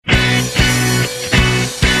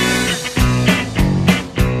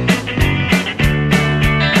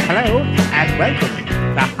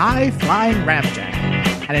high-flying ramjack.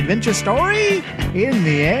 An adventure story in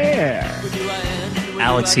the air.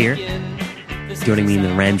 Alex here. Joining me in the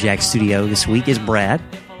Ramjack studio this week is Brad.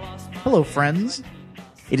 Hello, friends.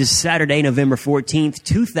 It is Saturday, November 14th,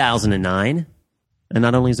 2009. And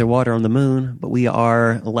not only is there water on the moon, but we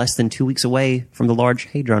are less than 2 weeks away from the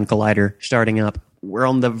Large Hadron Collider starting up. We're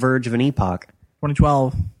on the verge of an epoch.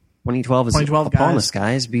 2012. 2012 is 2012, upon guys. us,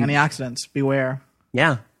 guys. Any accidents, beware.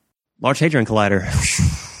 Yeah. Large Hadron Collider.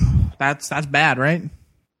 That's bad, right?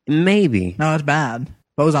 Maybe. No, that's bad.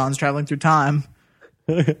 Bosons traveling through time.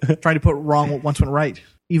 Trying to put wrong what once went right.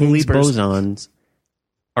 Evil These leapers. bosons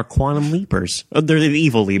are quantum leapers. Oh, they're the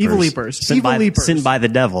evil leapers. Evil leapers. Sent Evil by, leapers. Sent by the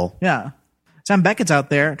devil. Yeah. Sam Beckett's out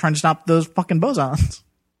there trying to stop those fucking bosons.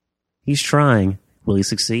 He's trying. Will he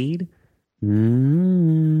succeed? I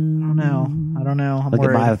don't know. I'm He'll get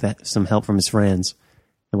worried. by with some help from his friends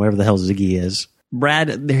and whatever the hell Ziggy is.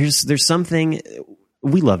 Brad, there's something.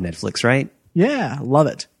 We love Netflix, right? Yeah, love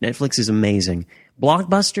it. Netflix is amazing.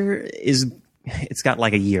 Blockbuster it's got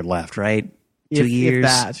like a year left, right? 2 years.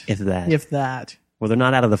 If that. If that. Well, they're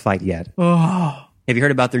not out of the fight yet. Oh. Have you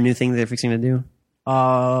heard about their new thing they're fixing to do?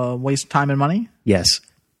 Waste time and money? Yes.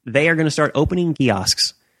 They are going to start opening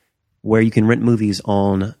kiosks where you can rent movies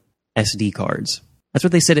on SD cards. That's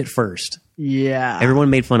what they said at first. Yeah. Everyone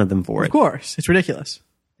made fun of them for it. Of course. It's ridiculous.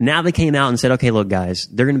 Now they came out and said, okay, look, guys,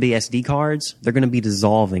 they're going to be SD cards. They're going to be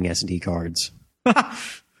dissolving SD cards.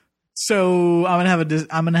 So I'm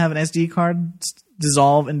gonna have an SD card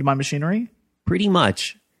dissolve into my machinery. Pretty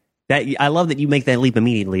much. I love that you make that leap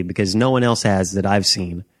immediately because no one else has that I've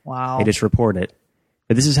seen. Wow. They just report it.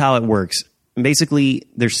 But this is how it works. Basically,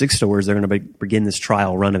 there's 6 stores that are going to begin this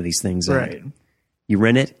trial run of these things. Right. You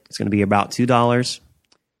rent it. It's going to be about $2.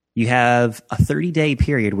 You have a 30-day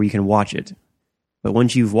period where you can watch it. But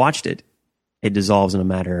once you've watched it, it dissolves in a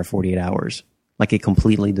matter of 48 hours. Like it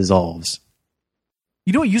completely dissolves.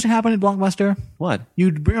 You know what used to happen at Blockbuster? What?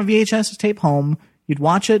 You'd bring a VHS tape home, you'd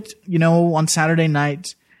watch it, on Saturday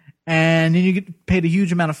night, and then you get paid a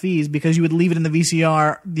huge amount of fees because you would leave it in the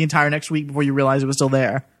VCR the entire next week before you realized it was still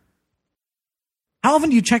there. How often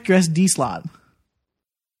do you check your SD slot?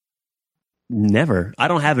 Never. I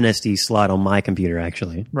don't have an SD slot on my computer,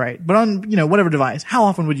 actually. Right. But on, whatever device, how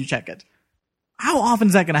often would you check it? How often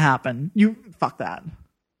is that going to happen? Fuck that.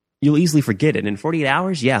 You'll easily forget it. In 48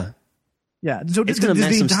 hours, yeah. Yeah. So It's going to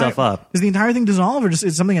mess some stuff up. Does the entire thing dissolve or just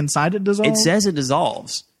is something inside it dissolve? It says it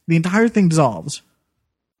dissolves. The entire thing dissolves.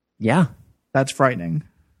 Yeah. That's frightening.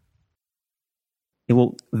 It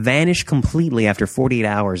will vanish completely after 48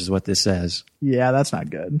 hours is what this says. Yeah, that's not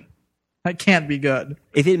good. That can't be good.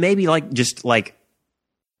 If it maybe just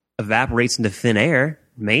evaporates into thin air,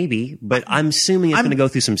 maybe, but I'm assuming it's going to go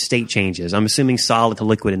through some state changes. I'm assuming solid to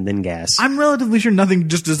liquid and then gas. I'm relatively sure nothing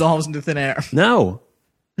just dissolves into thin air. No.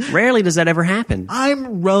 Rarely does that ever happen.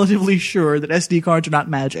 I'm relatively sure that SD cards are not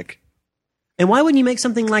magic. And why wouldn't you make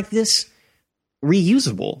something like this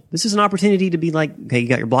reusable? This is an opportunity to be like, okay, you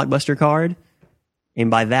got your Blockbuster card. And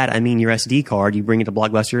by that, I mean your SD card. You bring it to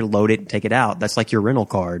Blockbuster, load it, take it out. That's like your rental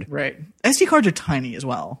card. Right. SD cards are tiny as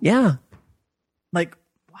well. Yeah. Like,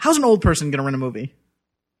 how's an old person going to rent a movie?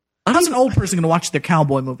 How's an old person going to watch their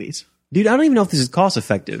cowboy movies? Dude, I don't even know if this is cost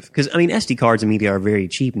effective. Because, SD cards and media are very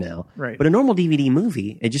cheap now. Right. But a normal DVD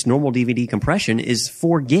movie, just normal DVD compression, is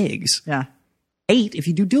 4 gigs. Yeah. 8 if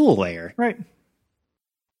you do dual layer. Right.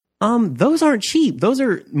 Those aren't cheap. Those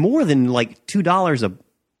are more than like $2 a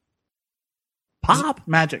pop.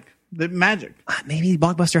 Magic. The magic. Maybe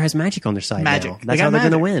Blockbuster has magic on their side Magic. now. They That's got how they're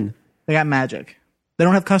going to magic. win. They got magic. They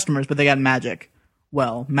don't have customers, but they got magic.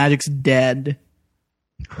 Well, magic's dead.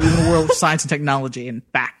 We live in a world of science and technology and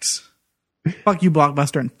facts. Fuck you,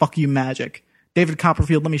 Blockbuster, and fuck you, Magic. David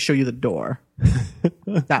Copperfield, let me show you the door.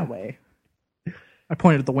 That way. I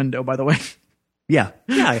pointed at the window, by the way. Yeah.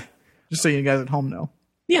 Yeah. Just so you guys at home know.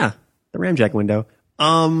 Yeah. The Ramjack window.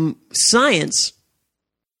 Science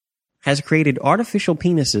has created artificial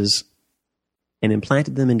penises and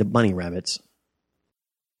implanted them into bunny rabbits.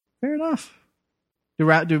 Fair enough.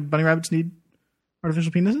 Do bunny rabbits need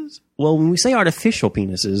artificial penises? Well, when we say artificial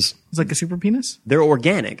penises, It's like a super penis? they're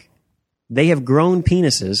organic. They have grown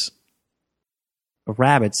penises of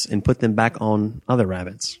rabbits and put them back on other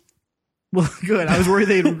rabbits. Well, good. I was worried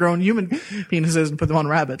they'd grown human penises and put them on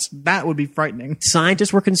rabbits. That would be frightening.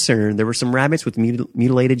 Scientists were concerned. There were some rabbits with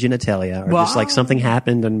mutilated genitalia, or just like something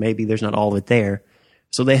happened and maybe there's not all of it there.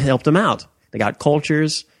 So they helped them out. They got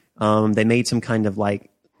cultures. They made some kind of like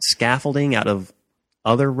scaffolding out of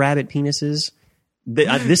other rabbit penises.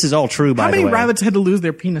 This is all true, by the way. How many rabbits had to lose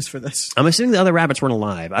their penis for this? I'm assuming the other rabbits weren't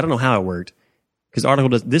alive. I don't know how it worked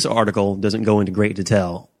because this article doesn't go into great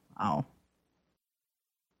detail. Oh.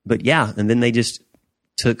 But yeah, and then they just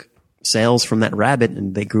took cells from that rabbit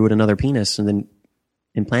and they grew it another penis and then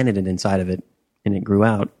implanted it inside of it and it grew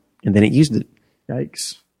out and then it used it.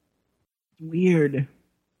 Yikes. Weird.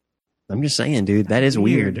 I'm just saying, dude, that is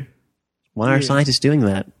weird. Why are scientists doing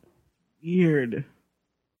that? Weird.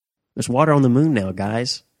 There's water on the moon now,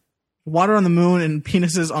 guys. Water on the moon and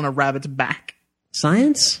penises on a rabbit's back.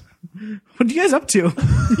 Science? What are you guys up to?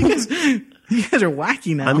 you guys are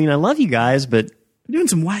wacky now. I mean, I love you guys, but you're doing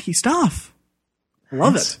some wacky stuff.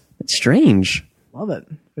 Love it. It's strange. Love it.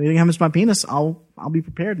 If anything happens to my penis, I'll be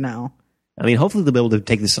prepared now. I mean, hopefully they'll be able to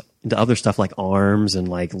take this into other stuff like arms and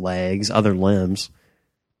like legs, other limbs.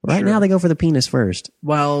 Right now, they go for the penis first.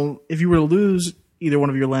 Well, if you were to lose either one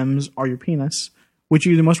of your limbs or your penis, which are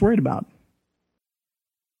you the most worried about?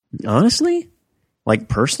 Honestly? Like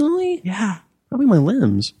personally? Yeah. Probably my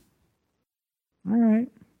limbs. All right.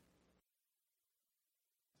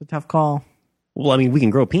 It's a tough call. Well, I mean, we can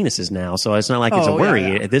grow penises now, so it's not like it's a worry.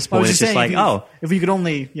 Yeah. At this point, it's just like, if you could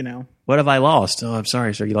only, What have I lost? Oh, I'm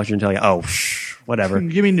sorry, sir. You lost your genitalia. Oh, whatever.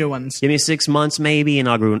 Give me new ones. Give me 6 months maybe, and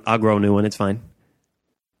I'll grow a new one. It's fine.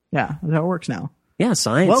 Yeah, that's how it works now. Yeah,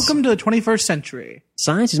 science. Welcome to the 21st century.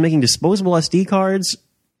 Science is making disposable SD cards,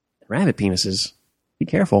 rabbit penises. Be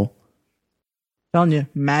careful. I'm telling you,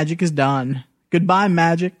 magic is done. Goodbye,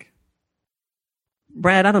 magic.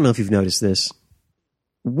 Brad, I don't know if you've noticed this.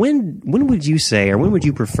 When would you say, or when would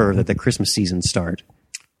you prefer that the Christmas season start?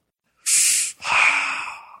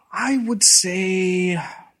 I would say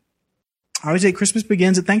Christmas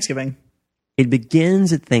begins at Thanksgiving. It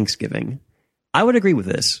begins at Thanksgiving. I would agree with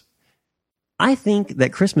this. I think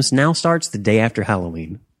that Christmas now starts the day after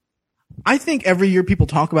Halloween. I think every year people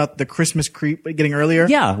talk about the Christmas creep getting earlier.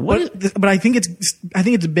 Yeah, but I think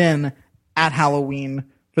it's been at Halloween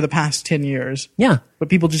for the past 10 years. Yeah. But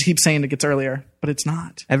people just keep saying it gets earlier, but it's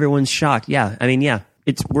not. Everyone's shocked. Yeah. I mean, yeah.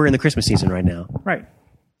 We're in the Christmas season right now. Right.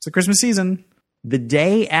 It's the Christmas season. The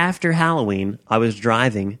day after Halloween, I was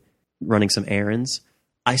driving, running some errands.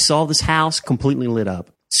 I saw this house completely lit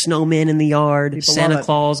up. Snowmen in the yard, people Santa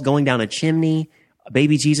Claus going down a chimney,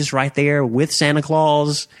 baby Jesus right there with Santa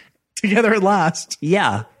Claus. Together at last.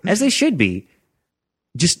 Yeah, as they should be.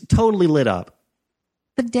 Just totally lit up.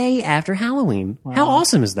 The day after Halloween. Wow. How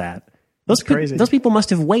awesome is that? Those people must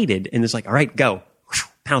have waited and it's like, all right, go.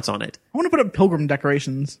 Pounce on it. I want to put up pilgrim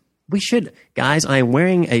decorations. We should. Guys, I am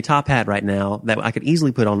wearing a top hat right now that I could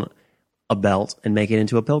easily put on a belt and make it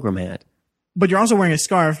into a pilgrim hat. But you're also wearing a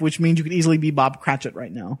scarf, which means you could easily be Bob Cratchit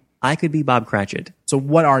right now. I could be Bob Cratchit. So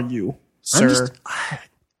what are you, sir?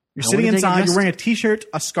 You're sitting inside, you're wearing a t-shirt,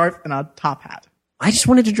 a scarf, and a top hat. I just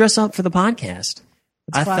wanted to dress up for the podcast.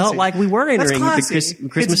 I felt like we were entering the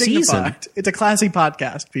Christmas season. It's a classy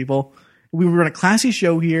podcast, people. We run a classy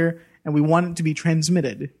show here, and we want it to be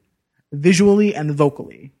transmitted visually and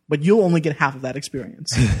vocally. But you'll only get half of that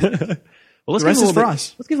experience. Well, the rest is for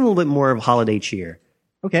us. Let's give a little bit more of holiday cheer.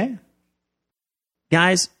 Okay.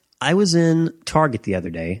 Guys, I was in Target the other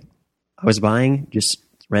day. I was buying just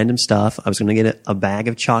random stuff. I was going to get a bag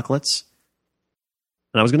of chocolates.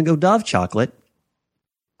 And I was going to go Dove chocolate.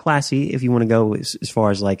 Classy if you want to go as far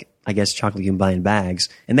as like, I guess, chocolate you can buy in bags.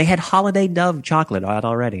 And they had holiday Dove chocolate out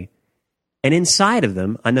already. And inside of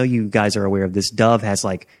them, I know you guys are aware of this, Dove has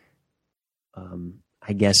like,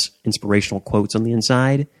 I guess, inspirational quotes on the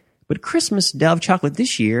inside. But Christmas Dove chocolate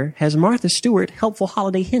this year has Martha Stewart helpful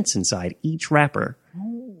holiday hints inside each wrapper.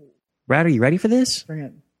 Oh. Brad, are you ready for this? Bring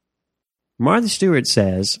it. Martha Stewart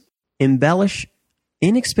says, embellish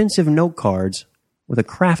inexpensive note cards with a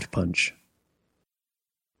craft punch.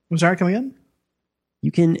 I'm sorry, come again?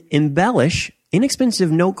 You can embellish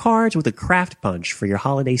inexpensive note cards with a craft punch for your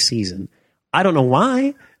holiday season. I don't know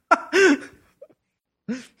why.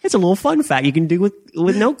 It's a little fun fact you can do with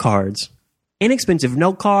note cards. Inexpensive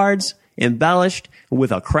note cards, embellished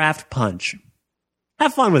with a craft punch.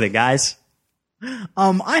 Have fun with it, guys.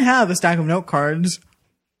 I have a stack of note cards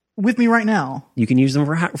with me right now. You can use them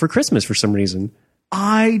for Christmas for some reason.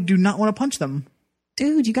 I do not want to punch them.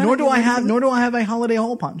 Dude, you got. Nor do I have a holiday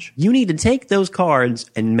hole punch. You need to take those cards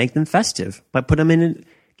and make them festive by putting them in,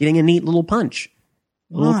 getting a neat little punch,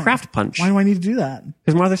 a little craft punch. Why do I need to do that?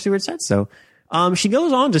 Because Martha Stewart said so. She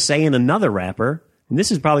goes on to say in another wrapper, and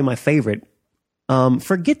this is probably my favorite.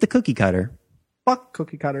 Forget the cookie cutter. Fuck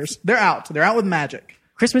cookie cutters. They're out. They're out with magic.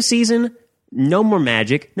 Christmas season, no more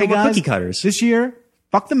magic, no more cookie cutters. This year,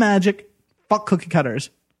 fuck the magic, fuck cookie cutters.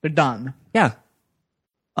 They're done. Yeah.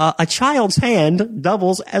 A child's hand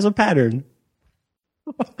doubles as a pattern.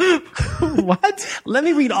 What? Let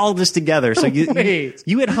me read all this together so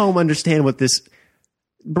you at home understand what this...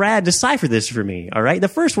 Brad, decipher this for me, all right? The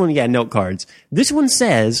first one, note cards. This one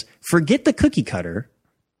says, forget the cookie cutter.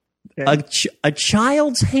 A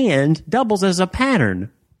child's hand doubles as a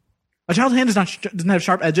pattern. A child's hand doesn't have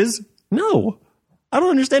sharp edges? No. I don't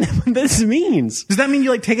understand what this means. Does that mean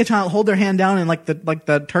you like take a child, hold their hand down, and like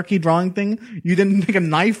the turkey drawing thing, you didn't make a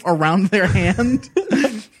knife around their hand?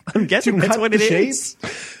 I'm guessing that's what it is.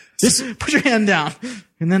 Just put your hand down,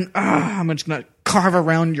 and then I'm just gonna carve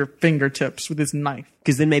around your fingertips with this knife.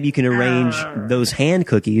 Because then maybe you can arrange those hand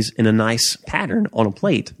cookies in a nice pattern on a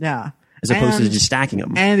plate. Yeah. As opposed to just stacking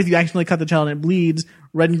them. And if you accidentally cut the child and it bleeds,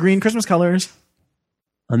 red and green Christmas colors.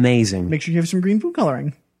 Amazing. Make sure you have some green food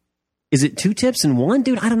coloring. Is it 2 tips in 1?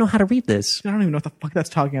 Dude, I don't know how to read this. I don't even know what the fuck that's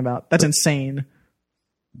talking about. That's insane.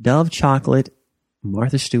 Dove chocolate,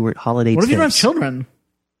 Martha Stewart, holiday tips. What if you don't have children?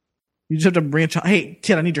 You just have to bring a child. Hey,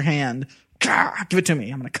 kid, I need your hand. Give it to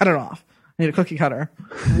me. I'm going to cut it off. I need a cookie cutter.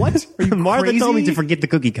 What? Are you Martha crazy? told me to forget the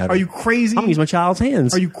cookie cutter. Are you crazy? I'm going to use my child's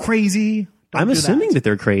hands. Are you crazy? I'm assuming that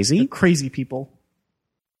they're crazy. They're crazy people.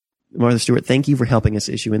 Martha Stewart, thank you for helping us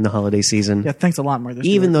issue in the holiday season. Yeah, thanks a lot, Martha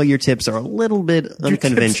Stewart. Even though your tips are a little bit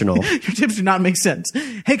unconventional. Your tips do not make sense.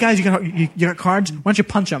 Hey, guys, you got cards? Why don't you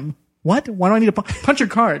punch them? What? Why do I need to punch your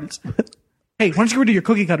cards? Hey, why don't you get rid of your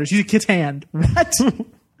cookie cutters? Use a kid's hand. What?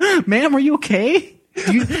 Ma'am, are you okay?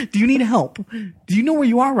 Do you need help? Do you know where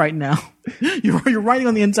you are right now? You're writing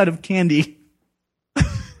on the inside of candy.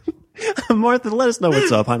 Martha, let us know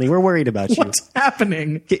what's up, honey. We're worried about you. What's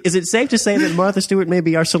happening? Is it safe to say that Martha Stewart may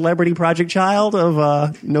be our celebrity project child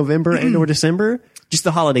of November and or December? Just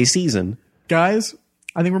the holiday season. Guys,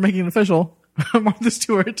 I think we're making it official. Martha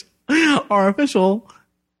Stewart, our official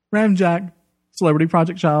Ramjack celebrity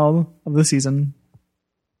project child of the season.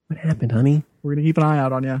 What happened, honey? We're going to keep an eye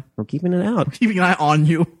out on you. We're keeping it out. Keeping an eye on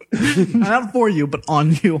you. Not for you, but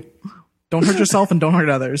on you. Don't hurt yourself and don't hurt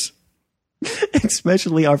others.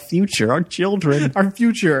 Especially our future, our children. Our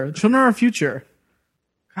future. Children are our future.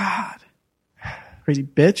 God. Crazy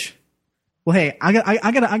bitch. Well, hey, I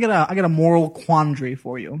got a moral quandary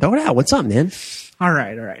for you. Throw it out. What's up, man? All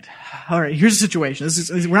right. Here's the situation.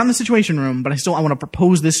 We're on the situation room, but I want to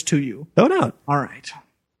propose this to you. Throw it out. All right.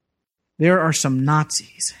 There are some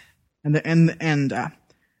Nazis, and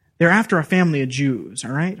they're after a family of Jews.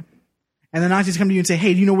 All right. And the Nazis come to you and say,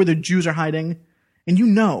 "Hey, do you know where the Jews are hiding?" And you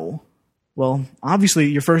know. Well, obviously,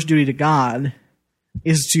 your first duty to God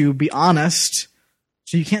is to be honest,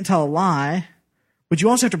 so you can't tell a lie, but you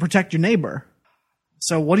also have to protect your neighbor.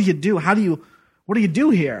 So what do you do? What do you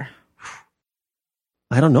do here?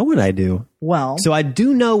 I don't know what I do. Well, so I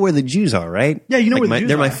do know where the Jews are, right? Yeah, you know where the Jews are.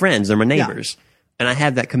 They're my friends. They're my neighbors. Yeah. And I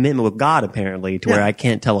have that commitment with God, apparently, to where I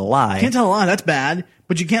can't tell a lie. Can't tell a lie. That's bad.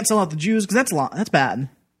 But you can't sell out the Jews because that's bad.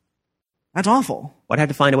 That's awful. I'd have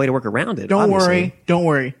to find a way to work around it. Don't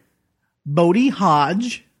worry. Bodie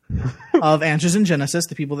Hodge of Answers in Genesis,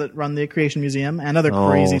 the people that run the Creation Museum and other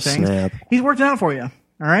crazy things. Snap. He's worked it out for you. All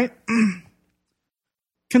right?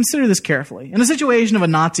 Consider this carefully. In a situation of a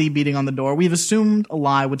Nazi beating on the door, we've assumed a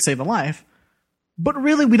lie would save a life. But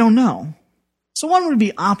really, we don't know. So one would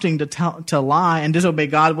be opting to lie and disobey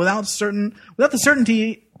God without the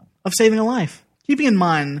certainty of saving a life, keeping in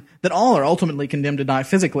mind that all are ultimately condemned to die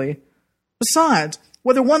physically. Besides,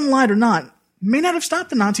 whether one lied or not may not have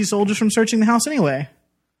stopped the Nazi soldiers from searching the house anyway.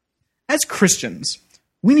 As Christians,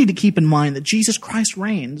 we need to keep in mind that Jesus Christ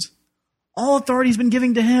reigns. All authority has been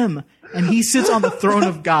given to him, and he sits on the throne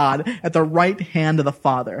of God at the right hand of the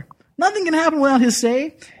Father. Nothing can happen without his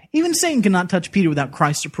say. Even Satan cannot touch Peter without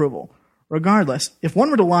Christ's approval. Regardless, if one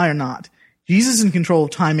were to lie or not, Jesus is in control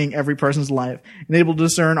of timing every person's life and able to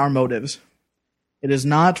discern our motives. It is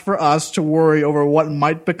not for us to worry over what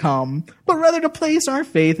might become, but rather to place our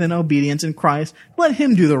faith and obedience in Christ. Let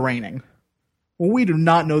him do the reigning. Well, we do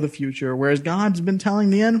not know the future, whereas God's been telling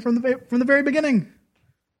the end from the very beginning.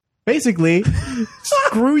 Basically,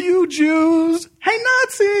 screw you Jews. Hey,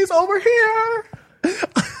 Nazis, over here.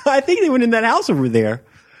 I think they went in that house over there.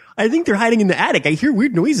 I think they're hiding in the attic. I hear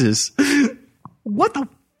weird noises. What the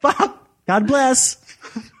fuck? God bless.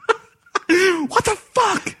 What the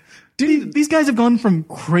fuck? Dude, these guys have gone from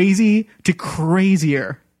crazy to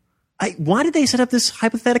crazier. Why did they set up this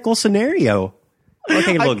hypothetical scenario?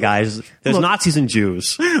 Okay, look, guys. There's Nazis and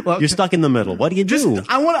Jews. Look, you're stuck in the middle. What do you do?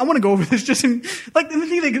 I want to go over this just in,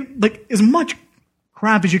 as much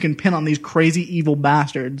crap as you can pin on these crazy evil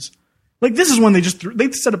bastards. Like, this is when they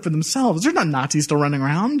set up for themselves. There's not Nazis still running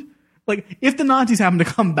around. Like, if the Nazis happen to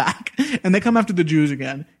come back and they come after the Jews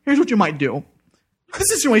again, here's what you might do. This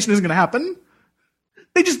situation isn't going to happen.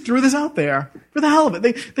 They just threw this out there for the hell of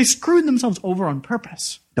it. They screwed themselves over on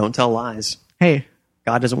purpose. Don't tell lies. Hey.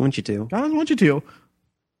 God doesn't want you to. God doesn't want you to.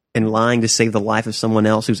 And lying to save the life of someone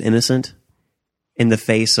else who's innocent in the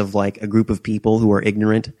face of like a group of people who are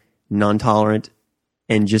ignorant, non-tolerant,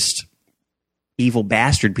 and just evil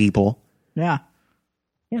bastard people. Yeah.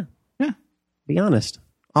 Yeah. Yeah. Be honest.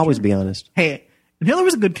 Always be honest. Hey, and Hitler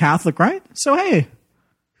was a good Catholic, right? So, hey,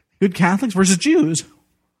 good Catholics versus Jews.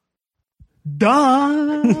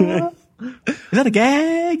 Duh. Is that a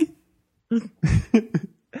gag?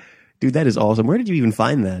 Dude, that is awesome. Where did you even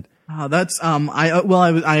find that? That's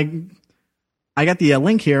I got the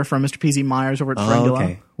link here from Mr. PZ Myers over at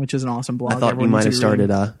Frangula, which is an awesome blog. I thought you might have started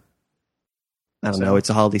I don't know, it's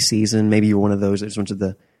a holiday season. Maybe you're one of those that just went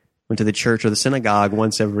to the church or the synagogue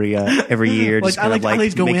once every year, just kind of like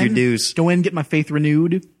make your dues. Go in, get my faith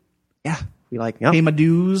renewed. Yeah. Be like, pay my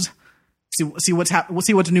dues. See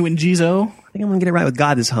what's new in Jizo. I think I'm gonna get it right with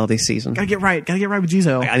God this holiday season. Gotta get right with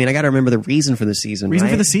Jizo. I mean, I gotta remember the reason for the season. Reason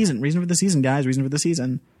for the season, guys. Reason for the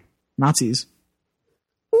season. Nazis.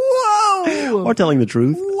 Whoa! Or telling the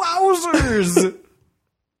truth. Wowzers!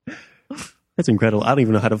 That's incredible. I don't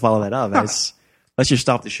even know how to follow that up. Let's just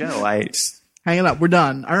stop the show. Hang it up. We're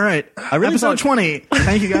done. All right. Episode 20.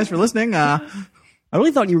 Thank you guys for listening. I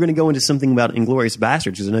really thought you were going to go into something about Inglourious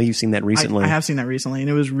Basterds because I know you've seen that recently. I have seen that recently, and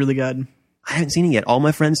it was really good. I haven't seen it yet. All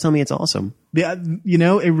my friends tell me it's awesome. Yeah,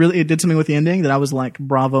 it did something with the ending that I was like,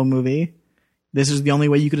 bravo movie. This is the only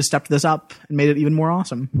way you could have stepped this up and made it even more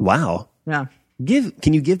awesome. Wow. Yeah.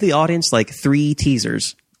 Can you give the audience like 3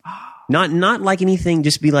 teasers? Not like anything,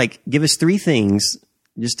 just be like, give us 3 things,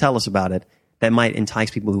 just tell us about it, that might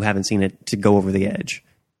entice people who haven't seen it to go over the edge.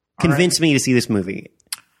 Convince me to see this movie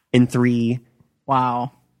in 3.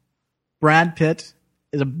 Wow. Brad Pitt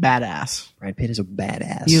is a badass. Brad Pitt is a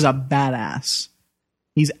badass. He is a badass.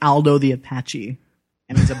 He's Aldo the Apache,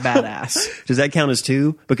 and he's a badass. Does that count as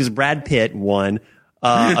 2? Because Brad Pitt 1,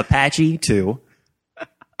 Apache 2.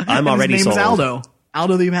 I'm already sold. His name is Aldo.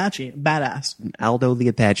 Aldo the Apache. Badass. Aldo the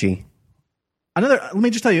Apache. Let me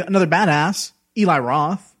just tell you, another badass, Eli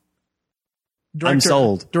Roth. I'm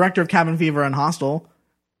sold. Director of Cabin Fever and Hostel,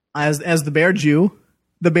 as the Bear Jew.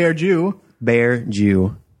 The Bear Jew. Bear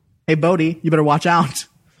Jew. Hey, Bodhi, you better watch out.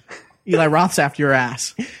 Eli Roth's after your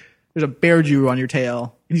ass. There's a Bear Jew on your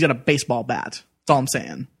tail, and he's got a baseball bat. That's all I'm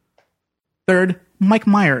saying. Third, Mike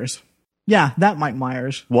Myers. Yeah, that Mike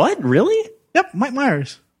Myers. What? Really? Yep, Mike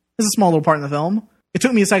Myers. There's a small little part in the film. It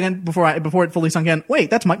took me a second before it fully sunk in. Wait,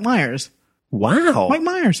 that's Mike Myers. Wow. Mike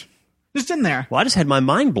Myers. Just in there. Well, I just had my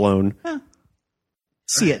mind blown. Yeah.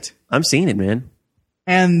 See it. I'm seeing it, man.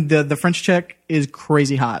 And the French chick is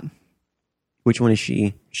crazy hot. Which one is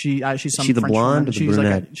she? She's some is she the French blonde woman. or the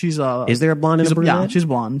brunette? Is there a blonde and a brunette? Yeah, she's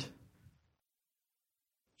blonde.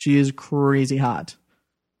 She is crazy hot.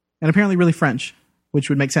 And apparently really French, which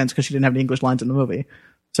would make sense because she didn't have any English lines in the movie.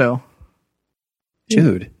 So.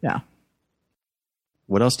 Dude. Yeah.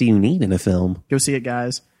 What else do you need in a film? Go see it,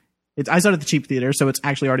 guys. I saw it at the cheap theater, so it's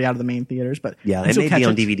actually already out of the main theaters. But yeah, it may be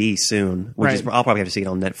on DVD soon, which is I'll probably have to see it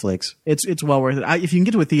on Netflix. It's well worth it. If you can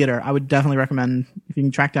get to a theater, I would definitely recommend if you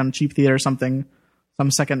can track down a cheap theater, some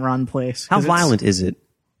second run place. How violent is it?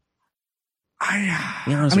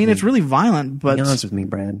 I mean, it's really violent, but be honest with me,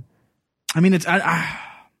 Brad. I mean, it's I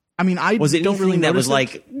was it don't really that was it.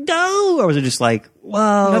 Like no, or was it just like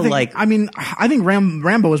whoa? Nothing, like I mean, I think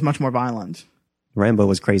Rambo is much more violent. Rambo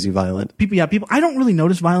was crazy violent. People. I don't really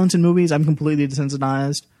notice violence in movies. I'm completely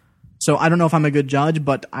desensitized, so I don't know if I'm a good judge.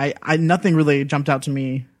 But I nothing really jumped out to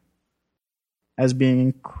me as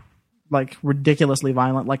being like ridiculously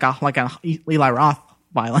violent, like a Eli Roth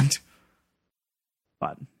violent.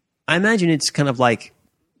 But I imagine it's kind of like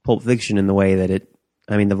Pulp Fiction in the way that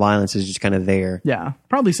the violence is just kind of there. Yeah,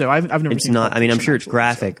 probably so. I've never. It's seen not. Pulp I mean, I'm Fiction, sure it's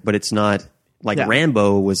graphic, but it's not like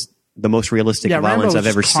Rambo was. The most realistic violence I've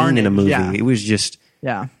ever seen in a movie. Yeah. It was just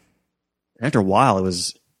after a while, it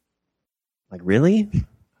was like really.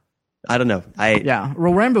 I don't know.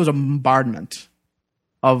 Well, Rambo was a bombardment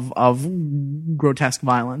of grotesque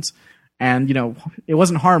violence, and it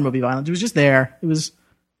wasn't horror movie violence. It was just there. It was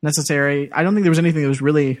necessary. I don't think there was anything that was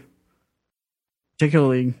really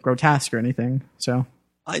particularly grotesque or anything. So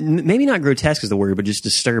maybe not grotesque is the word, but just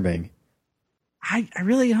disturbing. I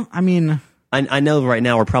really don't. I mean. I know right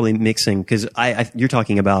now we're probably mixing because you're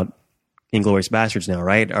talking about Inglourious Basterds now,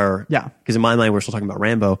 right? Or yeah, because in my mind we're still talking about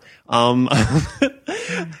Rambo.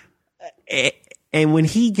 And when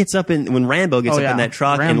he gets up when Rambo gets up in that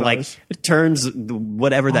truck and like turns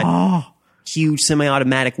whatever that huge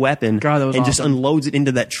semi-automatic weapon and just unloads it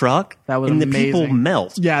into that truck, that was and amazing. The people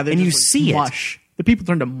melt. Yeah, and you see mush. The people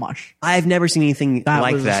turn to mush. I've never seen anything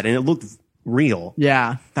like that, and it looked real.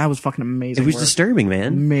 Yeah, that was fucking amazing. It was disturbing,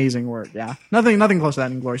 man. Amazing work. Yeah, nothing close to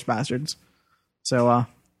that in Inglourious Basterds. So,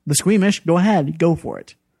 the squeamish, go ahead, go for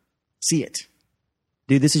it, see it,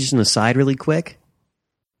 dude. This is just an aside, really quick.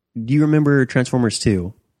 Do you remember Transformers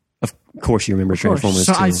 2? Of course you remember Transformers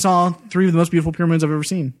So 2. I saw 3 of the most beautiful pyramids I've ever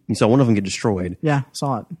seen. You saw one of them get destroyed. Yeah,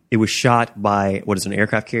 saw it. It was shot by, what is an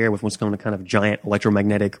aircraft carrier with what's called a kind of giant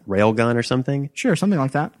electromagnetic rail gun or something. Sure, something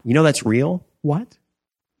like that. You know that's real? What?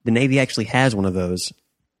 The Navy actually has one of those.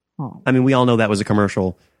 Oh. I mean, we all know that was a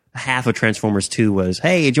commercial. Half of Transformers 2 was,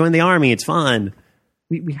 hey, join the army, it's fun.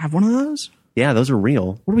 We have one of those? Yeah, those are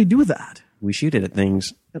real. What do we do with that? We shoot it at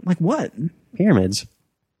things. Like what? Pyramids.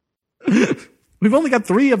 We've only got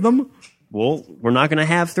 3 of them. Well, we're not going to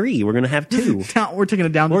have 3. We're going to have 2. We're taking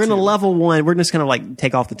it down to We're 2. going to level 1. We're just going to like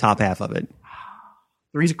take off the top half of it.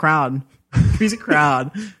 3's a crowd. 3's a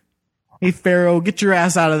crowd. Hey, Pharaoh, get your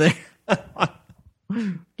ass out of there.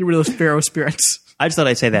 Get rid of those Pharaoh spirits. I just thought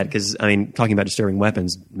I'd say that because, I mean, talking about disturbing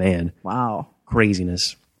weapons, man, Wow.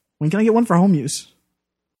 craziness. When can I get one for home use?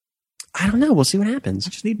 I don't know. We'll see what happens. I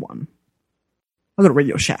just need one. I'll go to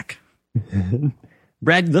Radio Shack.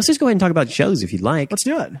 Brad, let's just go ahead and talk about shows if you'd like. Let's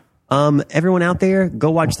do it. Everyone out there,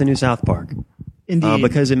 go watch the new South Park. Indeed.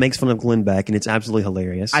 Because it makes fun of Glenn Beck and it's absolutely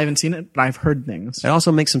hilarious. I haven't seen it, but I've heard things. It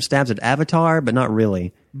also makes some stabs at Avatar, but not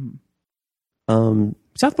really.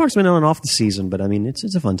 South Park's been on and off the season, but I mean, it's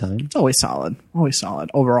a fun time. It's always solid. Always solid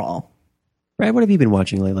overall. Brad, what have you been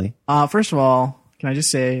watching lately? First of all, can I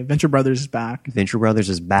just say Venture Brothers is back. Venture Brothers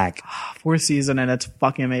is back. 4th season, and it's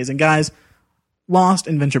fucking amazing. Guys, Lost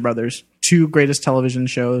and Venture Brothers, 2 greatest television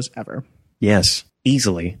shows ever. Yes,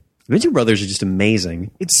 easily. Venture Brothers is just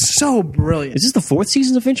amazing. It's so brilliant. Is this the 4th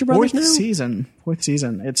season of Venture Brothers now? 4th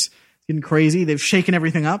season. It's getting crazy. They've shaken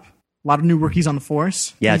everything up. A lot of new rookies on the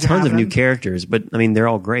force. Yeah, Things are tons of new happening. characters, but I mean, they're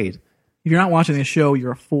all great. If you're not watching the show,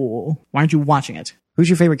 you're a fool. Why aren't you watching it? Who's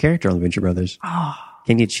your favorite character on the Venture Brothers?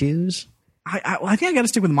 Can you choose? I think I got to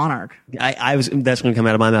stick with Monarch. That's going to come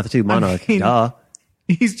out of my mouth too. Monarch. mean- Duh.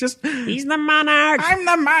 He's the Monarch. I'm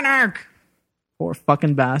the Monarch. Poor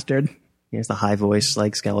fucking bastard. He has the high voice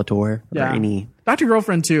like Skeletor. Yeah. Or any. Dr.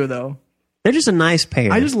 Girlfriend too, though. They're just a nice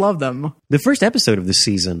pair. I just love them. The first episode of this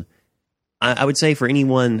season, I would say for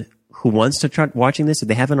anyone who wants to try watching this, if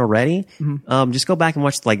they haven't already, just go back and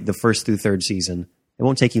watch like the first through 3rd season. It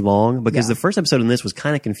won't take you long because the first episode in this was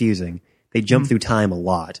kind of confusing. They jump through time a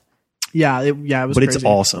lot. Yeah, it was But crazy. it's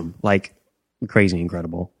awesome. Like, crazy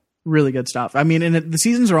incredible. Really good stuff. I mean, and the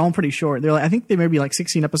seasons are all pretty short. They're like, I think they may be like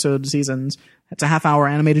 16 episode seasons. It's a half-hour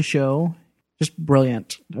animated show. Just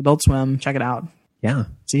brilliant. Adult Swim. Check it out. Yeah.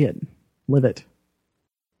 See it. Live it.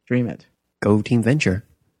 Dream it. Go Team Venture.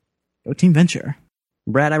 Go Team Venture.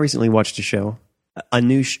 Brad, I recently watched a show.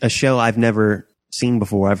 A show I've never seen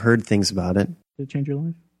before. I've heard things about it. Did it change your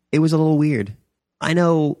life? It was a little weird. I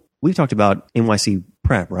know we've talked about NYC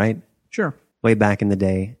Prep, right? Sure. Way back in the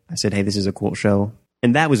day. I said, hey, this is a cool show.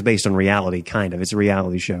 And that was based on reality, kind of. It's a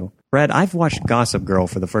reality show. Brad, I've watched Gossip Girl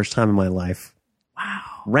for the first time in my life. Wow.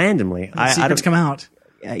 Randomly. Secrets come out.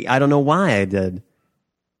 I don't know why I did.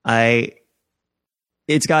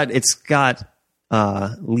 It's got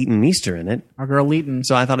Leighton Meester in it. Our girl Leighton.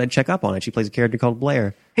 So I thought I'd check up on it. She plays a character called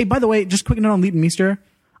Blair. Hey, by the way, just quick note on Leighton Meester.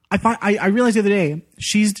 I realized the other day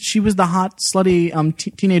she was the hot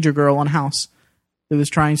slutty teenager girl on House that was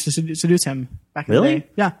trying to seduce him back in the Really? day.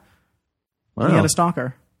 Yeah. Wow. He had a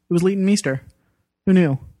stalker. It was Leighton Meester. Who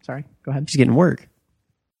knew? Sorry. Go ahead. She's getting work.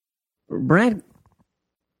 Brad,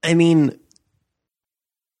 I mean,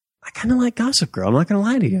 I kind of like Gossip Girl. I'm not going to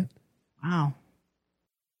lie to you. Wow.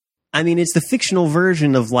 I mean, it's the fictional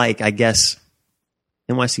version of, like, I guess,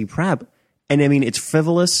 NYC Prep. And I mean, it's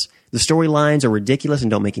frivolous. The storylines are ridiculous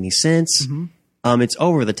and don't make any sense. It's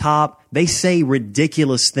over the top. They say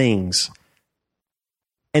ridiculous things.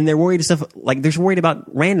 And they're worried they're worried about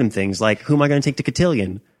random things like, who am I going to take to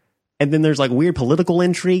Cotillion? And then there's like weird political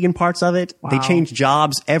intrigue in parts of it. They change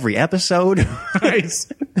jobs every episode. Nice.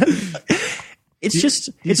 It's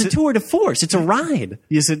a tour de force. It's a ride.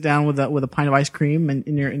 You sit down with a pint of ice cream and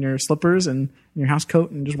in your slippers and in your house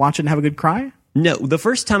coat and just watch it and have a good cry? No, the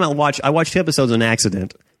first time I watched 2 episodes on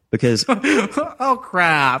accident because Oh,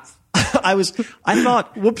 crap. I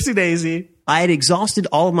thought Whoopsie daisy. I had exhausted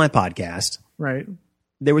all of my podcast. Right.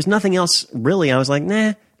 There was nothing else really. I was like,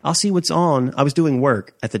 nah, I'll see what's on. I was doing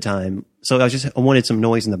work at the time. So I wanted some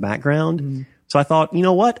noise in the background. So I thought, you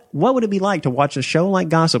know what? What would it be like to watch a show like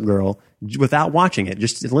Gossip Girl without watching it,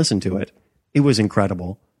 just to listen to it? It was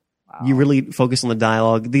incredible. Wow. You really focus on the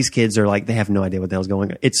dialogue. These kids are like, they have no idea what the hell's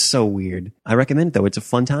going on. It's so weird. I recommend it though. It's a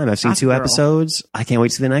fun time. I've seen 2 episodes. I can't wait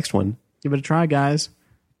to see the next one. Give it a try, guys.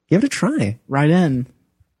 Give it a try. Write in.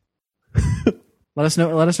 Let us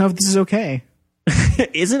know if this is okay.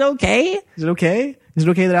 Is it okay? Is it okay? Is it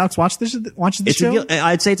okay that Alex watches this show?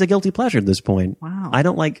 I'd say it's a guilty pleasure at this point. Wow. I'm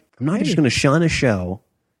not just going to shun a show.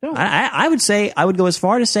 No. I would say, I would go as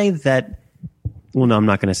far to say that Well, no, I'm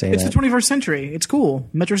not going to say It's that. the 21st century. It's cool.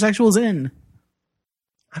 Metrosexual's in.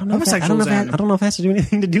 I don't know if Homosexuals that, in. I don't know if it has to do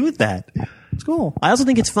anything to do with that. It's cool. I also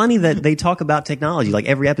think it's funny that they talk about technology. Like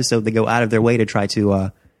every episode, they go out of their way to try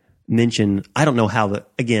to mention. I don't know how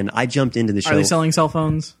again, I jumped into the show. Are they selling cell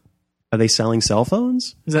phones? Are they selling cell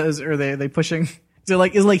phones? Are they pushing? Is it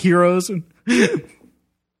like Heroes?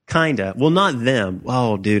 Kinda. Well, not them.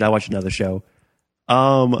 Oh, dude, I watched another show.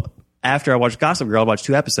 After I watched Gossip Girl, I watched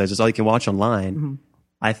 2 episodes. It's all you can watch online. Mm-hmm.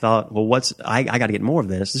 I thought, well, I got to get more of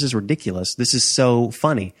this. This is ridiculous. This is so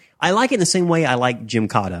funny. I like it in the same way I like Jim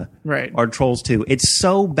Cotta. Right. Or Trolls 2. It's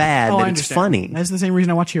so bad that it's funny. That's the same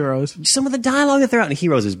reason I watch Heroes. Some of the dialogue that they're out in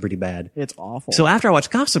Heroes is pretty bad. It's awful. So after I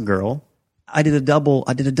watched Gossip Girl, I did a double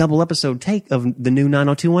episode take of the new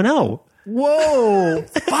 90210. Whoa.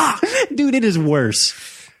 Fuck. Dude, it is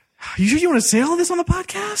worse. You sure you want to say all this on the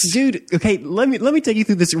podcast? Dude, okay, let me take you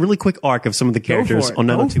through this really quick arc of some of the characters on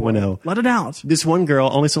 90210. Let it out. This one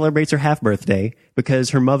girl only celebrates her half birthday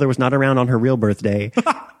because her mother was not around on her real birthday.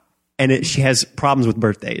 And she has problems with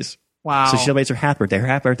birthdays. Wow. So she celebrates her half birthday. Her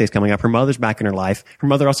half birthday is coming up. Her mother's back in her life. Her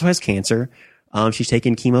mother also has cancer. She's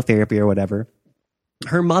taking chemotherapy or whatever.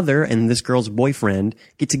 Her mother and this girl's boyfriend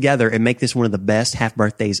get together and make this one of the best half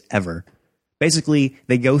birthdays ever. Basically,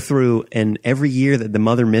 they go through, and every year that the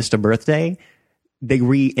mother missed a birthday, they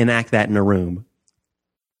reenact that in a room.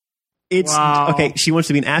 It's okay. She wants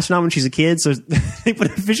to be an astronaut when she's a kid, so they put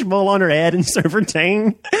a fishbowl on her head and serve her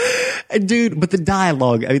tang. Dude, but the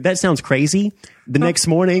dialogue, I mean, that sounds crazy. The next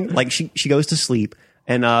morning, like she goes to sleep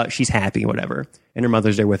and she's happy, whatever. And her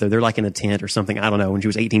mother's there with her. They're like in a tent or something. I don't know. When she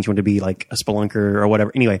was 18, she wanted to be like a spelunker or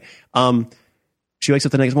whatever. Anyway, she wakes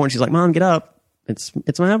up the next morning. She's like, "Mom, get up.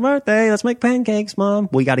 It's my birthday. Let's make pancakes, Mom."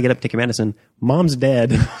 "Well, you got to get up and take your medicine." "Mom's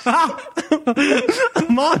dead."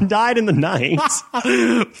 Mom died in the night.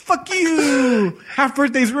 Fuck you. Half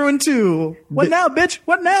birthdays ruined too. What now, bitch?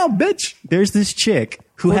 What now, bitch? There's this chick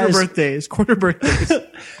who quarter birthdays.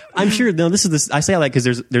 I'm sure. No, this is this. I say all that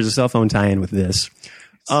because there's a cell phone tie-in with this.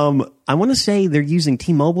 I want to say they're using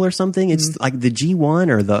T-Mobile or something. It's like the G1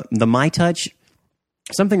 or the MyTouch,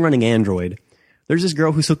 something running Android. There's this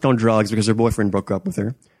girl who's hooked on drugs because her boyfriend broke up with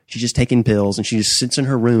her. She's just taking pills and she just sits in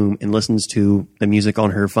her room and listens to the music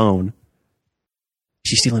on her phone.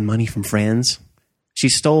 She's stealing money from friends. She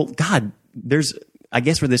stole. God, I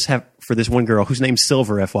guess for this one girl whose name's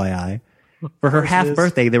Silver, FYI. For her half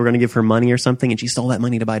birthday, they were going to give her money or something, and she stole that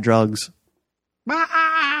money to buy drugs.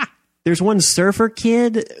 There's one surfer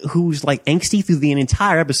kid who's like angsty through the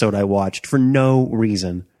entire episode I watched for no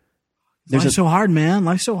reason. Life's so hard, man.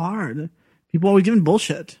 Life's so hard. People always giving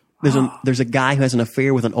bullshit. There's a guy who has an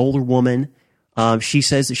affair with an older woman. She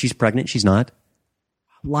says that she's pregnant. She's not.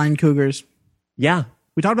 Lion cougars. Yeah.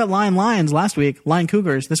 We talked about lions last week. Lion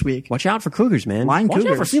cougars this week. Watch out for cougars, man. Watch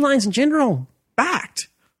out for felines in general. Fact.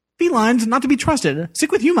 Felines not to be trusted.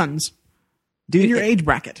 Stick with humans. Dude, in your age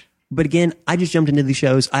bracket. But again, I just jumped into these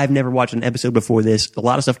shows. I've never watched an episode before this. A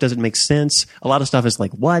lot of stuff doesn't make sense. A lot of stuff is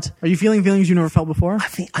like, what? Are you feeling feelings you never felt before?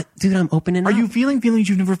 Dude, I'm opening up. Are you feeling feelings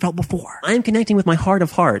you've never felt before? I'm connecting with my heart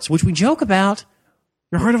of hearts, which we joke about.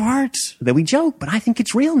 Your heart of hearts? That we joke, but I think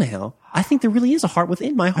it's real now. I think there really is a heart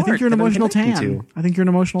within my heart. I think you're an emotional tan. I think you're an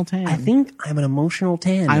emotional tan. I think I'm an emotional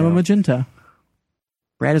tan. I'm a magenta.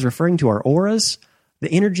 Brad is referring to our auras,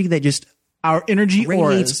 the energy that just our energy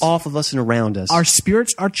radiates auras off of us and around us. Our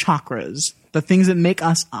spirits, our chakras, the things that make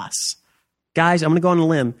us us. Guys, I'm going to go on a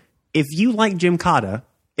limb. If you like Jim Cotta,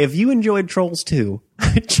 if you enjoyed Trolls 2,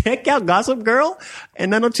 check out Gossip Girl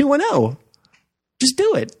and 90210. Just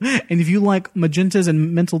do it. And if you like magentas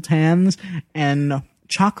and mental tans and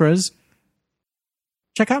chakras,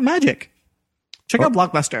 check out Magic. Check out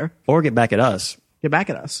Blockbuster. Or get back at us. Get back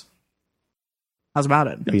at us. How's about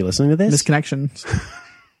it? Are you listening to this? Misconnections.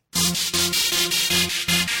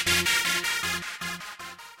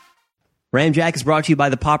 Ramjack is brought to you by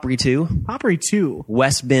the Poppery 2. Poppery 2.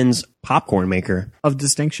 West Bend's popcorn maker. Of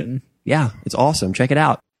distinction. Yeah, it's awesome. Check it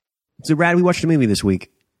out. So, Brad, we watched a movie this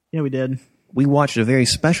week. Yeah, we did. We watched a very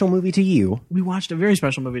special movie to you. We watched a very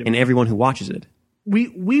special movie to and everyone who watches it. We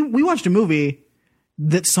watched a movie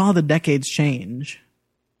that saw the decades change.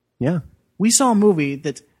 Yeah. We saw a movie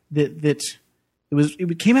that it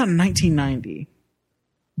came out in 1990.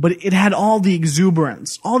 But it had all the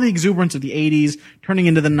exuberance of the 80s turning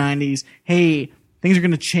into the 90s. Hey, things are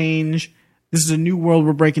going to change. This is a new world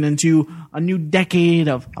we're breaking into, a new decade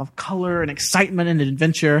of color and excitement and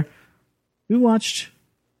adventure. We watched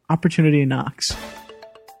Opportunity Knocks.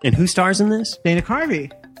 And who stars in this? Dana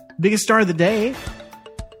Carvey. Biggest star of the day.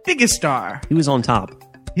 Biggest star. He was on top.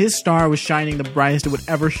 His star was shining the brightest it would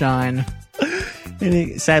ever shine.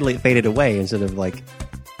 And sadly, it faded away instead of like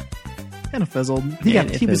Kind of fizzled.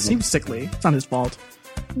 He was sickly. It's not his fault.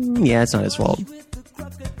 Yeah, it's not his fault. All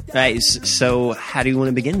right, so how do you want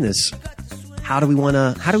to begin this? How do we want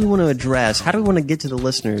to address? How do we want to get to the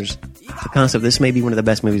listeners the concept? This may be one of the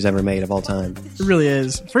best movies ever made of all time. It really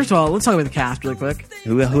is. First of all, let's talk about the cast really quick.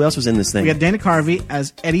 Who else was in this thing? We got Dana Carvey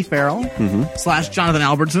as Eddie Farrell / Jonathan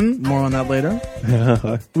Albertson. More on that later.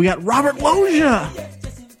 We got Robert Loggia.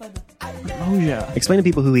 Explain to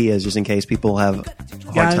people who he is, just in case people have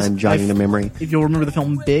a hard time jogging their memory. If you'll remember the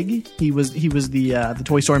film Big, he was the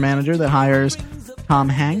Toy Store manager that hires Tom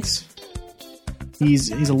Hanks.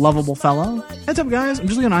 He's a lovable fellow. Heads up, guys. I'm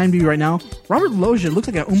just looking on IMDb right now. Robert Loggia looks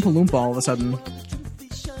like an Oompa Loompa all of a sudden.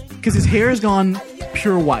 Because his hair has gone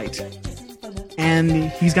pure white.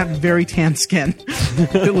 And he's got very tan skin.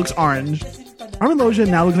 It looks orange. Robert Loggia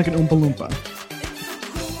now looks like an Oompa Loompa.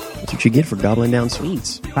 That's what you get for gobbling down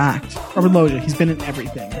sweets. Fact. Robert Loggia, he's been in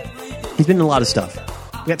everything. He's been in a lot of stuff.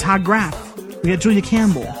 We got Todd Graff. We got Julia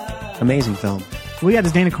Campbell. Amazing film. We got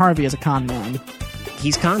his Dana Carvey as a con man.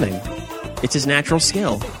 He's conning. It's his natural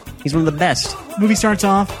skill. He's one of the best. Movie starts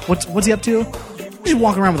off. What's he up to? He's just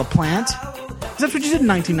walking around with a plant. 'Cause that's what you did in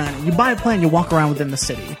 1990. You buy a plant, you walk around within the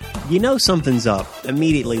city. You know something's up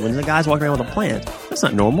immediately when the guy's walking around with a plant. That's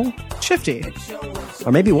not normal. Shifty.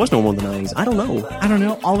 Or maybe it was normal in the 90s. I don't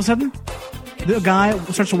know. All of a sudden, the guy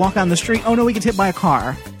starts to walk down the street. Oh no, he gets hit by a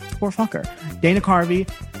car. Poor fucker. Dana Carvey,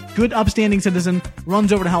 good upstanding citizen,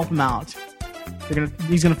 runs over to help him out.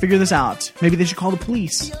 He's gonna figure this out. Maybe they should call the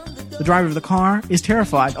police. The driver of the car is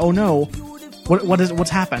terrified. Oh no. What's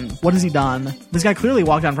happened? What has he done? This guy clearly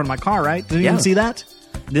walked out in front of my car, right? Did anyone see that?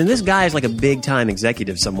 Then this guy is like a big time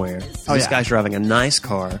executive somewhere. This guy's driving a nice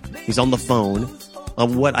car. He's on the phone.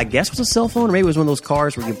 Of what I guess was a cell phone, or maybe it was one of those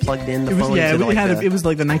cars where you plugged in the phone. Yeah, it was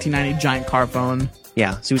like the 1990 giant car phone.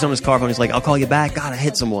 Yeah, so he was on his car phone. He's like, "I'll call you back." God, I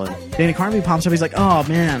hit someone. Dana Carvey pops up. He's like, "Oh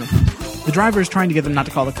man." The driver is trying to get them not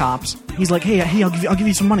to call the cops. He's like, "Hey, I'll give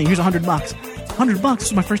you some money. Here's $100. $100. This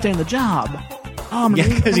is my first day on the job." Yeah,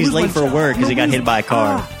 because he's late for work because he got hit by a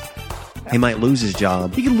car. He might lose his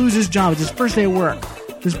job. He could lose his job. It's his first day of work.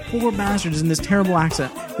 This poor bastard is in this terrible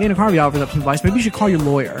accident. Dana Carvey offers up some advice. Maybe you should call your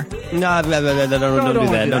lawyer. No, don't do that.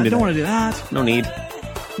 Don't want to do that. No need.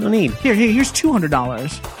 Here's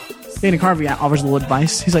 $200. Dana Carvey offers a little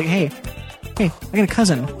advice. He's like, hey, I got a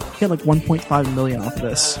cousin. He got like $1.5 million off of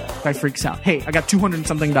this. Guy freaks out. Hey, I got $200 and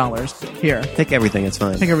something. Here. Take everything. It's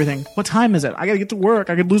fine. Take everything. What time is it? I got to get to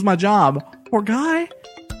work. I could lose my job. Poor guy.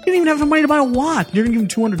 He didn't even have the money to buy a watch. You're going to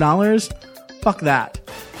give him $200? Fuck that.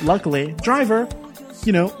 Luckily, driver,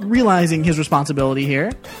 realizing his responsibility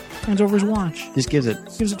here, hands over his watch. Just gives it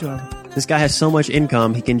to him. This guy has so much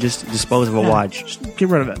income, he can just dispose of a watch. Just get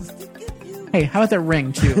rid of it. Hey, how about that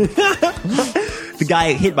ring, too? The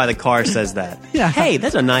guy hit by the car says that. Yeah. Hey,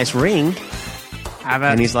 that's a nice ring. Have it.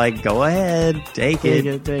 And he's like, go ahead, take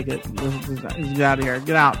it. Take it. Get out of here.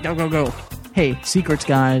 Get out. Go. Hey, secrets,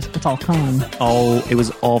 guys. It's all con. Oh, it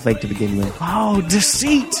was all fake to begin with. Oh,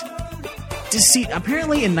 deceit.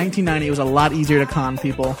 Apparently in 1990 it was a lot easier to con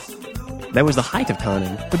people. That was the height of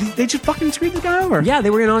conning. But they just fucking screwed this guy over. Yeah, they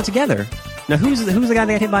were in on it together. Now who's the guy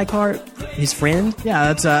that got hit by a car? His friend?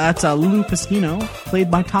 Yeah, that's Lou Pasquino,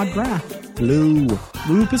 played by Todd Graff. Lou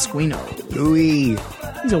Pasquino. Louis.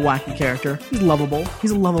 He's a wacky character. He's lovable.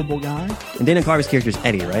 He's a lovable guy. And Dana Carvey's character is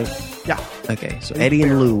Eddie, right? Yeah. Okay, so Eddie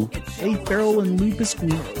and Lou. Eddie Farrell and Lou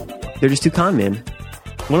Pasquino. They're just two con men.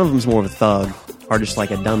 One of them's more of a thug, or just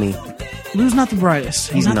like a dummy. Lou's not the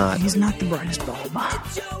brightest. He's not. He's not the brightest bulb.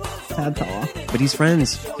 Sad fella. But he's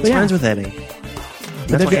friends. He's friends with Eddie.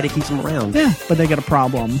 That's why Eddie keeps him around. Yeah, but they got a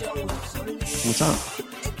problem. What's up?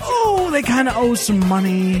 Oh, they kind of owe some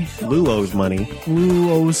money. Lou owes money.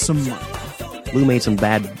 Lou owes some money. Lou made some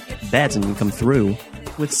bad bets and come through.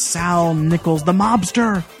 With Sal Nichols, the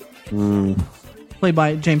mobster. Played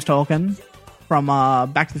by James Tolkien from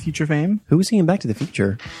Back to the Future fame. Who was he in Back to the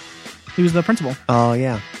Future? He was the principal. Oh,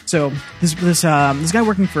 yeah. So this guy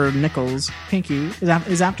working for Nichols, Pinky,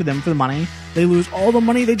 is after them for the money. They lose all the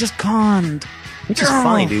money they just conned. Which is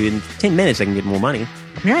funny, dude. In 10 minutes, they can get more money.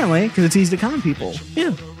 Apparently, because it's easy to con people.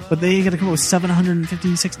 Yeah. But they got to come up with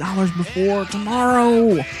 $756 before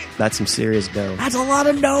tomorrow. That's some serious dough. That's a lot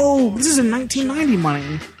of dough. This is in 1990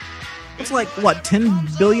 money. It's like, what,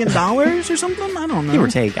 $10 billion or something? I don't know. Give or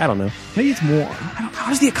take. I don't know. Maybe it's more. How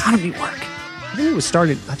does the economy work? I think it was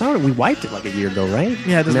started. I thought we wiped it like a year ago, right?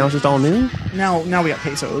 Yeah. Now it's just all new? Now we got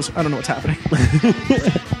pesos. I don't know what's happening.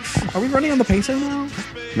 Are we running on the peso now?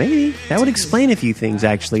 Maybe. That would explain a few things,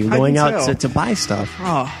 actually. Going out to buy stuff.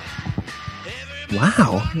 Oh.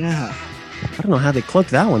 Wow. Yeah. I don't know how they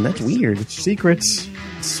cloaked that one. That's weird. Secrets.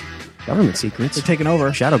 Government secrets. They're taking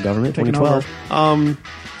over. Shadow government, 2012.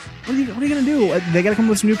 What are you gonna do? They gotta come up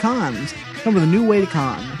with some new cons. Come up with a new way to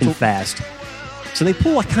con. And fast. So they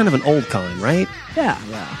pull like kind of an old con, right? Yeah.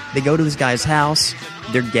 They go to this guy's house.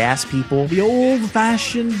 They're gas people. The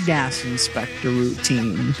old-fashioned gas inspector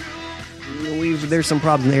routine. There's some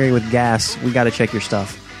problems in the area with gas. We got to check your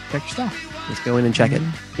stuff. Check your stuff. Let's go in and check it.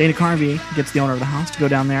 Dana Carvey gets the owner of the house to go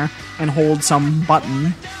down there and hold some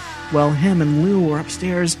button. Well, him and Lou are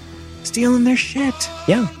upstairs stealing their shit.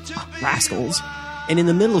 Yeah. Oh, rascals. And in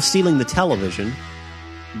the middle of stealing the television,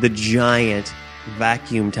 the giant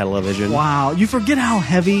vacuum television. Wow. You forget how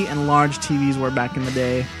heavy and large TVs were back in the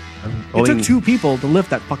day. Oh, It took two people to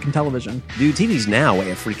lift that fucking television. Dude, TVs now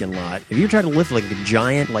weigh a freaking lot. If you're trying to lift like a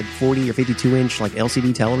giant, like 40 or 52 inch like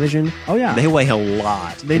LCD television, Oh, yeah. they weigh a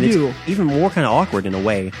lot. They And it's do. even more kind of awkward in a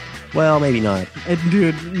way. Well, maybe not.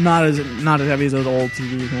 Dude, not as heavy as those old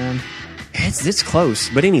TVs, man. It's close,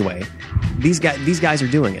 but anyway, these guys are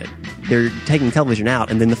doing it. They're taking television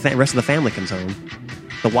out, and then the rest of the family comes home.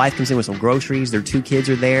 The wife comes in with some groceries. Their two kids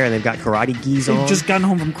are there, and they've got karate gis on. They've just gotten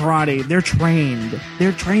home from karate. They're trained.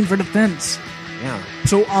 They're trained for defense. Yeah.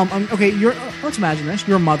 So, okay, let's imagine this.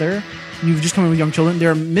 You're a mother. You've just come in with young children.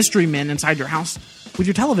 There are mystery men inside your house with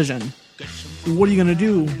your television. What are you going to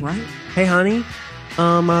do, right? Hey, honey.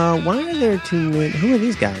 Why are there two men? Who are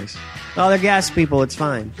these guys? Oh, they're gas people. It's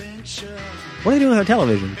fine. What are they doing with our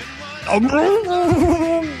television?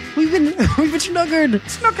 We've been snookered.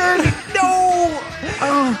 Snookered! No!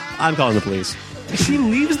 I'm calling the police. She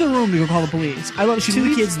leaves the room to go call the police. I love she Two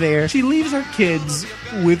leaves, kids there. She leaves her kids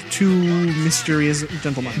with two mysterious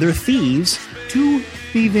gentlemen. They're thieves. Two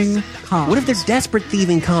thieving cons. What if they're desperate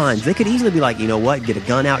thieving cons? They could easily be like, you know what? Get a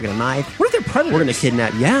gun out, get a knife. What if they're predators? We're going to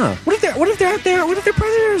kidnap. Yeah. What if they're out there? What if they're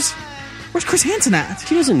predators? Where's Chris Hansen at?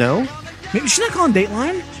 She doesn't know. Maybe she's not calling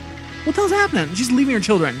Dateline. What the hell's happening? She's leaving her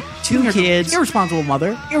children. Two kids. Irresponsible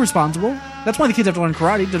mother. Irresponsible. That's why the kids have to learn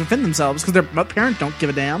karate to defend themselves, because their parents don't give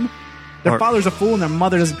a damn. Their father's a fool and their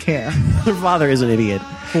mother doesn't care. Their father is an idiot.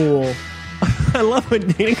 Fool. I love when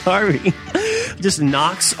Dana Carvey just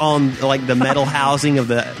knocks on like the metal housing of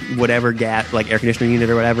the whatever gas, like air conditioner unit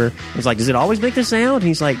or whatever. It's like, does it always make the sound? And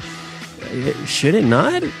he's like, should it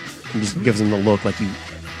not? And just gives him the look like, you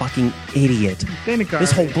fucking idiot. Dana Carvey.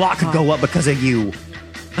 This whole block could go up because of you.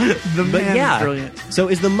 The But man yeah. is brilliant. So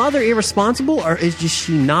is the mother irresponsible or is just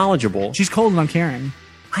she knowledgeable? She's cold and uncaring.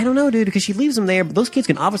 I don't know, dude, because she leaves them there, but those kids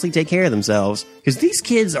can obviously take care of themselves. Because these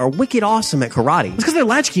kids are wicked awesome at karate. It's because they're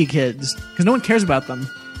latchkey kids. Because no one cares about them.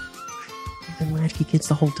 They're latchkey kids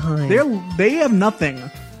the whole time. They have nothing.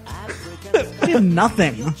 They have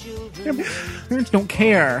nothing. Their parents don't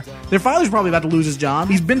care. Their father's probably about to lose his job.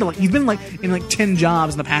 He's been in 10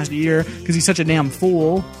 jobs in the past year because he's such a damn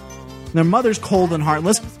fool. And their mother's cold and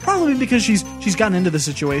heartless, probably because she's gotten into the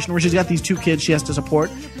situation where she's got these two kids she has to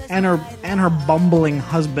support, and her bumbling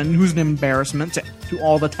husband, who's an embarrassment to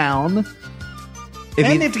all the town.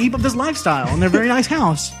 They have to keep up this lifestyle in their very nice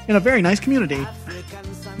house in a very nice community.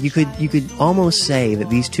 You could almost say that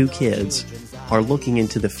these two kids are looking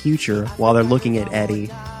into the future while they're looking at Eddie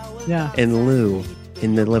Yeah. and Lou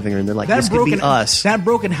in the living room. They're like, this could be us. That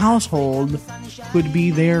broken household could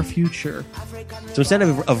be their future. So instead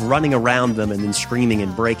of running around them and then screaming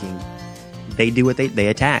and breaking, they do what they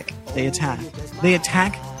attack. They attack. They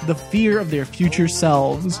attack the fear of their future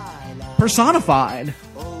selves, personified.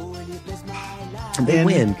 And they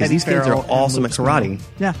win because Eddie these kids Farrell are and awesome Lou at karate.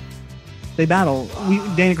 Smith. Yeah. They battle.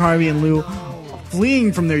 Dana Carvey and Lou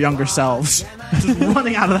fleeing from their younger selves, just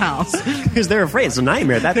running out of the house. Because they're afraid. It's a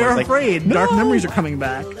nightmare at that They're point. It's like, afraid. Dark no. memories are coming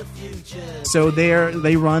back. So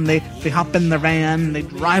they run. They hop in their van. They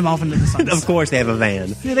drive off into the sunset. Of course, they have a van.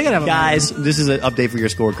 Yeah, they gotta have a Guys, this is an update for your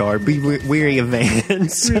scorecard. Be weary of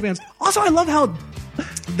vans. van. Also, I love how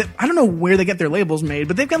I don't know where they get their labels made,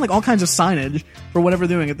 but they've got like all kinds of signage for whatever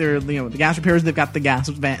they're doing. If they're the gas repairs, they've got the gas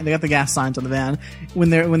van. They got the gas signs on the van. When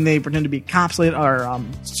they pretend to be cops or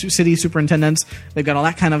city superintendents, they've got all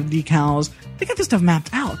that kind of decals. They got this stuff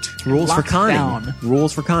mapped out. Rules for Locked conning. down.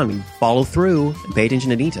 Rules for conning. Follow through and pay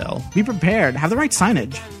attention to detail. Be prepared. Have the right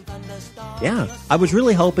signage. Yeah. I was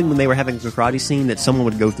really hoping when they were having a karate scene that someone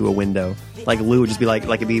would go through a window. Like Lou would just be like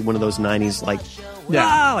it'd be one of those 90s, like,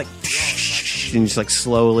 Yeah. like, and just like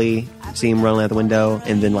slowly see him running out the window,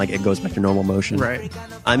 and then like it goes back to normal motion. Right.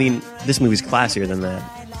 I mean, this movie's classier than that.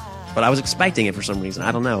 But I was expecting it for some reason.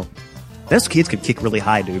 I don't know. Those kids could kick really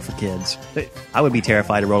high, dude, for kids. I would be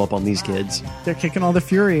terrified to roll up on these kids. They're kicking all the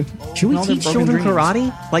fury. Should we and all their teach broken children dreams.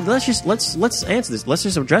 karate? Like, let's answer this. Let's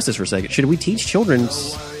just address this for a second. Should we teach children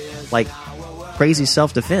like crazy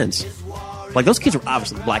self-defense? Like, those kids were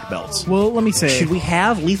obviously black belts. Well, let me say, Should we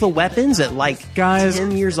have lethal weapons at, like, Guys,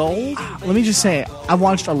 10 years old? let me just say, I've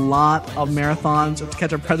watched a lot of marathons of To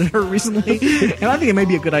Catch a Predator recently, and I think it may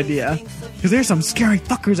be a good idea because there's some scary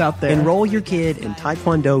fuckers out there. Enroll your kid in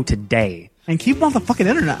Taekwondo today. And keep them off the fucking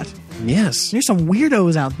internet. Yes. There's some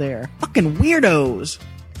weirdos out there. Fucking weirdos.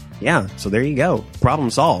 Yeah, so there you go. Problem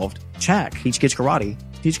solved. Check. Teach kids karate.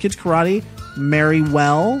 Teach kids karate. Marry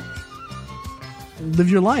well. Live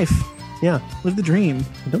your life. Yeah. Live the dream.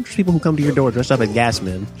 Don't trust people who come to your door dressed up as gas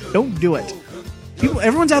men. Don't do it.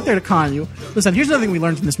 Everyone's out there to con you. Listen, here's another thing we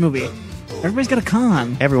learned from this movie. Everybody's got a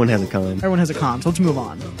con. Everyone has a con. Everyone has a con, so let's move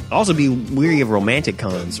on. Also be weary of romantic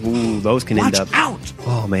cons. Ooh, those can end Watch up... out!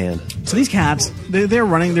 Oh, man. So these cats, they're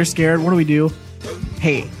running, they're scared. What do?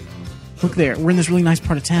 Hey, look there. We're in this really nice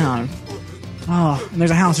part of town. Oh, and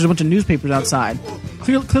there's a house. There's a bunch of newspapers outside.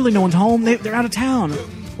 Clearly no one's home. They're out of town.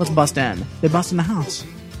 Let's bust in. They bust in the house.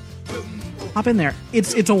 Hop in there.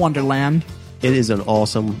 It's a wonderland. It is an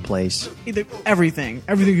awesome place. Everything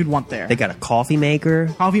you'd want there. They got a coffee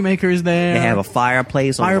maker. Coffee maker is there. They have a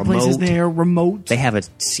fireplace on a remote. Fireplace is there. Remote. They have a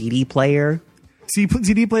CD player.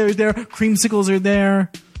 CD player is there. Creamsicles are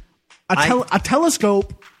there. A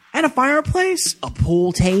telescope and a fireplace. A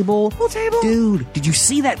pool table. Pool table. Dude, did you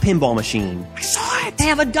see that pinball machine? I saw it. They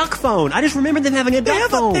have a duck phone. I just remember them having a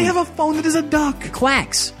duck phone. They have a phone that is a duck.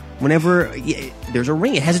 Quacks. Whenever there's a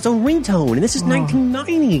ring, it has its own ringtone, and this is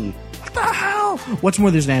 1990. What the hell? What's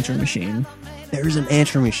more, there's an answering machine. There's an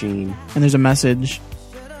answering machine. And there's a message.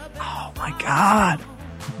 Oh my god.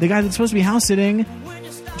 The guy that's supposed to be house sitting,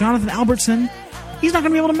 Jonathan Albertson, he's not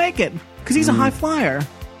going to be able to make it because he's a high flyer.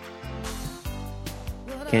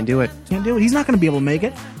 Can't do it. Can't do it. He's not going to be able to make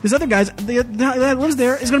it. This other guy that lives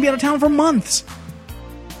there is going to be out of town for months.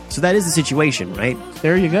 So that is the situation, right?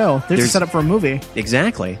 There you go. There's a setup for a movie.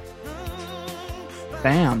 Exactly.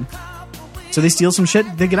 Bam. So they steal some shit.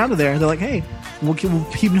 They get out of there. They're like, hey, we'll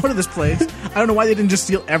keep note of this place. I don't know why they didn't just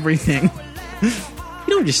steal everything. You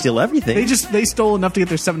don't just steal everything. They stole enough to get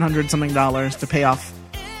their $700-something to pay off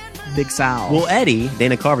Big Sal. Well, Eddie,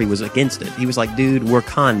 Dana Carvey, was against it. He was like, dude, we're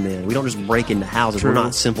con men. We don't just break into houses. True. We're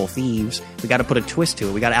not simple thieves. We got to put a twist to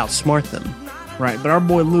it. We got to outsmart them. Right, but our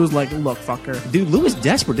boy Lou's like, look, fucker. Dude, Lou is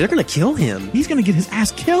desperate. They're going to kill him. He's going to get his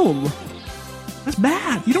ass killed. That's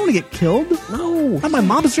bad. You don't want to get killed. No. Not by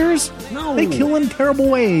mobsters. No. They kill in terrible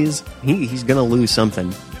ways. He's going to lose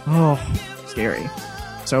something. Oh, scary.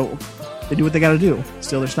 So they do what they got to do.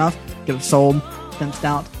 Steal their stuff, get it sold, fenced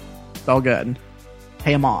out. It's all good.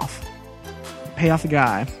 Pay him off. Pay off the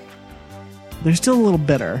guy. They're still a little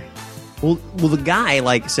bitter. Well, the guy,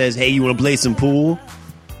 like, says, hey, you want to play some pool?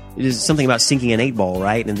 It is something about sinking an 8-ball,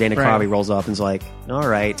 right? And Dana Carvey rolls up and is like, all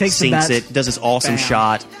right. Takes the sinks bet. it, does this awesome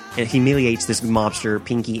shot, and humiliates this mobster,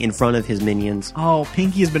 Pinky, in front of his minions. Oh,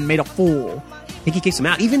 Pinky has been made a fool. Pinky kicks him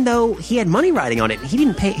out, even though he had money riding on it. He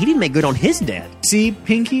didn't make good on his debt. See,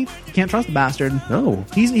 Pinky, you can't trust the bastard. No.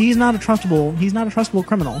 He's not a trustable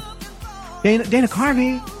criminal. Dana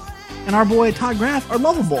Carvey and our boy Todd Graff are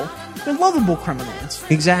lovable. They're lovable criminals.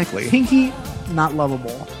 Exactly. Pinky, not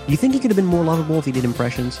lovable. You think he could have been more lovable if he did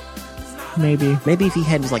impressions? Maybe. Maybe if he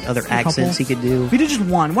had like other accents he could do. If he did just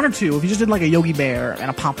one or two, if he just did like a Yogi Bear and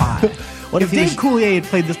a Popeye. What if if he Dave was- Coulier had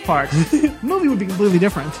played this part, the movie would be completely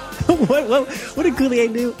different. what did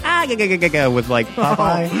Coulier do? With like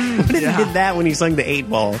Popeye. What if Yeah. he did that when he sung the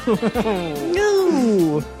 8-ball?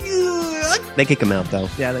 No. They kick him out though.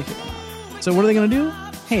 Yeah, they kick him out. So what are they gonna do?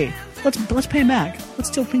 Hey, let's pay him back. Let's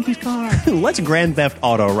steal Pinky's car. Let's Grand Theft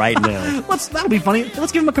Auto right now. That'll be funny.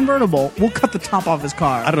 Let's give him a convertible. We'll cut the top off his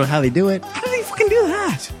car. I don't know how they do it, How do they fucking do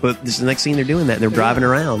that? but this is the next scene they're doing that. They're driving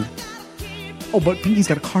around. Oh, but Pinky's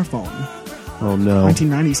got a car phone, Oh no.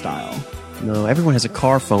 1990 style. No, everyone has a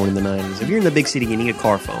car phone in the 90s. If you're in the big city, you need a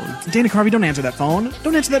car phone. Dana Carvey, don't answer that phone.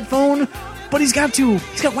 Don't answer that phone. But he's got to.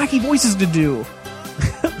 He's got wacky voices to do.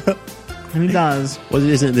 And he does.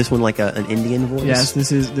 Isn't this one like an Indian voice? Yes,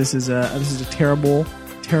 this is a terrible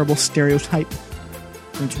stereotype.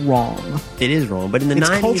 It's wrong. It is wrong, but in the It's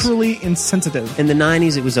 90s, culturally insensitive. in the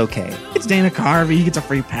 90s, it was okay. It's Dana Carvey. He gets a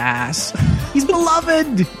free pass. He's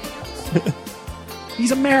beloved.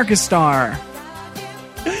 He's America's star.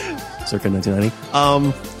 Circa 1990.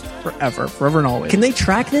 Forever and always. Can they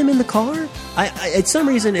track them in the car? I at some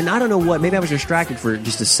reason, and I don't know what. Maybe I was distracted for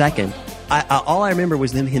just a second. All I remember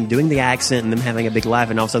was him doing the accent and them having a big laugh,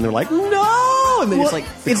 and all of a sudden they're like, "No!" And then Well, it's like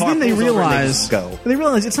the it's car then they pulls over and realize just go. They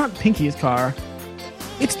realize it's not Pinky's car.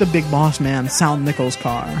 It's the big boss man, Sal Nichols'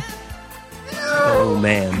 car. Oh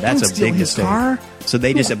man, that's Don't a steal big his mistake. car. So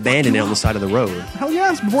they just Who will abandon fuck it you on the up? side of the road. Hell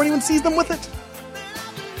yes! Before anyone sees them with it.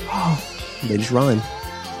 They just run.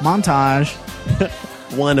 Montage.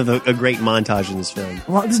 one of a great montage in this film.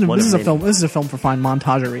 Well, this is a film. This is a film for fine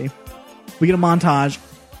montagery. We get a montage,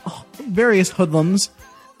 various hoodlums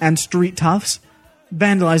and street toughs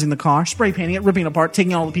vandalizing the car, spray painting it, ripping it apart,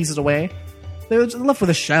 taking all the pieces away. They're left with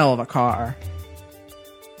a shell of a car.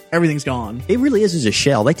 Everything's gone. It really is a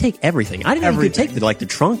shell. They take everything. I didn't know you could Everything. take the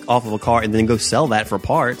trunk off of a car and then go sell that for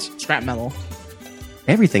parts. Scrap metal.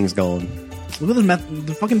 Everything's gone. Look at the meth.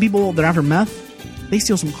 The fucking people that are after meth, they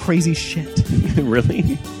steal some crazy shit.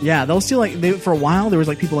 Really? Yeah, they'll steal for a while there was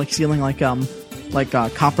people stealing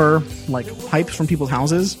copper pipes from people's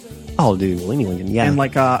houses. Oh, dude, Lenny Lincoln, yeah. And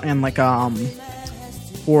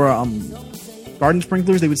for garden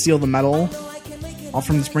sprinklers, they would steal the metal off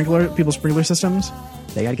from the people's sprinkler systems.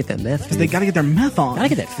 They gotta get that meth. Because they gotta get their meth on. Gotta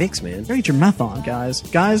get that fixed, man. Gotta get your meth on, guys.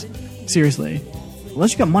 Guys, seriously,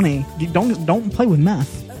 unless you got money, don't play with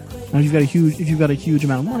meth. Now, if you've got a huge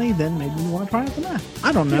amount of money, then maybe you want to try out the meth.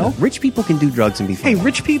 I don't know. Yeah, rich people can do drugs and be fine. Hey,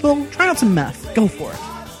 rich people, try out some meth. Go for it.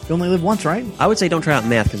 You only live once, right? I would say don't try out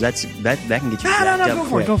meth because that can get you.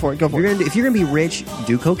 No, go for it. If you're gonna be rich,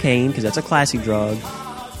 do cocaine because that's a classy drug.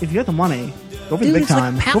 If you got the money, go for Dude, the big it's like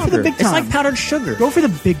time. powder. Go for the big time. It's like powdered sugar. Go for the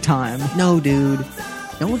big time. No, dude.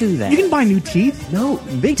 Don't do that. You can buy new teeth. No,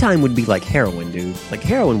 big time would be like heroin, dude. Like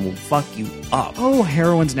heroin will fuck you up. Oh,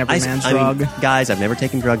 heroin's an every man's drug. Guys, I've never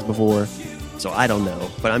taken drugs before, so I don't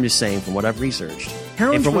know. But I'm just saying from what I've researched.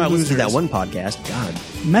 Heroin's and from for what I listened to that losers. one podcast, God.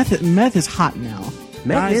 Meth is hot now.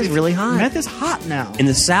 Meth is really hot. Meth is hot now. In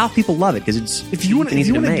the South, people love it because it's If you want to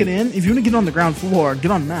get on the ground floor,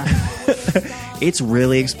 get on meth. It's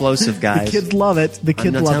really explosive, The guys. kids love it. The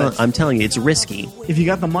kids love it. I'm telling you, it's risky. If you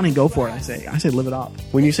got the money, go for it. I say live it up.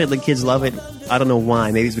 When you said the kids love it, I don't know why.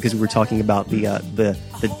 Maybe it's because we were talking about the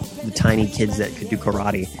tiny kids that could do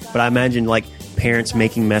karate. But I imagine like parents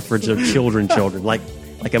making meth for their children. Like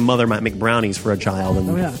a mother might make brownies for a child in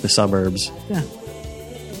the suburbs. Yeah.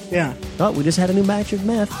 Yeah. Oh, we just had a new batch of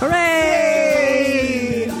meth.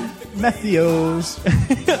 Hooray! Methios.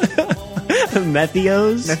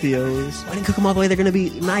 Methios? I didn't cook them all the way. They're going to be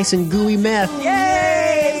nice and gooey meth.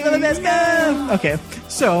 Yay! It's the best meth! Okay,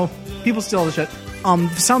 so people steal all the shit.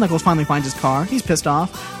 Sal Nichols finally finds his car. He's pissed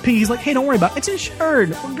off. Pinky's like, hey, don't worry about it. It's insured.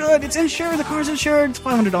 We're good. It's insured. The car's insured. It's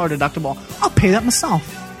 $500 deductible. I'll pay that myself.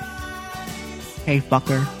 Hey,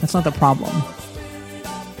 fucker. That's not the problem.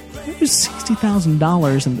 There's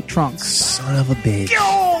 $60,000 in the trunk. Son of a bitch.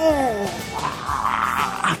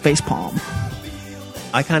 Facepalm.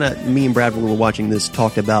 Me and Brad, when we were watching this,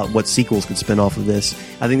 talked about what sequels could spin off of this.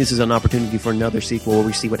 I think this is an opportunity for another sequel where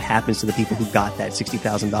we see what happens to the people who got that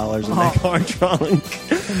 $60,000 in that car trunk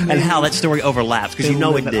and how that story overlaps, because you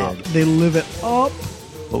know it did. They live it up.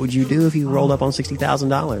 What would you do if you rolled up on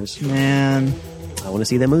 $60,000? Man. I want to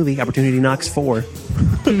see that movie. Opportunity Knocks 4.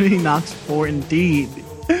 He knocks 4 indeed.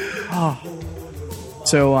 Oh.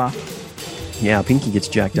 So, yeah, Pinky gets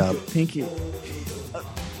jacked up. Pinky.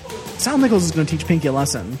 Sal Nichols is going to teach Pinky a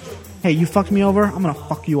lesson. Hey, you fucked me over, I'm going to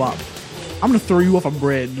fuck you up. I'm going to throw you off a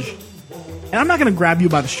bridge. And I'm not going to grab you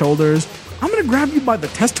by the shoulders. I'm going to grab you by the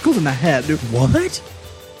testicles and the head. What?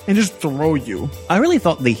 And just throw you. I really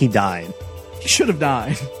thought that he died. He should have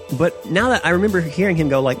died. But now that I remember hearing him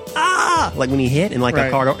go like, ah! Like when he hit and like a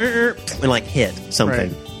car go, and like hit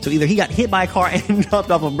something. Right. So either he got hit by a car and dropped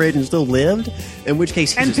off a bridge and still lived, in which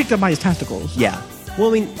case... And picked up by his testicles. Yeah. Well,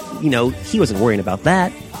 I mean, he wasn't worrying about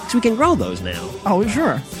that. So we can grow those now. Oh,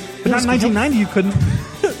 sure. But not in 1990, you couldn't.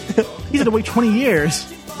 He had to wait 20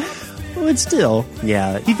 years. Well, it's still,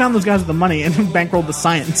 yeah. He found those guys with the money and bankrolled the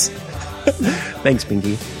science. Thanks,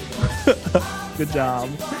 Pinky. Good job.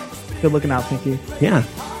 Good looking out, Pinky. Yeah.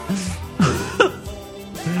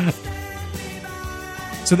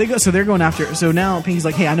 So they're going after. So now Pinky's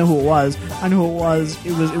like, hey, I know who it was.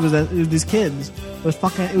 It was these kids. It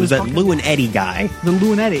was that Lou and Eddie guy. The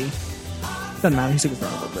Lou and Eddie. Doesn't matter. He's super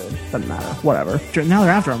thrown over bridge. Doesn't matter. Whatever. Now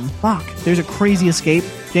they're after him. Fuck. There's a crazy escape.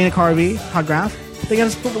 Dana Carvey, Todd Graff. They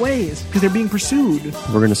gotta split ways because they're being pursued.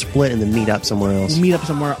 We're gonna split and then meet up somewhere else. We'll meet up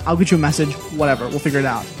somewhere. I'll get you a message. Whatever. We'll figure it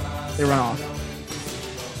out. They run off.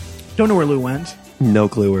 Don't know where Lou went. No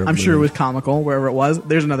clue where. I'm sure it was comical wherever it was.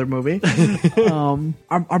 There's another movie.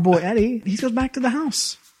 Our boy Eddie, he goes back to the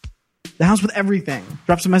house. The house with everything.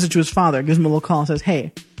 Drops a message to his father. Gives him a little call. Says,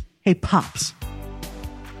 hey, Pops.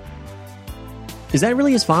 Is that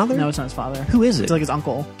really his father? No, it's not his father. Who is it? It's like his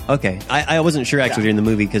uncle. Okay. I wasn't sure actually during the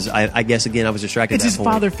movie because I guess, again, I was distracted It's at his that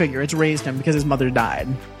point. father figure. It's raised him because his mother died.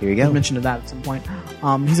 Here you go. He mentioned that at some point.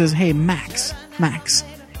 He says, hey, Max,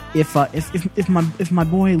 if my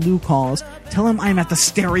boy Lou calls, tell him I'm at the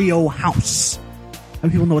Stereo House. How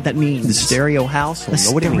many people know what that means? The Stereo House? The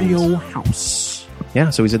Stereo House. Yeah,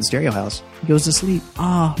 so he's at the Stereo House. He goes to sleep.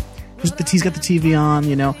 He's got the TV on,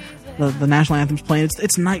 you know, the national anthem's playing.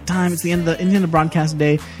 It's nighttime. It's the end of the broadcast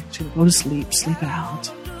day. He's gonna go to sleep it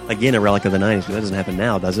out. Again, a relic of the 90s, but that doesn't happen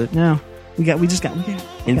now, does it? No, we just got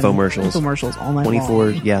infomercials all night 24,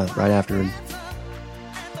 long. yeah, right after.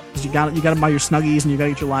 You got to buy your Snuggies and you got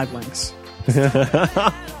to get your live links.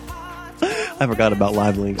 I forgot about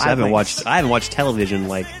live links. I haven't watched television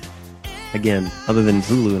again, other than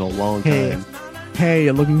Hulu in a long time. Hey,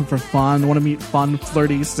 you're looking for fun? Want to meet fun,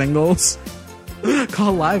 flirty singles?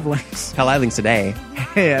 Call Live Links. Call Live Links today.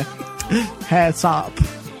 Hey, what's up?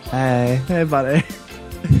 Hey, buddy.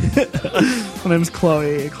 My name's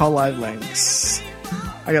Chloe. Call Live Links.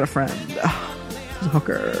 I got a friend. He's a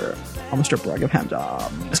hooker. I'm a stripper. I give hand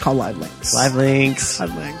job. It's called Live Links. Live Links.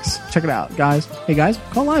 Live Links. Check it out, guys. Hey, guys,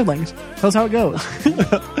 call Live Links. Tell us how it goes.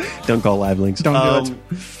 Don't call Live Links. Don't do it.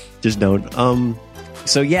 Just don't.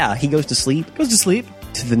 So yeah, he goes to sleep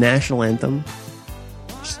to the national anthem.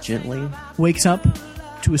 Just gently. Wakes up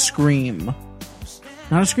to a scream.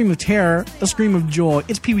 Not a scream of terror, a scream of joy.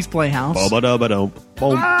 It's Pee-wee's Playhouse. It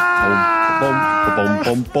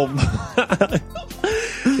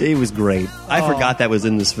was great. I forgot that was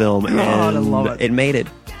in this film, and I love it. It made it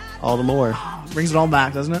all the more. Brings it all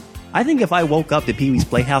back, doesn't it? I think if I woke up to Pee-wee's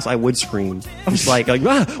Playhouse, I would scream. Just what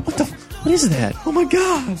is that? Oh my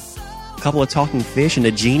god! A couple of talking fish and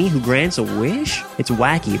a genie who grants a wish? It's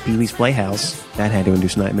wacky at Pee-wee's Playhouse. That had to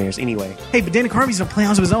induce nightmares. Anyway. Hey, but Dana Carvey's in a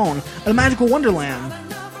playhouse of his own. A magical wonderland.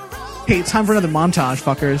 Hey, it's time for another montage,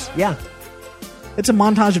 fuckers. Yeah. It's a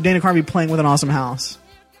montage of Dana Carvey playing with an awesome house.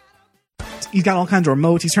 He's got all kinds of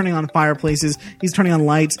remotes. He's turning on fireplaces. He's turning on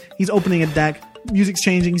lights. He's opening a deck. Music's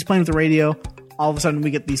changing. He's playing with the radio. All of a sudden,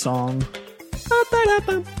 we get the song.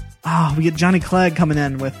 We get Johnny Clegg coming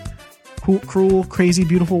in with Cruel, Crazy,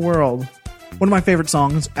 Beautiful World. One of my favorite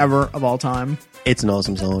songs ever of all time. It's an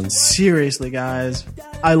awesome song. Seriously, guys.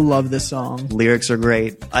 I love this song. Lyrics are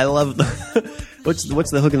great. I love what's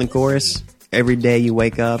the hook in the chorus? Every day you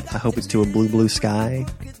wake up, I hope it's to a blue, blue sky.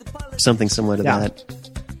 Something similar to that.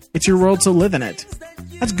 It's your world, so live in it.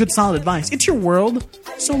 That's good, solid advice. It's your world,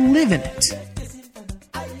 so live in it.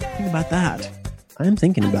 Think about that. I'm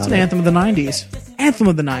thinking about It's an anthem of the 90s. Anthem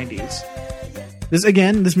of the 90s. This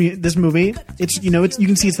movie, it's you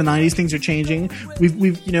can see it's the 90s. Things are changing.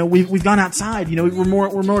 We've gone outside. We're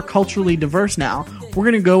more culturally diverse now. We're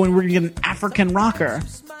gonna go and we're gonna get an African rocker.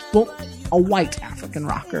 Well, a white African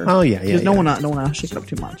rocker. Oh yeah. No one else shake it up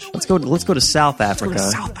too much. Let's go to South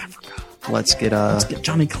Africa. Let's get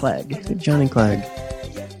Johnny Clegg. Johnny Clegg.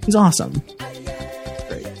 He's awesome.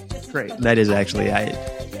 Great. That is actually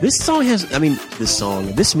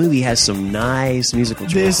this movie has some nice musical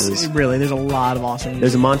choices. There's a lot of awesome music.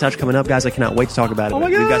 There's a montage coming up, guys. I cannot wait to talk about it. Oh my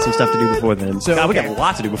God. We've got some stuff to do before then. We got a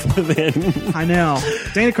lot to do before then. I know.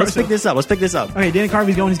 Let's pick this up. Okay, Dana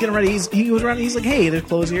Carvey's going. He's getting ready. He goes around. He's like, "Hey, there's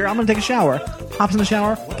clothes here. I'm gonna take a shower." Hops in the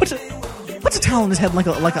shower. Puts a towel on his head like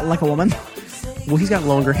a woman. Well, he's got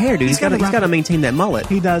longer hair, dude. He's got to maintain that mullet.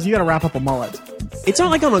 He does. You got to wrap up a mullet. It's not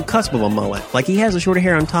like on the cusp of a mullet. Like he has a shorter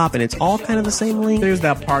hair on top, and it's all kind of the same length. There's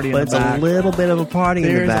that party in the back. But it's a little bit of a party in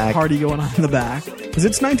the back. There's a party going on in the back. Because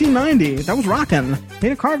it's 1990. That was rocking.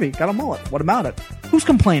 Dana Carvey got a mullet. What about it? Who's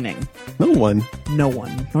complaining? No one. No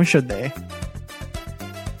one. Nor should they.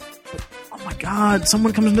 Oh my God!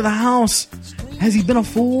 Someone comes into the house. Has he been a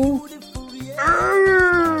fool?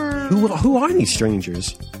 Who are these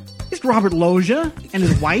strangers? It's Robert Loggia and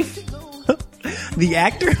his wife. The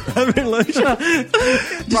actor Robert Loggia.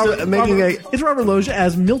 It's Robert Loggia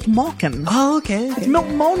as Milt Malkin. Oh, okay. It's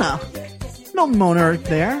Milton Mona. Milton Mona are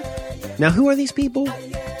there. Now, who are these people?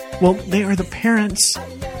 Well, they are the parents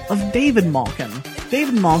of David Malkin.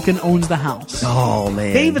 David Malkin owns the house. Oh,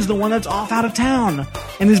 man. David's the one that's off out of town.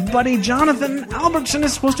 And his buddy Jonathan Albertson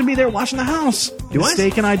is supposed to be there watching the house.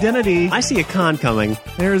 Mistaken identity. I see a con coming.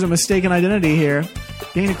 There is a mistaken identity here.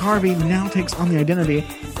 Dana Carvey now takes on the identity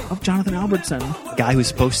of Jonathan Albertson. Guy who's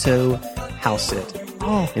supposed to house sit.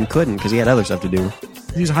 Oh. And couldn't because he had other stuff to do.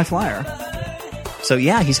 He's a high flyer. So,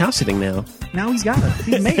 yeah, he's house sitting now. Now he's got it.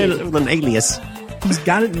 He's made it. With an alias. He's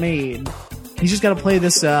got it made. He's just got to play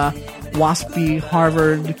this waspy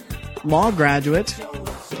Harvard law graduate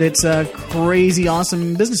that's a crazy,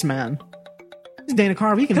 awesome businessman. He's Dana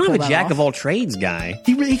Carvey. He can kind pull of a that jack off. of all trades guy.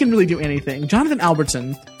 He can really do anything. Jonathan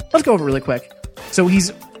Albertson. Let's go over it really quick. So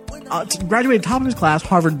he's graduated top of his class,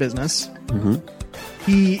 Harvard Business. Mm-hmm.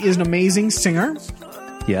 He is an amazing singer.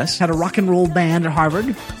 Yes. Had a rock and roll band at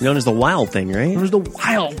Harvard. Known as the Wild Thing, right? Known as the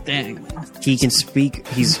Wild Thing. He can speak.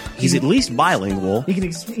 He's at least bilingual.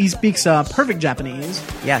 He speaks perfect Japanese.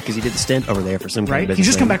 Yeah, because he did the stint over there for some kind of business. He's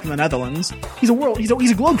just come back from the Netherlands. He's a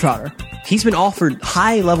globetrotter. He's been offered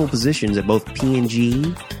high level positions at both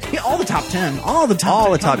P&G Yeah, all the top 10. All the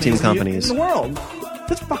top 10 companies in the world.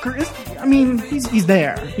 This fucker is... I mean, he's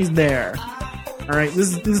there. He's there. All right?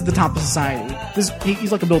 This is the top of society.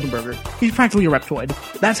 He's like a Bilderberger. He's practically a Reptoid.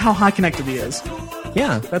 That's how high connected he is.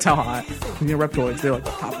 Yeah. That's how high. You know, Reptoids, they're like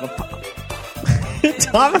the top of the pop.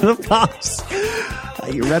 Top of the pops.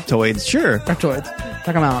 You Reptoids, sure. Reptoids.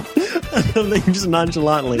 Check them out. They just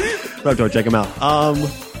nonchalantly. Reptoid, check them out.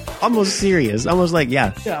 Almost serious. Almost like,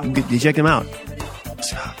 yeah. You check them out.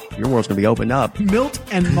 Your world's going to be opened up. Milt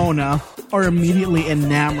and Mona are immediately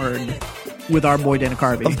enamored with our boy Dana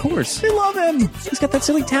Carvey. Of course. They love him. He's got that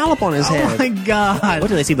silly towel on his head. Oh my God. What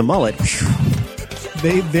do they see? The mullet.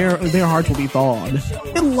 Their hearts will be thawed.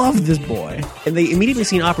 They love this boy. And they immediately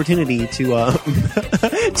see an opportunity to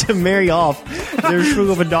to marry off their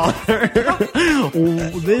shrew of a daughter.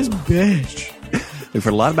 This bitch. We've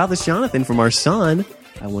heard a lot about this Jonathan from our son.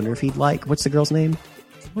 I wonder if he'd like... What's the girl's name?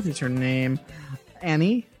 What is her name?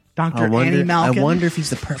 Annie? Dr. Annie Malkin? I wonder if he's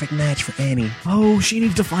the perfect match for Annie. Oh, she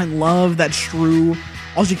needs to find love, that shrew.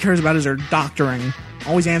 All she cares about is her doctoring.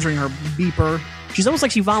 Always answering her beeper. She's almost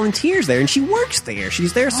like she volunteers there, and she works there.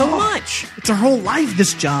 She's there so much. It's her whole life,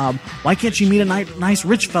 this job. Why can't she meet a nice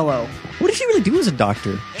rich fellow? What does she really do as a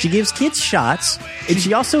doctor? She gives kids shots, and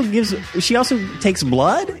she also takes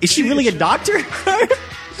blood? Is she really a doctor?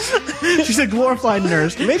 She's a glorified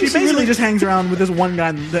nurse. Maybe she basically just hangs around with this one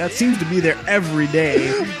guy that seems to be there every day,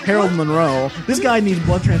 Harold Monroe. This guy needs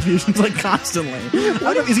blood transfusions like constantly.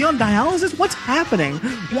 Is he on dialysis? What's happening?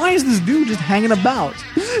 Why is this dude just hanging about?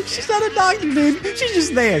 She's not a doctor, dude. She's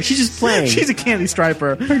just there. She's just playing. She's a candy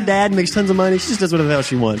striper. Her dad makes tons of money. She just does whatever the hell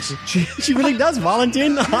she wants. She really does volunteer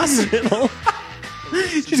in the hospital.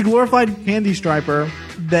 She's a glorified candy striper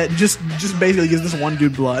that just basically gives this one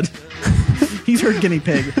dude blood. He's her guinea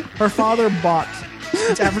pig. Her father bought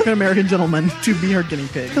this African American gentleman to be her guinea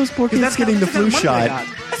pig. Those poor kids getting the flu shot.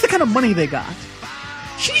 That's the kind of money they got.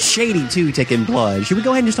 She's shady too, taking blood. Should we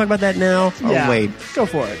go ahead and just talk about that now? Yeah, oh wait, go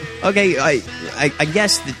for it. Okay, I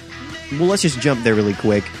guess that. Well, let's just jump there really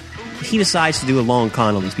quick. He decides to do a long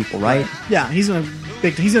con on these people, right? Yeah, he's gonna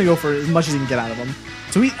go for as much as he can get out of them.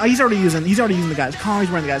 So he's already using the guy's car. He's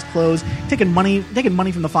wearing the guy's clothes, taking money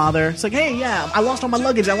from the father. It's like, hey, yeah, I lost all my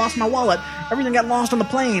luggage. I lost my wallet. Everything got lost on the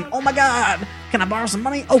plane. Oh my God! Can I borrow some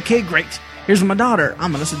money? Okay, great. Here's my daughter.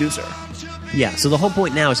 I'm gonna seduce her. Yeah. So the whole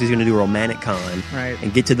point now is he's gonna do a romantic con, right,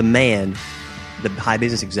 and get to the man, the high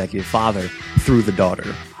business executive father, through the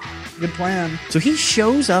daughter. Good plan. So he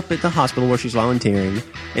shows up at the hospital where she's volunteering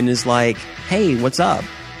and is like, hey, what's up?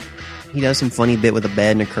 He does some funny bit with a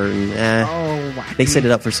bed and a curtain. Wacky. They set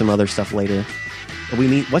it up for some other stuff later. We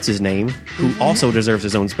meet, what's his name? Who also deserves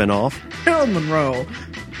his own spinoff. Harold Monroe.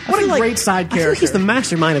 What a great side character. I feel like he's the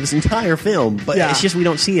mastermind of this entire film, but it's just we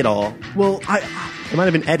don't see it all. Well, it might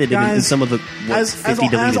have been edited in some of the 50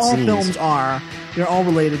 deleted as all scenes. films are, they're all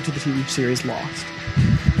related to the TV series Lost.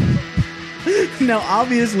 Now,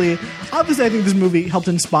 obviously, I think this movie helped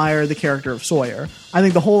inspire the character of Sawyer. I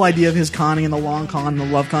think the whole idea of his conning and the long con and the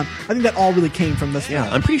love con, I think that all really came from this film.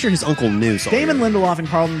 Yeah, I'm pretty sure his uncle knew Sawyer. Damon Lindelof and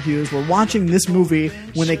Carlton Hughes were watching this movie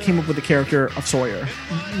when they came up with the character of Sawyer.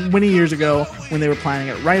 Many years ago when they were planning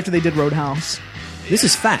it, right after they did Roadhouse. This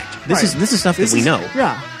is fact. This is stuff that we know.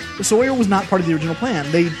 Yeah. Sawyer was not part of the original plan.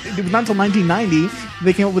 It was not until 1990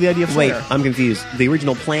 they came up with the idea of Sawyer. Wait, I'm confused. The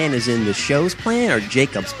original plan is in the show's plan or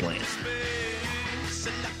Jacob's plan?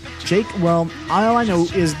 Well, all I know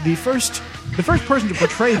is the first person to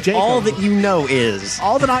portray Jacob. All that you know is.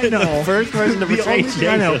 All that I know. The first person to portray Jacob.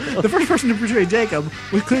 I know. The first person to portray Jacob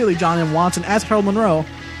was clearly John M. Watson as Harold Monroe,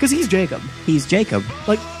 because he's Jacob. He's Jacob.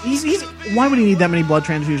 Like, he's why would he need that many blood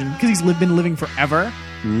transfusions? Because he's been living forever?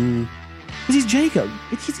 Because he's Jacob.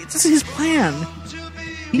 This is his plan.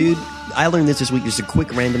 Dude, I learned this week, just a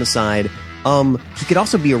quick random aside. He could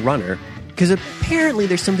also be a runner, because apparently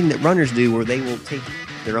there's something that runners do where they will take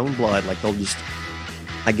their own blood, like they'll just,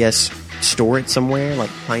 I guess, store it somewhere,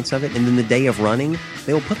 like pints of it, and then the day of running,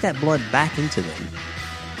 they will put that blood back into them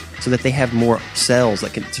so that they have more cells so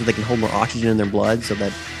they can hold more oxygen in their blood, so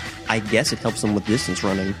that I guess it helps them with distance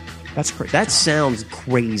running. That's crazy. That sounds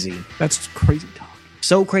crazy. That's crazy talk.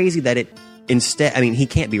 So crazy that he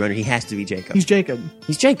can't be runner, he has to be Jacob. He's Jacob.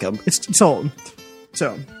 He's Jacob. It's sold.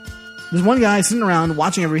 So, there's one guy sitting around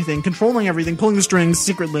watching everything, controlling everything, pulling the strings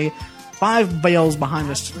secretly. 5 veils behind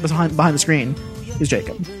the screen is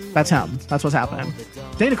Jacob. That's him. That's what's happening.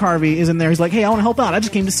 Dana Carvey is in there. He's like, hey, I want to help out. I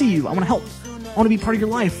just came to see you. I want to help. I want to be part of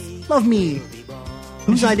your life. Love me.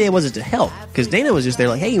 Whose idea was it to help? Because Dana was just there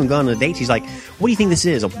like, hey, you can go on a date. She's like, what do you think this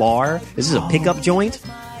is? A bar? Is this a pickup joint?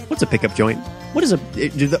 What's a pickup joint? What is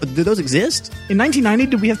do those exist? In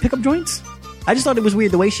 1990, did we have pickup joints? I just thought it was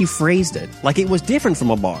weird the way she phrased it. Like it was different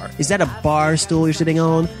from a bar. Is that a bar stool you're sitting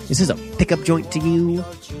on? Is this a pickup joint to you?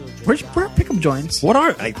 Where are pickup joints? What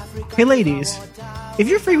are I? Hey, ladies, if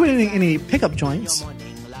you're frequenting any pickup joints,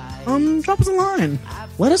 drop us a line.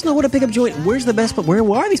 Let us know what a pickup joint. Where's the best? Where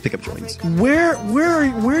are these pickup joints? Where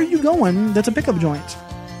are you going? That's a pickup joint,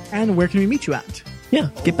 and where can we meet you at? Yeah,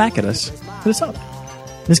 get back at us. Hit us up.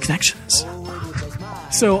 Misconnections.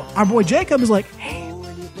 So our boy Jacob is like, hey,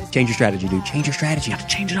 Change your strategy, dude. Change your strategy.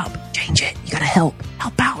 change it up. Change it. You gotta help.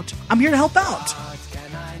 Help out. I'm here to help out.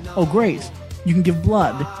 Oh, great. You can give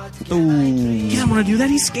blood. Ooh. He doesn't want to do that.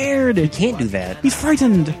 He's scared. Can't do that. He's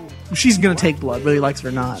frightened. She's going to take blood, whether he likes it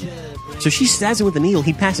or not. So she stabs him with a needle.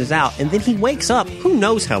 He passes out, and then he wakes up. Who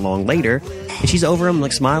knows how long later? And she's over him,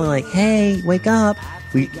 like smiling, like, "Hey, wake up."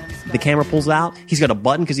 The camera pulls out. He's got a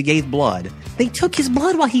button because he gave blood. They took his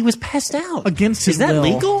blood while he was passed out. Against his Is that will.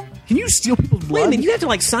 legal? Can you steal people's blood? Wait a minute. You have to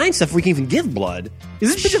like sign stuff before you can even give blood.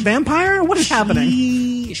 Is this bitch a vampire? What is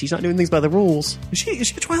happening? She's not doing things by the rules. Is she a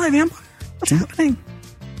Twilight vampire? What's happening?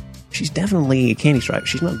 She's definitely a candy stripe.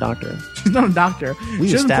 She's not a doctor. She's not a doctor. We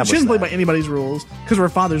She doesn't established play that. by anybody's rules because of her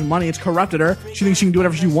father's money. It's corrupted her. She thinks she can do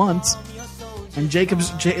whatever she wants. And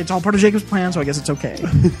it's all part of Jacob's plan, so I guess it's okay.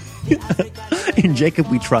 In Jacob,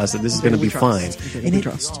 we trust that this is going to be fine. We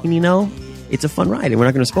trust. And you know, it's a fun ride, and we're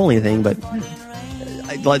not going to spoil anything. But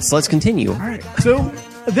let's continue. All right. So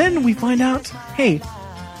then we find out, hey,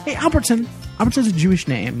 Albertson. Albertson's a Jewish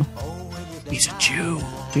name. He's a Jew.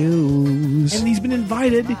 Jews. And he's been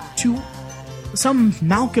invited to some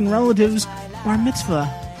Malkin relatives' bar mitzvah.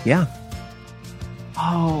 Yeah.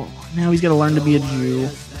 Oh, now he's got to learn to be a Jew.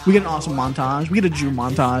 We get an awesome montage. We get a Jew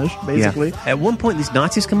montage, basically. Yeah. At one point, these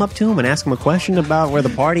Nazis come up to him and ask him a question about where the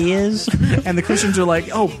party is. And the Christians are like,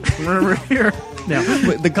 oh, we're over here. No.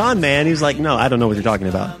 But the con man, he's like, no, I don't know what you're talking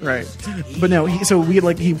about. Right. But no, he's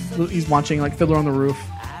watching like Fiddler on the Roof.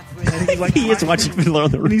 And he's like He is watching Fiddler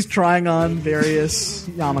on the and Roof. he's trying on various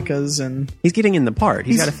yarmulkes and He's getting in the part.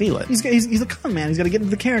 He's got to feel it. He's a con man. He's got to get into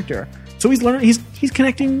the character. So he's learning. He's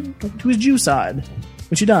connecting to his Jew side,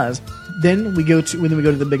 which he does. Then we go to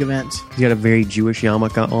the big event. He's got a very Jewish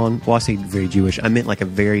yarmulke on. Well, I say very Jewish. I meant like a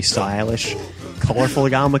very stylish, colorful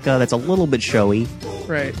yarmulke that's a little bit showy.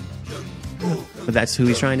 Right. But that's who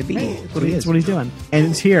he's trying to be. That's what he's doing. And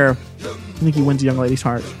it's here. I think he wins a young lady's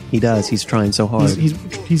heart. He does. He's trying so hard.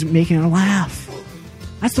 He's making her laugh.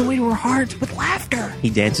 That's the way to her heart, with laughter. He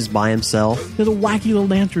dances by himself, There's a wacky little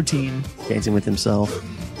dance routine. dancing with himself.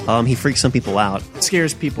 He freaks some people out.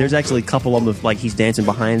 Scares people. There's actually a couple of them, like he's dancing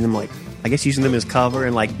behind them, like I guess using them as cover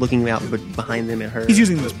and like looking out behind them at her. He's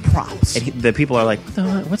using them as props. And the people are like,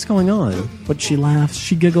 "What's going on?" But she laughs.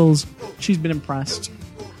 She giggles. She's been impressed.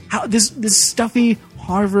 How this stuffy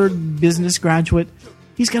Harvard business graduate?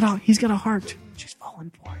 He's got a heart. She's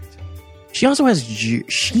fallen for it. She also has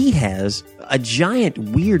a giant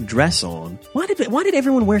weird dress on. Why did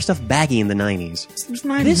everyone wear stuff baggy in the 90s? It's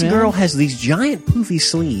 90s, This man. girl has these giant poofy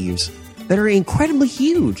sleeves that are incredibly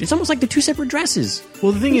huge. It's almost like they're two separate dresses.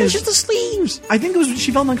 Well, the thing It's is, just the sleeves. I think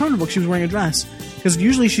she felt uncomfortable because she was wearing a dress. Because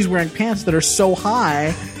usually she's wearing pants that are so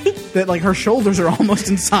high that like her shoulders are almost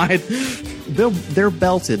inside. They're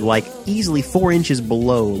belted like easily 4 inches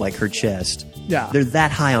below like her chest. Yeah. They're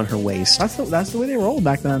that high on her waist. That's the way they rolled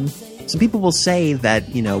back then. Some people will say that,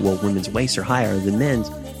 women's waists are higher than men's.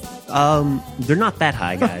 They're not that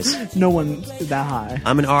high, guys. No one's that high.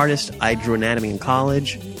 I'm an artist. I drew anatomy in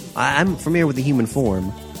college. I'm familiar with the human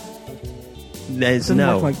form. There's Doesn't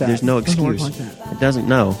work like that. There's no Doesn't work excuse. like that. It doesn't.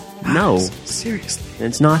 No. Seriously.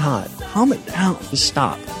 It's not hot. Calm it down. Just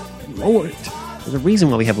stop. Lower it. There's a reason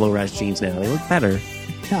why we have low-rise jeans now. They look better.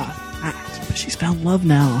 Yeah. But she's found love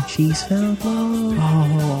now. She's found love.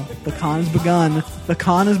 Oh, the con has begun. The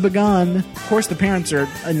con has begun. Of course, the parents are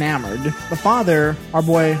enamored. The father, our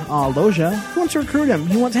boy Loja, he wants to recruit him.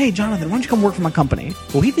 He wants, hey, Jonathan, why don't you come work for my company?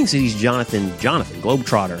 Well, he thinks that he's Jonathan,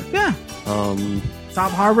 Globetrotter. Yeah.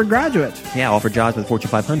 Top Harvard graduate. Yeah, offered jobs with Fortune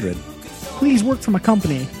 500. Please work for my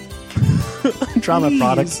company. Try my Please.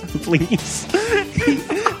 products, please.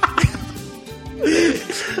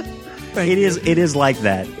 It is like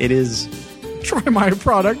that. It is. Try my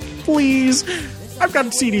product, please. I've got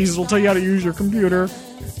CDs that'll tell you how to use your computer.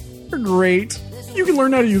 They're great. You can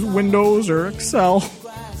learn how to use Windows or Excel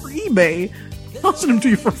or eBay. I'll send them to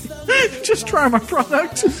you for just try my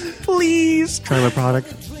product, please. Try my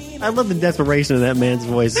product. I love the desperation of that man's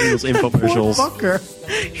voice in those infomercials. Poor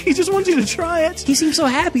fucker. He just wants you to try it. He seems so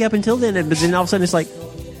happy up until then, but then all of a sudden it's like,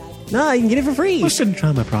 no, you can get it for free. Listen.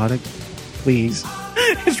 Try my product, please.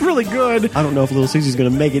 It's really good. I don't know if Little Susie's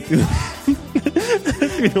going to make it through.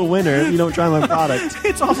 through the winter if you don't try my product.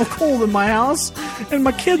 It's awful cold in my house, and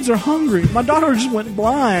my kids are hungry. My daughter just went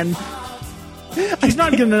blind. She's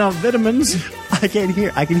not getting enough vitamins. I can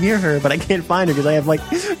hear her, but I can't find her because I have like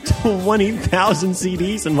 20,000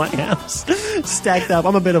 CDs in my house stacked up.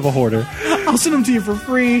 I'm a bit of a hoarder. I'll send them to you for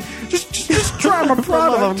free. Just try my For the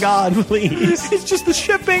product. love of God, please. It's just the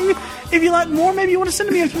shipping. If you like more, maybe you want to send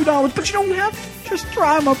me a few dollars, but you don't have to. Just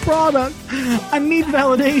try my product. I need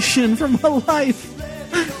validation for my life.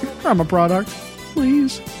 Try my product,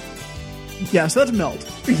 please. Yes, that's Milt.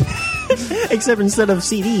 Except instead of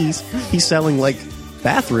CDs, he's selling like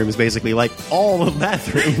bathrooms, basically, like all of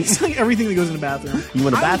bathrooms. It's like everything that goes in a bathroom. You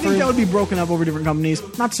want a I bathroom? think that would be broken up over different companies.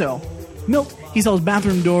 Not so. Milt, he sells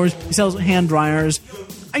bathroom doors. He sells hand dryers.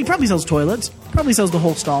 He probably sells toilets. Probably sells the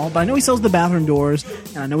whole stall. But I know he sells the bathroom doors,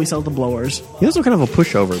 and I know he sells the blowers. He's also kind of a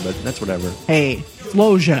pushover, but that's whatever. Hey,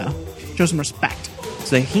 Floja, show some respect.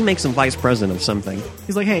 So he makes him vice president of something.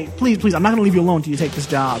 He's like, hey, please, I'm not going to leave you alone until you take this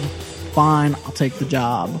job. Fine, I'll take the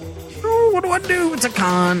job. Oh, what do I do? It's a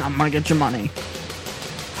con. I'm going to get your money.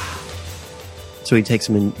 So he takes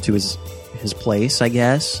him into his place, I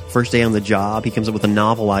guess. First day on the job, he comes up with a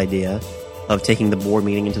novel idea of taking the board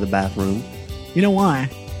meeting into the bathroom. You know why?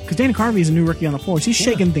 Because Dana Carvey is a new rookie on the force. He's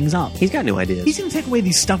shaking things up. He's got new ideas. He's going to take away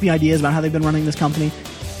these stuffy ideas about how they've been running this company.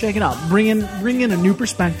 Shake it up. Bring in a new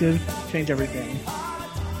perspective. Change everything.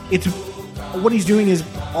 It's what he's doing is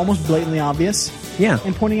almost blatantly obvious. Yeah.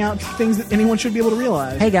 And pointing out things that anyone should be able to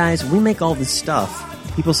realize. Hey guys, we make all this stuff.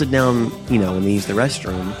 People sit down, when they use the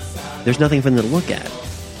restroom. There's nothing for them to look at.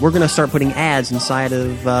 We're going to start putting ads inside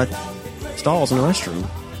of stalls in the restroom.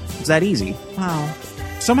 It's that easy. Wow.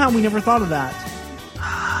 Somehow we never thought of that.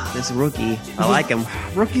 This rookie, I like him.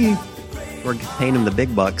 Rookie. We're paying him the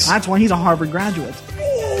big bucks. That's why he's a Harvard graduate.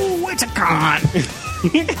 Oh, it's a con.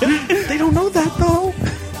 They don't know that, though.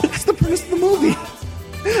 That's the premise of the movie.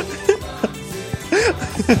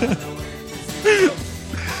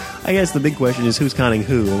 I guess the big question is who's conning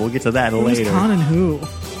who, and we'll get to that later. Who's conning who?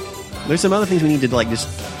 There's some other things we need to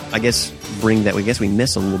bring that we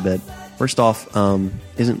miss a little bit. First off,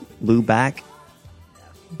 isn't Lou back?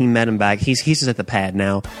 He met him back. He's just at the pad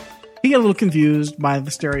now. He got a little confused by the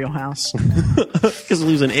stereo house because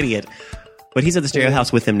Lou's an idiot. But he's at the stereo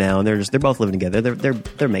house with him now, and they're both living together.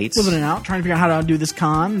 They're mates. Living it out, trying to figure out how to do this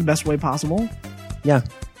con the best way possible. Yeah.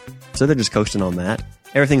 So they're just coasting on that.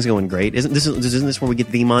 Everything's going great. Isn't this where we get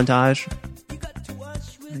the montage?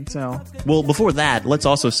 I think so. Well, before that, let's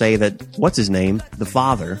also say that what's his name, the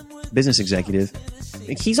father, business executive,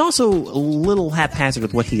 he's also a little haphazard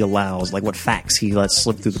with what he allows, like what facts he lets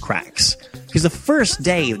slip through the cracks. Because the first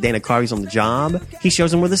day Dana Carvey's on the job, he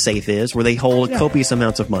shows them where the safe is, where they hold copious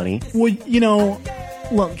amounts of money. Well,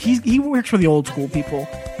 look, he works for the old school people.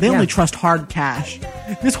 They only trust hard cash.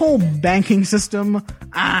 This whole banking system,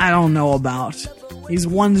 I don't know about. These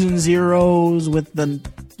ones and zeros with the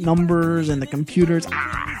numbers and the computers.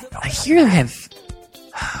 I hear they have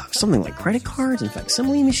something like credit cards and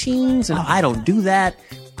facsimile machines, and I don't do that.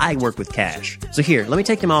 I work with cash. So here, let me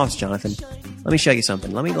take them off, Jonathan. Let me show you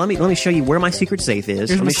something. Let me show you where my secret safe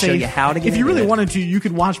is. Let me show you how to get it. If you really wanted to, you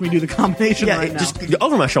could watch me do the combination right now. Just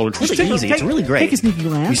over my shoulder. It's really easy. It's really great. Take a sneaky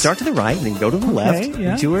glance. You start to the right, and then go to the left.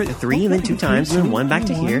 Yeah. 2 or 3, and then 2 times, and then 1 back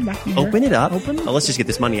to here. Open it up. Oh, let's just get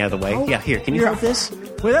this money out of the way. Oh, yeah, here. Can you hold this?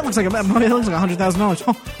 Wait, that looks like $100,000.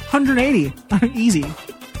 Oh, 180. Easy.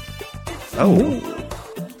 Oh.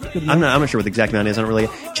 I'm not sure what the exact amount is. I don't really.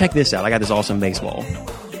 Check this out. I got this awesome baseball.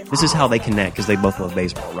 This is how they connect because they both love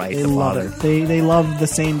baseball, right? They love it. They love the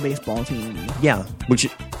same baseball team. Yeah, which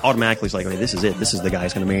automatically is like, okay, this is it. This is the guy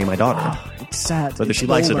who's going to marry my daughter. Oh, it's sad. Whether she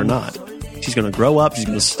likes it or not. She's going to grow up. She's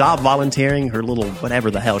going to stop volunteering her little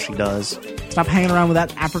whatever the hell she does. Stop hanging around with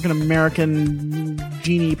that African-American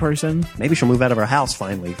genie person. She she'll move out of her house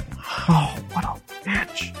finally. Oh, what a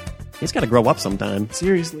bitch. It's got to grow up sometime.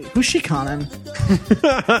 Seriously. Who's she conning?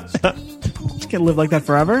 She can't live like that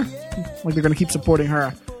forever. Like they're going to keep supporting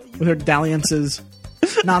her with her dalliances.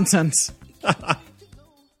 Nonsense.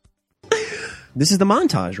 This is the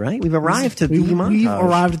montage, right? We've arrived to the montage. We've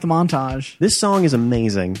arrived at the montage. This song is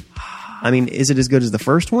amazing. I mean, is it as good as the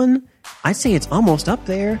first one? I'd say it's almost up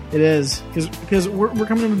there. It is. Because we're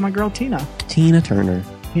coming in with my girl, Tina. Tina Turner.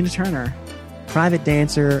 Private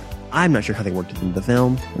dancer. I'm not sure how they worked it in the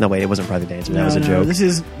film. No, wait, it wasn't Private Dancer. That was a joke. This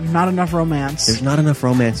is not enough romance. There's not enough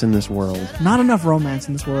romance in this world. Not enough romance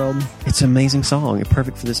in this world. It's an amazing song. It's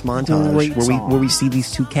perfect for this montage where we see these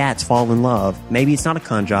 2 cats fall in love. Maybe it's not a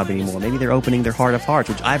con job anymore. Maybe they're opening their heart of hearts,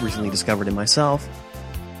 which I've recently discovered in myself.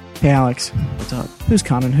 Hey, Alex. What's up? Who's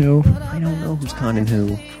conning who? I don't know who's conning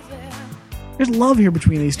who. There's love here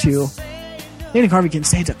between these two. Dana Carvey can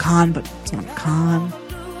say it's a con, but it's not a con.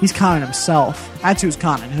 He's conning himself. That's who's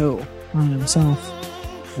conning who. Conning himself.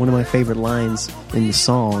 One of my favorite lines in the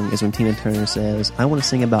song is when Tina Turner says, I want to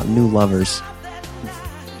sing about new lovers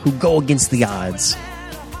who go against the odds.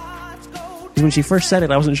 Because when she first said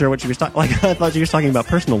it, I wasn't sure what she was talking. Like, I thought she was talking about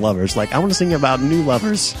personal lovers. Like, I want to sing about new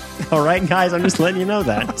lovers. All right, guys, I'm just letting you know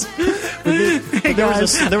that. But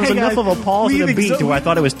there was enough of a pause in the beat to where I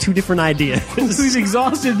thought it was two different ideas.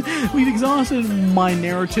 We've exhausted my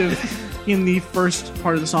narrative in the first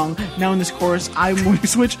part of the song. Now in this chorus, I'm going to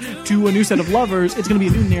switch to a new set of lovers. It's going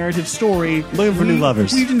to be a new narrative story. Looking for new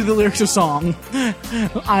lovers. Weaved into the lyrics of song.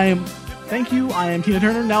 Thank you. I am Tina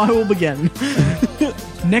Turner. Now I will begin.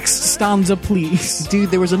 Next stanza, please.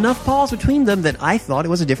 Dude, there was enough pause between them that I thought it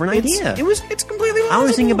was a different idea. It's completely possible. I want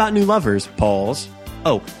to sing about new lovers. Pause.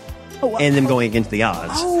 And them going against the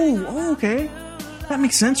odds. Oh, okay. That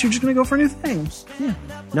makes sense. You're just going to go for a new thing. Yeah.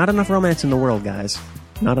 Not enough romance in the world, guys.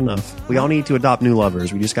 Not enough. We all need to adopt new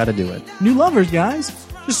lovers. We just got to do it. New lovers, guys.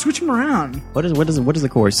 Just switch them around. What does the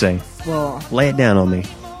chorus say? Well, lay it down on me.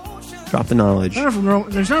 Drop the knowledge.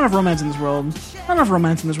 There's not enough romance in this world. Not enough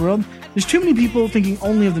romance in this world. There's too many people thinking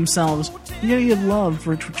only of themselves. You gotta give love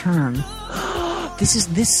for its return.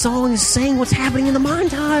 This song is saying what's happening in the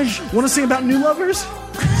montage. Want to sing about new lovers?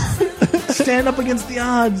 Stand up against the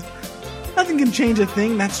odds. Nothing can change a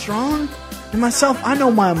thing that strong. And myself, I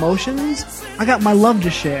know my emotions. I got my love to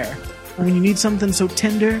share. And when you need something so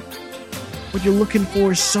tender, what you're looking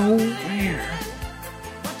for is so rare.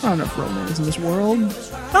 Not enough romance in this world.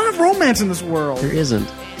 Not enough romance in this world. There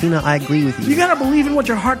isn't. Tina, I agree with you. You gotta believe in what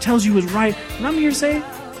your heart tells you is right. And I'm here to say,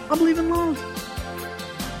 I believe in love.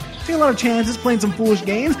 Take a lot of chances playing some foolish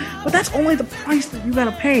games, but that's only the price that you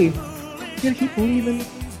gotta pay. You gotta keep believing.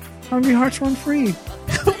 Hungry hearts run free.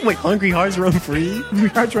 Wait, hungry hearts run free? Hungry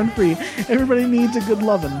hearts run free. Everybody needs a good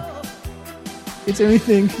lovin'. It's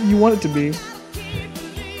anything you want it to be.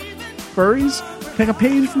 Furries, take a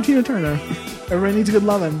page from Tina Turner. Everybody needs a good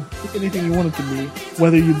lovin'. It's anything you want it to be.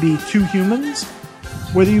 Whether you be two humans,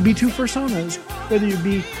 whether you be two personas, whether you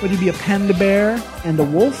be a panda bear and a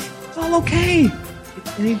wolf, it's all okay.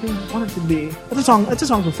 It's anything you want it to be. That's a song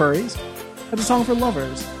for furries. That's a song for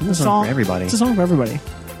lovers. It's a song for everybody. It's a song for everybody.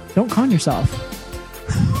 Don't con yourself.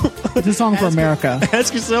 It's a song for America.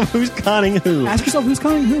 Ask yourself who's conning who. Ask yourself who's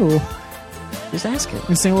conning who. Just ask it.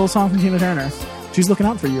 And sing a little song from Tina Turner. She's looking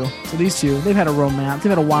out for you. So these two, they've had a romance. They've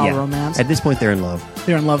had a wild romance. At this point, they're in love.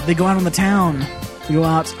 They're in love. They go out on the town. They go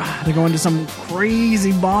out. They go into some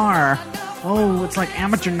crazy bar. Oh, it's like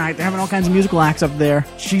amateur night. They're having all kinds of musical acts up there.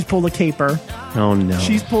 She's pulled a caper. Oh no.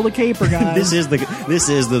 She's pulled a caper, guys. This is the.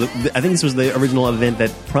 I think this was the original event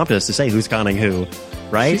that prompted us to say who's conning who,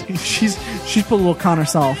 right? She's pulled a little con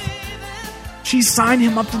herself. She signed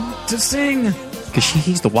him up to sing. Because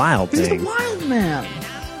he's the wild thing. He's the wild man.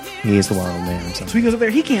 He is the wild man. So he goes up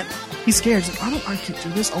there. He can't. He's scared. He's like, I can't do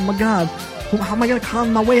this. Oh my god. How am I going to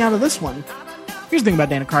con my way out of this one? Here's the thing about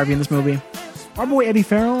Dana Carvey in this movie. Our boy Eddie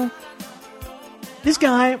Farrell. This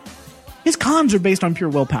guy, his cons are based on pure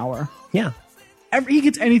willpower. Yeah. He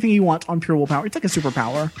gets anything he wants on pure willpower. It's like a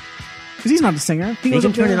superpower. Because he's not a singer. He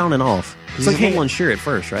can turn it on and off. He's like, a little unsure at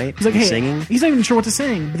first, right? He's like, hey, singing. He's not even sure what to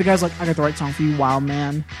sing. But the guy's like, I got the right song for you, wild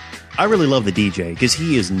man. I really love the DJ because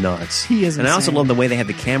he is nuts. He is insane. And I also love the way they have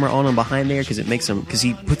the camera on him behind there because it makes him, because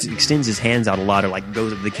he extends his hands out a lot or like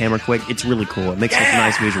goes up to the camera quick. It's really cool. It makes some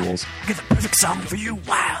nice visuals. I got the perfect song for you,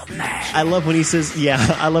 wild man. I love when he says,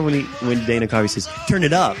 I love when Dana Carvey says, turn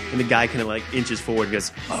it up. And the guy kind of like inches forward and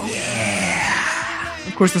goes, oh yeah.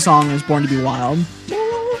 Of course, the song is Born to Be Wild.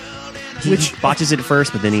 Which botches it at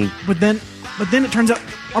first, but then he... But then it turns out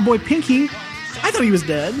our boy Pinky, I thought he was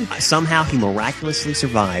dead. Somehow he miraculously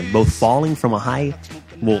survived, both falling from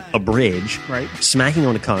a bridge, right, smacking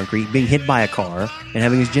onto concrete, being hit by a car, and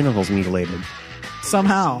having his genitals mutilated.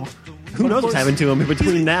 Sesomehow. Who knows what's happened to him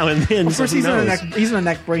between now and then? Of course, he's in a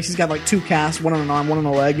neck brace. He's got like 2 casts, one on an arm, one on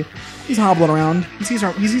a leg. He's hobbling around. He sees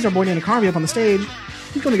our boy Dana Carvey up on the stage.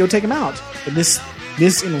 He's going to go take him out. But this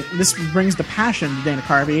brings the passion to Dana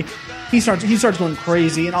Carvey. He starts going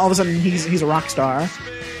crazy, and all of a sudden he's a rock star.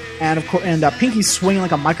 And of course, Pinky's swinging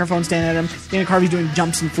like a microphone stand at him. Dana Carvey's doing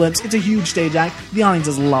jumps and flips. It's a huge stage act. The audience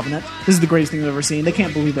is loving it. This is the greatest thing they've ever seen. They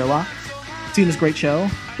can't believe their luck. Seeing this great show.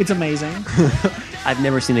 It's amazing. I've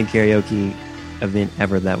never seen a karaoke event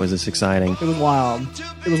ever that was this exciting. It was wild.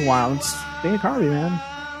 It's Dana Carvey,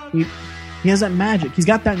 man. He has that magic. He's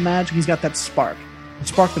got that magic. He's got that spark. The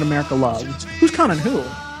spark that America loves. Who's conning who?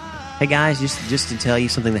 Hey guys, just to tell you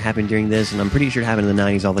something that happened during this, and I'm pretty sure it happened in the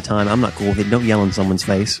 90s all the time. I'm not cool with it. Don't yell in someone's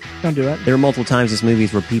face. Don't do it. There were multiple times in this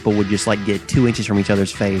movies where people would just like get 2 inches from each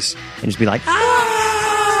other's face and just be like,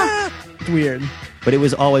 ah! It's weird. But it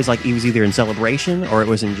was always like he was either in celebration or it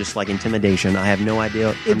was in just like intimidation. I have no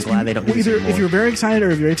idea. I'm glad they don't do this either anymore. if you're very excited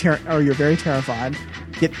or if you're very terrified,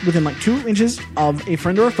 get within like 2 inches of a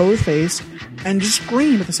friend or a foe's face and just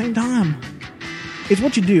scream at the same time. It's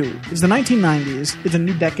what you do. It's the 1990s. It's a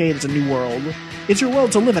new decade. It's a new world. It's your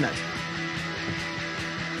world to live in it.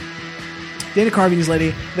 Dana Carvey and his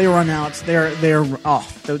lady, they run out.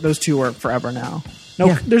 Those two are forever now.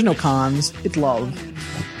 There's no cons. It's love.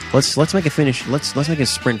 Let's make a finish. Let's make a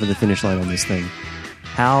sprint for the finish line on this thing.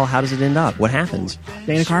 How does it end up? What happens?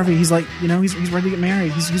 Dana Carvey, he's like, he's ready to get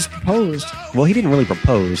married. He's proposed. Well, he didn't really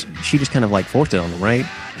propose. She just kind of like forced it on him, right?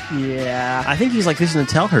 Yeah. I think he's like fixing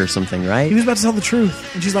to tell her something, right? He was about to tell the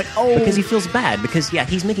truth, and she's like, oh. Because he feels bad. Because,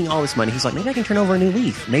 he's making all this money. He's like, maybe I can turn over a new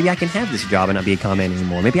leaf. Maybe I can have this job and not be a con man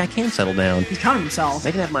anymore. Maybe I can settle down. He's counting himself.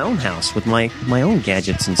 I can have my own house with my own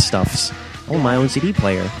gadgets and stuffs. I own my own CD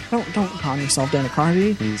player. Don't con yourself, Dana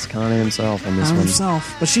Carvey. He's conning himself on this Con one.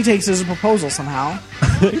 himself. But she takes it as a proposal somehow.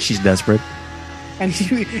 She's desperate. And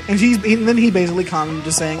then he basically conned him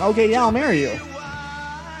just saying, okay, yeah, I'll marry you.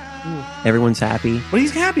 Everyone's happy. But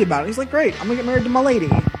he's happy about it. He's like, great, I'm going to get married to my lady.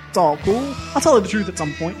 It's all cool. I'll tell her the truth at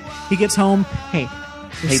some point. He gets home. Hey,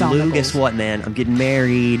 Lou, Nichols. guess what, man? I'm getting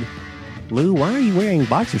married. Lou, why are you wearing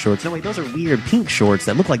boxer shorts? No, wait, those are weird pink shorts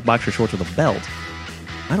that look like boxer shorts with a belt.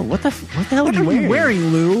 I don't. What the hell What are you wearing?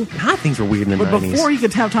 Lou? God, things were weird in the But 90s. before he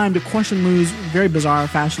could have time to question Lou's very bizarre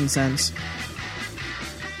fashion sense,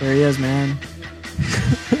 there he is, man.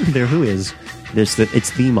 There, who is? It's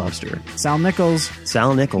the mobster. Sal Nichols.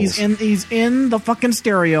 Sal Nichols. He's in the fucking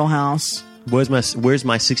stereo house. Where's my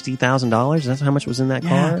 $60,000? That's how much was in that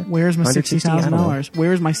car? Where's my $160,000? $60,000?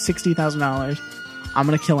 Where's my $60,000? I'm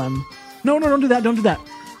gonna kill him. No, don't do that. Don't do that.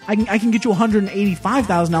 I can get you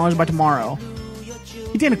 $185,000 by tomorrow.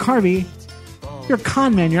 Hey, Dana Carvey, you're a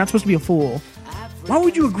con man. You're not supposed to be a fool. Why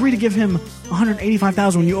would you agree to give him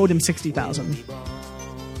 $185,000 when you owed him $60,000?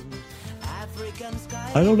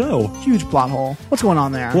 I don't know. Huge plot hole. What's going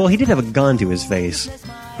on there? Well, he did have a gun to his face.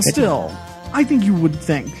 Still, I think you would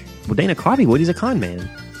think. Well, Dana Carvey would. He's a con man.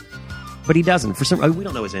 But he doesn't. We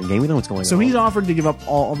don't know his end game. We don't know what's going on. So he's offered to give up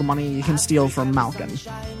all the money he can steal from Malkin.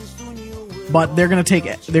 But they're gonna take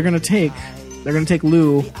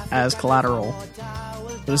Lou as collateral.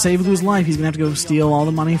 So to save Lou's life, he's gonna have to go steal all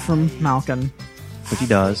the money from Malkin. Which he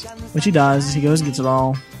does. He goes and gets it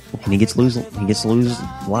all. And he gets Lou's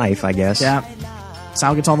life, I guess. Yeah.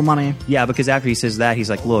 Sal gets all the money. Yeah, because after he says that, he's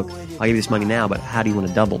like, look, I'll give you this money now, but how do you want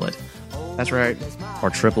to double it? That's right. Or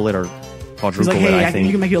triple it or He's quadruple like, it, hey, I think.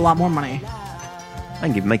 you can make you a lot more money. I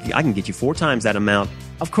can get you 4 times that amount.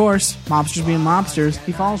 Of course, mobsters being mobsters,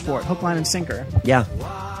 he falls for it. Hook, line, and sinker. Yeah.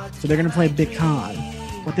 So they're going to play a big con.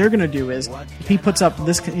 What they're going to do is, if he puts up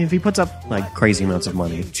Like crazy amounts of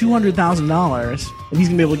money. $200,000, then he's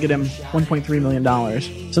going to be able to get him $1.3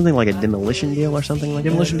 million. Something like a demolition deal or something like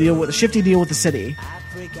Demolition deal with a shifty deal with the city.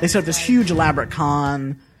 They set up this huge elaborate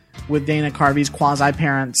con with Dana Carvey's quasi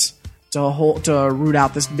parents to root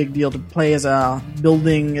out this big deal, to play as a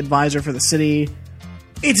building advisor for the city.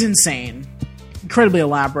 It's insane. Incredibly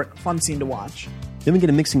elaborate, fun scene to watch. Then we get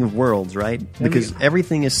a mixing of worlds, right? Because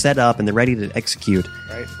everything is set up and they're ready to execute.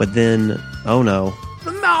 Right. But then, oh no,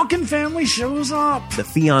 The Malkin family shows up. the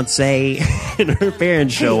fiance and her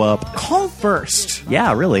parents show up. Call first.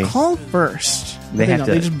 Yeah, really. Call first. They have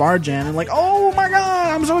to- They just barge in and like, oh my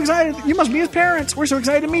god, I'm so excited. You must be his parents. We're so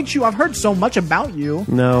excited to meet you. I've heard so much about you.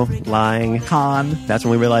 No, lying. Con. That's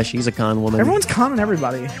when we realize she's a con woman. Everyone's conning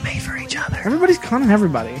everybody. made for each other. Everybody's conning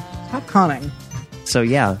everybody. Stop conning. So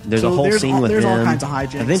yeah, there's a So whole there's scene all- with there's them. all kinds of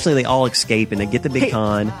hijinks. Eventually, they all escape and they get the big Hey,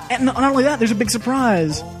 con. And not only that, there's a big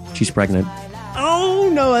surprise. She's pregnant. Oh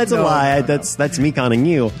no, that's a No, lie. no, no. That's me conning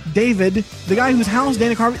you. David, the guy whose house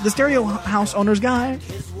Dana Carvey, the stereo house owner's guy,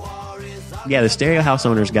 Yeah, the stereo house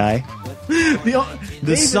owner's guy, the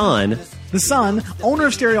the son. the son, owner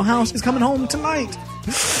of Stereo House, is coming home tonight.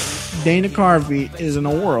 Dana Carvey is in a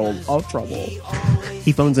world of trouble.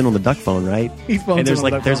 He phones in on the duck phone, right? He phones and there's in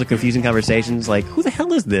on the duck there's phone. a confusing conversation. It's like, who the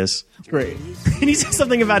hell is this? It's great. And he says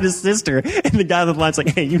something about his sister, and the guy on the line's like,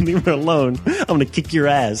 "Hey, you leave her alone. I'm gonna kick your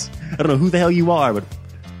ass. I don't know who the hell you are, but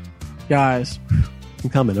Guys, I'm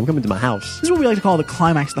coming. I'm coming to my house." this is what we like to call the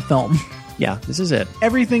climax of the film. Yeah, this is it.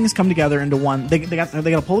 Everything's come together into one. They got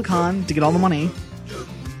to pull a con to get all the money.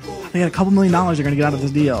 They got a couple $1 million they're going to get out of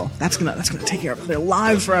this deal. That's gonna take care of their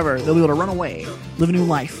lives forever. They'll be able to run away, live a new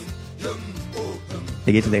life.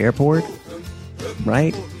 They get to the airport,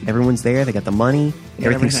 right? Everyone's there. They got the money.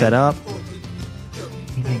 Everything's set up.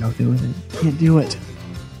 He can't go through with it. Can't do it.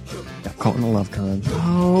 Got caught in a love con.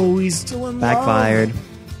 Oh, he's still in Backfired.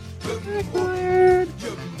 love. Backfired.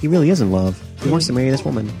 He really is in love. He wants to marry this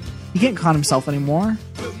woman. He can't con himself anymore.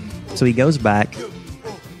 So he goes back.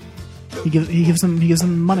 He gives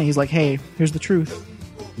them money. He's like, hey, here's the truth.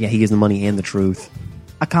 Yeah, he gives the money and the truth.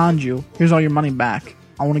 I conned you. Here's all your money back.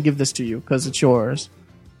 I want to give this to you because it's yours.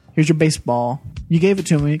 Here's your baseball. You gave it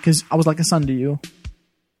to me because I was like a son to you.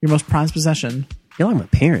 Your most prized possession. You're like my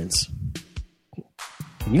parents.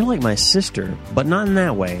 And you're like my sister, but not in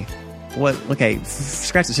that way. What? Okay,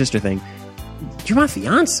 scratch the sister thing. You're my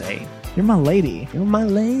fiance. You're my lady. You're my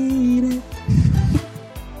lady.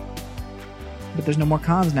 But there's no more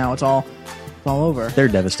cons now. It's all over. They're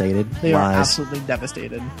devastated. They are absolutely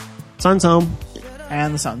devastated. Son's home.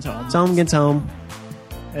 And the son's home. Son gets home.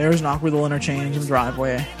 There's an awkward little interchange in the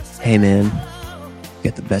driveway. Hey, man. You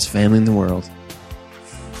got the best family in the world.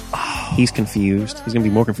 Oh. He's confused. He's going to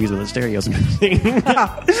be more confused with the stereos. And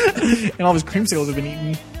all his creamsicles have been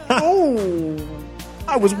eaten. Oh,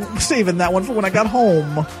 I was saving that one for when I got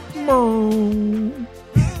home.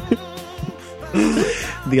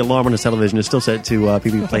 The alarm on his television is still set to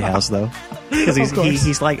PB Playhouse, though. Because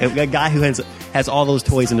he's like a guy who has all those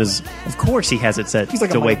toys in his... Of course he has it set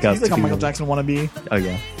to wake up. He's like a Michael Jackson wannabe. Oh,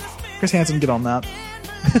 yeah. Chris Hansen, get on that.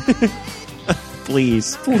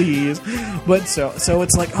 Please. But so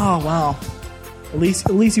it's like, oh, wow. At least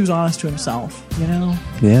he was honest to himself, you know?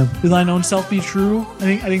 Yeah. Will thine own self be true?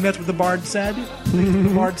 I think that's what the bard said.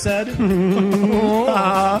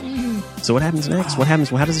 So what happens next?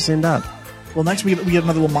 How does this end up? Well, next we get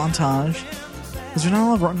another little montage. Because there's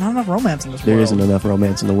not enough romance in this world. There isn't enough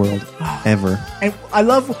romance in the world ever. And I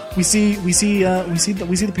love we see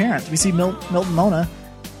the parents. We see Milt and Mona.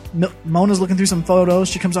 Mona's looking through some photos.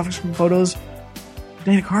 She comes off some photos.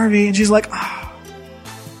 Dana Carvey, and she's like, I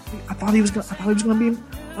thought he was gonna be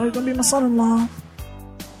my son-in-law. I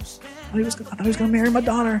thought he was gonna marry my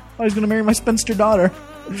daughter. I thought he was gonna marry my spinster daughter.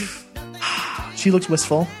 She looks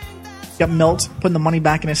wistful. Got Milt putting the money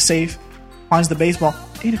back in his safe. Finds the baseball.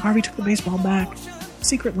 Dana Carvey took the baseball back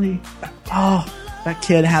secretly. Oh, that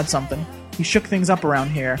kid had something. He shook things up around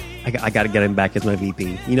here. I got to get him back as my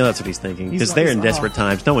VP. You know that's what he's thinking. Because they're in desperate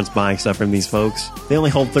times. No one's buying stuff from these folks. They only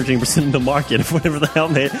hold 13% of the market of whatever the hell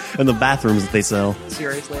in the bathrooms that they sell.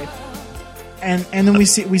 Seriously. And then we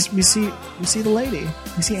see the lady.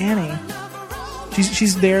 We see Annie.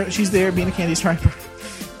 She's there being a candy striper.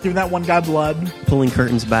 Giving that one guy blood. Pulling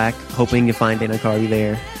curtains back, hoping to find Dana Carvey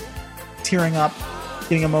there. Tearing up,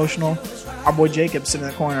 getting emotional. Our boy Jacob sitting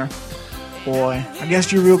in the corner. Boy, I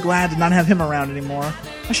guess you're real glad to not have him around anymore.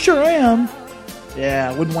 I sure am. Yeah,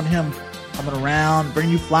 I wouldn't want him coming around,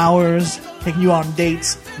 bringing you flowers, taking you on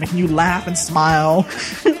dates, making you laugh and smile.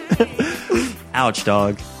 Ouch,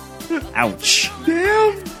 dog. Ouch.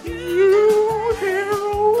 Damn you,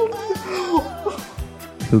 Harold.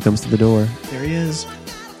 Who comes to the door? There he is.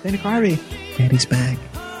 Dana Carvey. Daddy's back.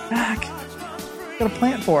 Got a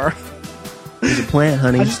plant for her. There's a plant,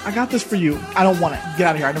 honey. I got this for you. I don't want it. Get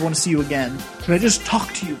out of here. I never want to see you again. Can I just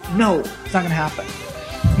talk to you? No, it's not going to happen.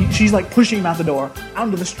 She's like pushing him out the door, out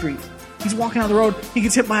into the street. He's walking out the road. He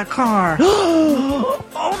gets hit by a car. Oh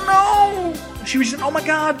no! Oh my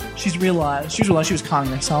God! She's realized she was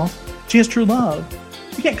conning herself. She has true love.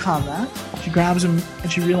 You can't con that. She grabs him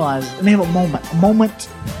and she realizes, and they have a moment.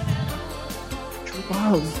 True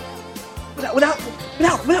love.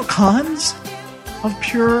 Without cons of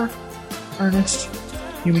pure, earnest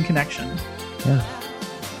human connection. Yeah.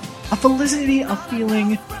 A felicity, a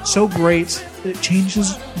feeling so great that it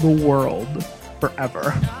changes the world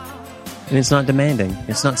forever. And it's not demanding.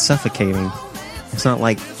 It's not suffocating. It's not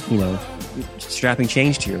like, strapping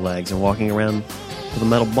change to your legs and walking around with a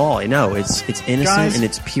metal ball. No, it's innocent. Guys, and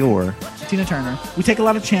it's pure. Tina Turner, we take a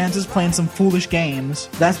lot of chances playing some foolish games.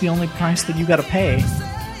 That's the only price that you gotta pay.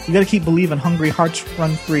 You gotta keep believing hungry hearts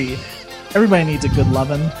run free. Everybody needs a good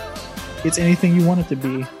lovin'. It's anything you want it to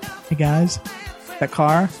be. Hey guys, that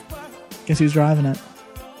car, guess who's driving it?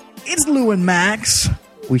 It's Lou and Max.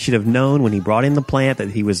 We should have known when he brought in the plant that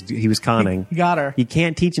he was conning. He got her. You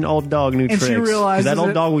can't teach an old dog new tricks. She realizes that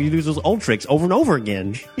old dog will use those old tricks over and over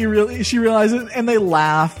again. She realizes, and they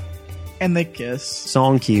laugh, and they kiss.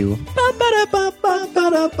 Song cue.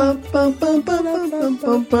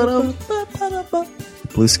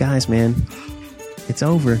 Blue skies, man. It's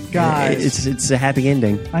over. Guys. It's a happy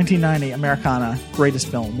ending. 1990, Americana. Greatest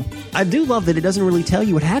film. I do love that it doesn't really tell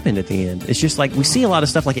you what happened at the end. It's just like, we see a lot of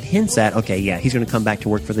stuff like it hints at, okay, yeah, he's going to come back to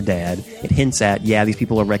work for the dad. It hints at, yeah, these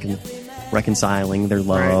people are reconciling their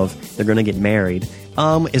love. Right. They're going to get married.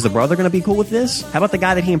 Is the brother going to be cool with this? How about the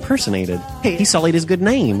guy that he impersonated? Hey, he sullied his good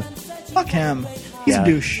name. Fuck him. He's a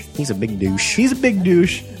douche. He's a big douche. He's a big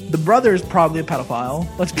douche. The brother is probably a pedophile.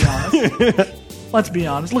 Let's be honest. Let's be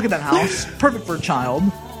honest. Look at that house. Perfect for a child.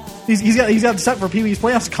 He's got set for Pee Wee's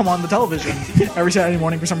Playhouse to come on the television every Saturday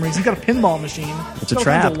morning for some reason. He's got a pinball machine. It's a all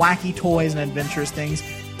trap. kinds of wacky toys and adventurous things.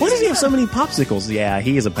 Why does he have so many popsicles? Yeah,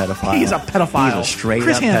 he is a pedophile. He's a pedophile. He's a straight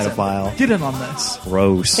Chris up Hansen, pedophile. get in on this.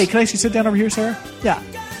 Gross. Hey, can I actually sit down over here, sir? Yeah.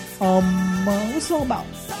 What's it all about?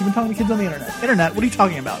 You've been talking to kids on the internet. Internet, what are you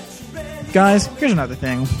talking about? Guys, here's another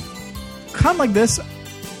thing. Kind of like this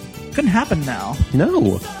couldn't happen now.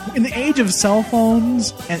 No. In the age of cell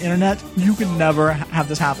phones and internet, you could never have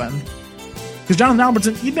this happen. Because Jonathan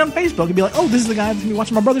Albertson, he'd be on Facebook and be like, oh, this is the guy that's going to be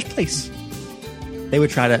watching My Brother's Place. They would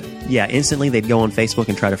try to, instantly they'd go on Facebook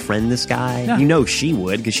and try to friend this guy. Yeah. You know she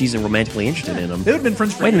would, because she's romantically interested in him. They would have been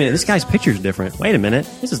friends for Wait a minute, years. this guy's picture's different. Wait a minute,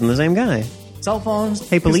 this isn't the same guy. Cell phones.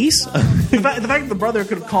 Hey, police? The fact that the brother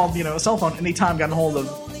could have called, a cell phone anytime, gotten hold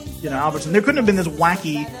of, Albertson. There couldn't have been this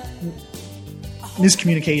wacky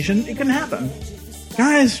miscommunication. It couldn't happen.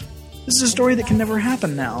 Guys, this is a story that can never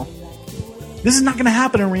happen now. This is not going to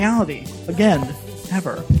happen in reality. Again.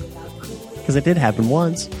 Ever. Because it did happen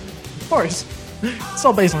once. Of course. It's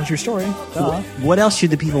all based on a true story. Duh. What else should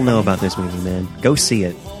the people know about this movie, man? Go see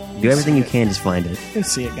it. Do everything you can, just find it. Go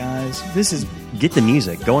see it, guys. This is... Get the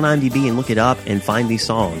music. Go on IMDb and look it up and find these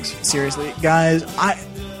songs. Seriously. Guys,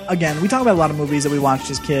 we talk about a lot of movies that we watched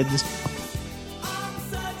as kids.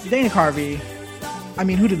 Dana Carvey. I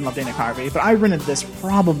mean, who didn't love Dana Carvey? But I rented this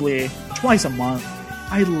probably twice a month.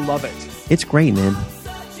 I love it. It's great, man.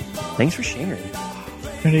 Thanks for sharing.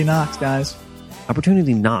 Opportunity knocks, guys.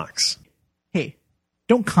 Opportunity knocks. Hey,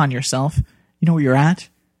 don't con yourself. You know where you're at?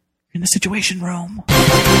 You're in the Situation Room.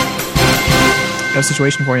 Got a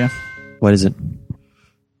situation for you. What is it?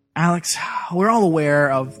 Alex, we're all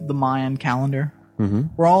aware of the Mayan calendar. Mm-hmm.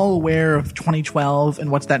 We're all aware of 2012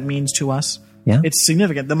 and what that means to us. Yeah. It's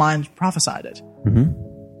significant. The Mayans prophesied it.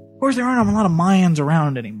 Mm-hmm. Of course, there aren't a lot of Mayans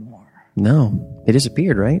around anymore. No. They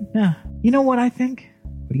disappeared, right? Yeah. You know what I think?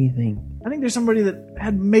 What do you think? I think there's somebody that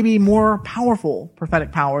had maybe more powerful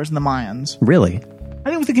prophetic powers than the Mayans. Really? I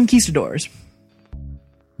think with the conquistadors.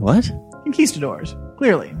 What? Conquistadors.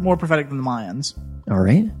 Clearly, more prophetic than the Mayans. All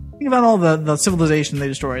right. Think about all the civilization they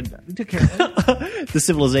destroyed. They took care of it. The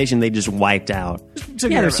civilization they just wiped out. Took Yeah, care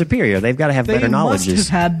they're of it. superior. They've got to have They better must knowledges.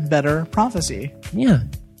 have had better prophecy. Yeah.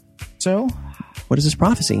 So, What is this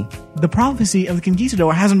prophecy? the prophecy of the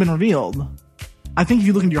conquistador hasn't been revealed. I think if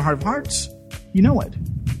you look into your heart of hearts, you know it.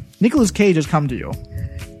 Nicolas Cage has come to you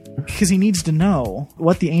because he needs to know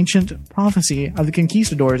what the ancient prophecy of the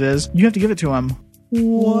conquistadors is. You have to give it to him.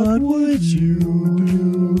 What would you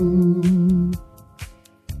do?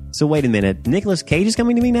 So wait a minute. Nicolas Cage is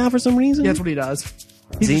coming to me now for some reason? Yeah, that's what he does.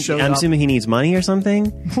 He Is he- just shows I'm up. assuming he needs money or something?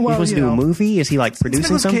 Well, He's supposed to you do a know. movie? Is he like producing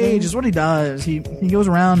Nicolas something? Cage is what he does. He goes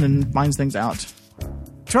around and finds things out. He's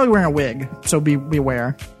probably wearing a wig, so be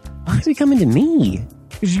aware. Why is he coming to me?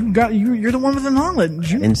 Because you're the one with the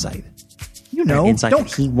knowledge. Insight. You know. Insight Don't.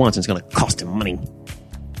 that he wants and it's going to cost him money.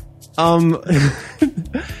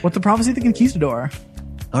 What's the prophecy of the conquistador?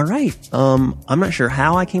 All right. I'm not sure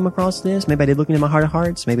how I came across this. Maybe I did look into my heart of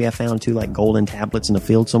hearts. Maybe I found 2 like golden tablets in a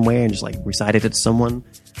field somewhere and just like recited it to someone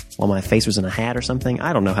while my face was in a hat or something.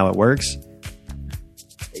 I don't know how it works.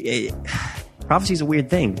 Prophecy's a weird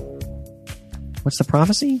thing. What's the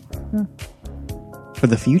prophecy? For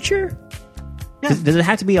the future? Yeah. Does it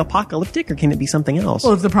have to be apocalyptic or can it be something else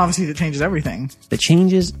Well, it's the prophecy that changes everything. that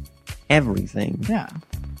changes everything? Yeah.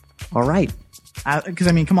 All right. Because,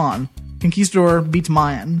 I mean, come on. Conquistador beats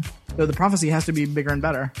Mayan. So the prophecy has to be bigger and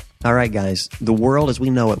better. All right, guys. The world as we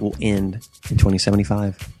know it will end in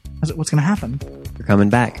 2075. What's going to happen? They're coming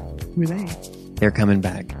back. Who are they? They're coming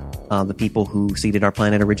back. The people who seeded our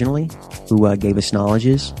planet originally, who gave us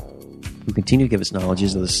knowledges, who continue to give us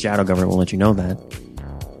knowledges, the shadow government will let you know that.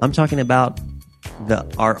 I'm talking about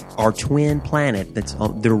our twin planet that's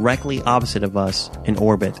directly opposite of us in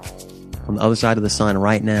orbit on the other side of the sun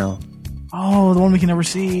right now. Oh, the one we can never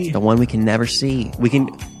see. The one we can never see.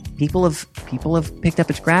 People have picked up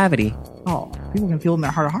its gravity. Oh, people can feel it in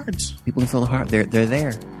their heart of hearts. People can feel the heart. They're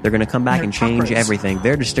there. They're going to come back Their and change chakras. everything.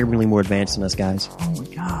 They're disturbingly more advanced than us, guys. Oh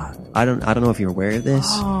my god. I don't know if you're aware of this.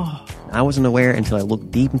 Oh, I wasn't aware until I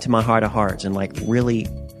looked deep into my heart of hearts and like really,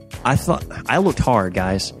 I thought I looked hard,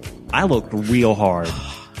 guys. I looked real hard.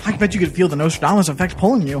 I bet you could feel the Nostradamus effect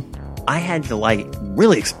pulling you. I had to like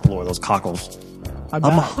really explore those cockles I of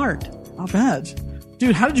bet. my heart. I bet.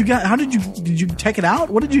 Dude, did you take it out?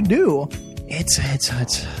 What did you do? It's.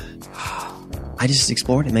 I just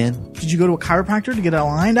explored it, man. Did you go to a chiropractor to get it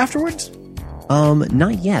aligned afterwards?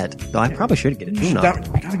 Not yet. Though I probably should get it. You You know. gotta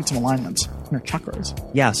get some alignments in your chakras.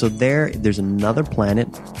 Yeah. So there's another planet.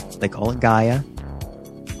 They call it Gaia,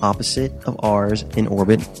 opposite of ours in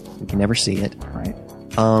orbit. We can never see it. Right?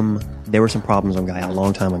 there were some problems on Gaia a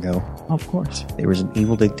long time ago. Of course. There was an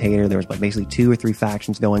evil dictator. There was like basically 2 or 3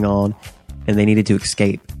 factions going on, and they needed to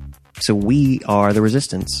escape. So we are the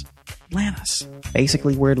resistance. Atlantis.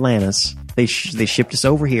 Basically, we're Atlantis. They shipped us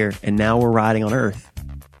over here, and now we're riding on Earth.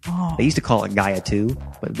 Oh. They used to call it Gaia 2,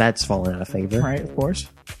 but that's fallen out of favor. Right, of course.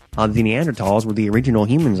 The Neanderthals were the original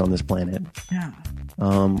humans on this planet. Yeah.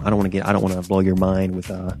 I don't want to blow your mind with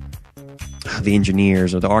the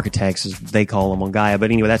engineers or the architects, as they call them on Gaia.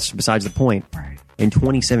 But anyway, that's besides the point. Right. In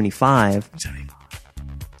 2075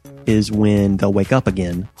 is when they'll wake up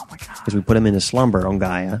again. Oh my god. Because we put them into slumber on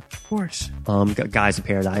Gaia. Of course. Got Gaia's of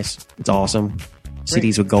Paradise. It's awesome.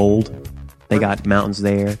 Cities with gold. They got mountains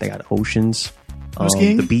there. They got oceans.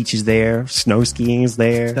 Skiing? The beach is there. Snow skiing is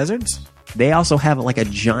there. Deserts? They also have like a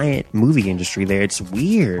giant movie industry there. It's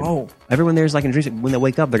weird. Oh. Everyone there's like, when they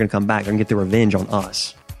wake up, they're going to come back. They're going to get their revenge on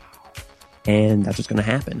us. And that's what's going to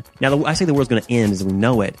happen. Now, I say the world's going to end as we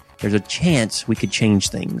know it. There's a chance we could change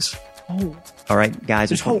things. Oh. All right, guys.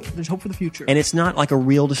 There's hope. There's hope for the future. And it's not like a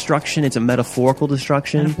real destruction. It's a metaphorical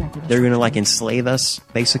destruction. They're going to like enslave us,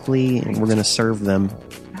 basically, and we're going to serve them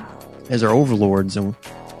as our overlords.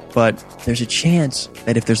 But there's a chance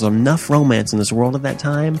that if there's enough romance in this world at that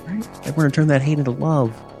time, that we're going to turn that hate into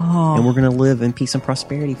love. Oh. And we're going to live in peace and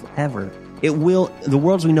prosperity forever. It will. The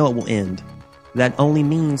world as we know it will end. That only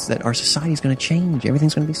means that our society is going to change.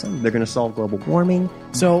 Everything's going to be solved. They're going to solve global warming.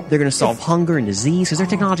 So they're going to solve hunger and disease because their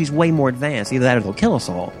technology is way more advanced. Either that or they'll kill us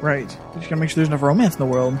all. Right. We just got to make sure there's enough romance in the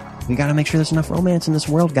world. We got to make sure there's enough romance in this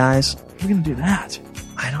world, guys. How are we going to do that?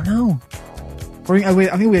 I don't know. I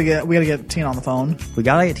think we got to get Tina on the phone. We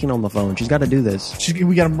got to get Tina on the phone. She's got to do this.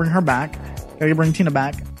 We got to bring her back. Got to bring Tina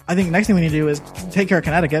back. I think next thing we need to do is take care of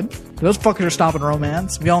Connecticut. Those fuckers are stopping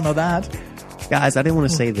romance. We all know that. Guys, I didn't want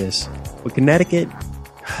to say this, but Connecticut,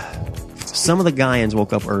 some of the Gaians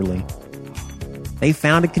woke up early. They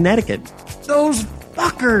founded Connecticut. Those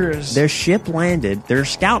fuckers. Their ship landed. Their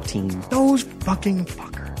scout team. Those fucking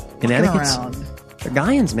fuckers. Connecticut's. They're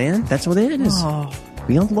Gaians, man. That's what it is. Oh.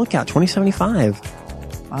 Be on the lookout. 2075.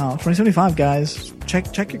 Wow, 2075, guys.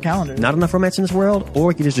 Check your calendar. Not enough romance in this world, or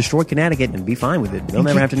we could just destroy Connecticut and be fine with it. They'll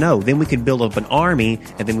never have to know. Then we could build up an army,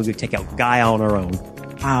 and then we could take out Gaia on our own.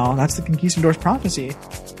 Wow, that's the Conquistadors' prophecy.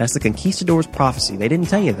 That's the Conquistadors' prophecy. They didn't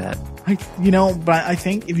tell you that. But I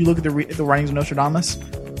think if you look at the writings of Nostradamus,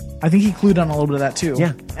 I think he clued on a little bit of that too.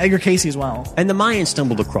 Yeah. Edgar Casey as well. And the Mayans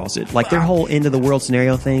stumbled across it. Like their whole end of the world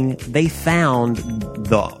scenario thing, they found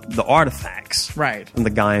the artifacts right. from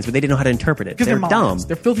the Gaians, but they didn't know how to interpret it. They're dumb.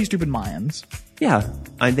 They're filthy, stupid Mayans. Yeah.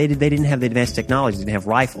 They didn't have the advanced technology. They didn't have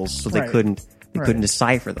rifles, so they couldn't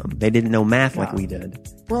decipher them. They didn't know math like we did.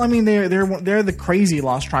 Well, I mean, they're the crazy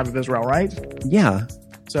lost tribe of Israel, right? Yeah.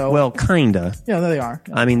 So well, kinda. Yeah, there they are.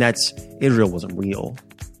 I mean, Israel wasn't real.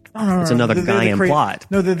 No. It's another Gaian plot.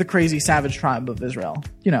 No, they're the crazy savage tribe of Israel.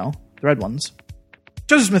 The red ones.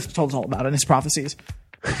 Joseph Smith told us all about it in his prophecies.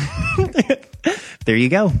 There you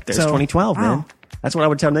go. There's 2012, man. That's what I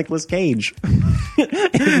would tell Nicolas Cage.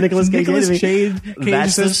 Nicolas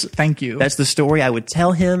Cage says, thank you. That's the story I would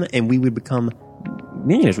tell him, and we would become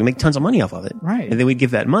millionaires. We make tons of money off of it. Right. And then we'd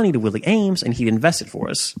give that money to Willie Ames, and he'd invest it for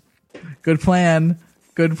us. Good plan.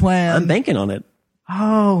 I'm banking on it.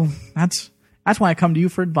 Oh, that's why I come to you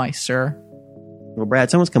for advice, sir. Well,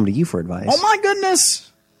 Brad, someone's come to you for advice. Oh, my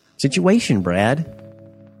goodness. Situation, Brad.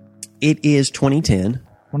 It is 2010.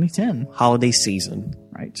 2010. Holiday season.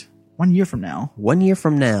 Right. 1 year from now. 1 year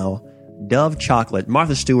from now, Dove chocolate.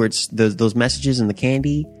 Martha Stewart's, those messages in the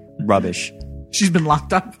candy, rubbish. She's been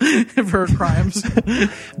locked up for her crimes.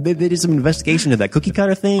 They did some investigation of that cookie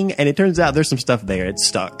cutter thing, and it turns out there's some stuff there. It's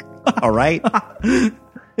stuck. All right?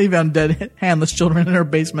 They found dead, handless children in her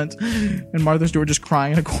basement, and Martha Stewart just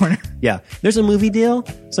crying in a corner. Yeah. There's a movie deal.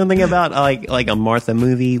 Something about like a Martha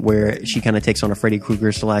movie where she kind of takes on a Freddy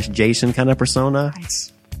Krueger / Jason kind of persona.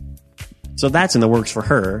 Nice. So that's in the works for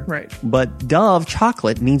her. Right. But Dove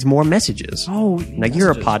chocolate needs more messages. Oh, now you're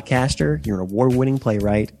a podcaster. You're an award-winning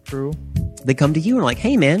playwright. True. They come to you and are like,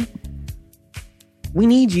 hey, man, we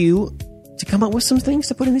need you to come up with some things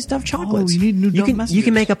to put in these Dove chocolates. Oh, you need new Dove messages. You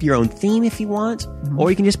can make up your own theme if you want, or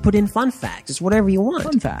you can just put in fun facts. It's whatever you want.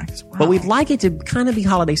 Fun facts. Wow. But we'd like it to kind of be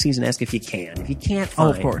holiday season-esque if you can. If you can't find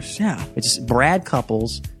of course, yeah. It's Brad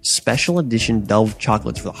Couples special edition Dove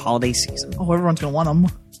chocolates for the holiday season. Oh, everyone's going to want them.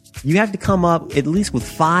 You have to come up at least with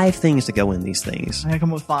 5 things to go in these things. I gotta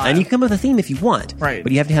come up with 5. And you can come up with a theme if you want. Right.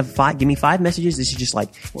 But you have to have 5. Give me 5 messages. This is just like,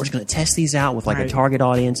 we're just going to test these out with like a target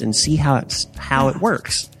audience and see how it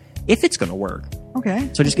works. If it's going to work.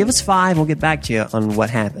 Okay. So just give us 5. We'll get back to you on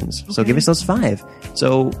what happens. Okay. So give us those 5.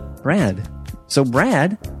 So Brad,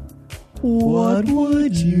 What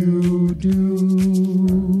would you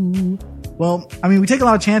do? Well, I mean, we take a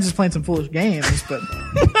lot of chances playing some foolish games, but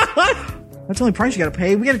that's the only price you gotta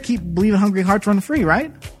pay. We gotta keep believing Hungry Hearts run free,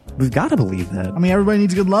 right? We've got to believe that. I mean, everybody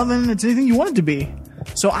needs good loving. It's anything you want it to be.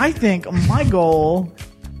 So I think my goal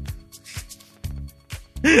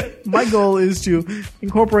is to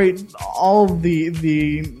incorporate all of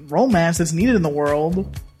the romance that's needed in the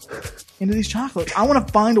world into these chocolates. I want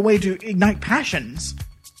to find a way to ignite passions.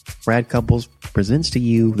 Rad Couples presents to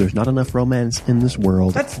you There's Not Enough Romance in This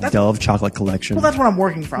World. That's Dove Chocolate Collection. Well, that's what I'm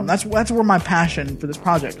working from. That's where my passion for this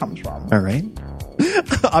project comes from. All right.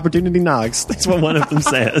 Opportunity knocks. That's what one of them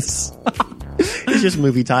says. It's just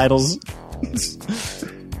movie titles.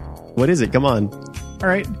 What is it? Come on. All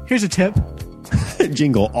right. Here's a tip.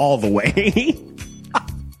 Jingle all the way.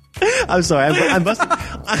 I'm sorry.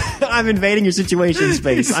 I'm invading your situation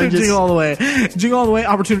space. I'm just Jingle all the way. Jingle all the way.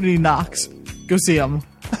 Opportunity knocks. Go see them.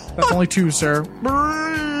 That's only 2, sir.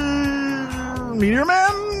 Meteor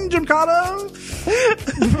Man, Jim Cotta.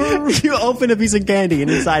 You open a piece of candy and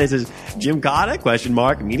inside it says Jim Cotta ?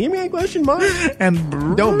 Meteor Man ?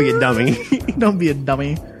 And Don't be a dummy. Don't be a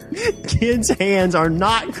dummy. Kids' hands are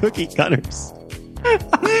not cookie cutters.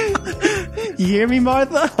 You hear me,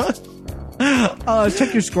 Martha?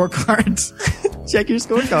 Check your scorecards. Check your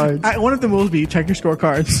scorecards. One of them will be check your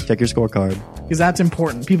scorecards. Check your scorecard. Because that's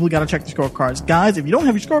important. People got to check the scorecards. Guys, if you don't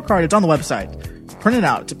have your scorecard, it's on the website. Print it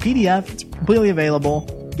out. It's a PDF. It's completely available.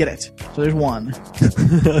 Get it. So there's 1.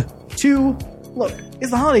 2, look,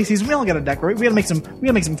 it's the holiday season. We all got to decorate. We got to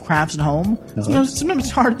make some crafts at home. Sometimes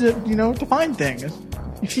it's hard to, to find things.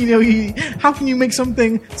 How can you make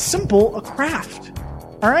something simple a craft?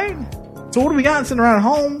 All right? So what do we got sitting around at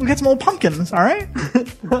home? We got some old pumpkins, all right?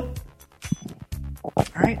 All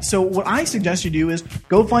right, so what I suggest you do is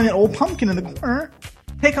go find an old pumpkin in the corner,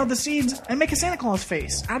 take out the seeds, and make a Santa Claus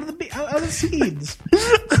face out of the seeds.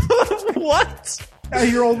 What?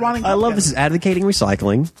 Your old rotting pumpkin. I love this is advocating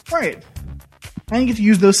recycling. Right. And you get to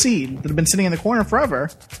use those seeds that have been sitting in the corner forever,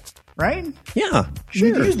 right? Yeah, You need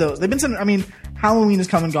to sure. use those. They've been sitting, Halloween has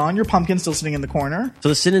come and gone. Your pumpkin's still sitting in the corner. So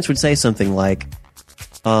the sentence would say something like,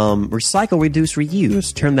 recycle, reduce,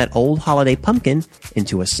 reuse. Turn that old holiday pumpkin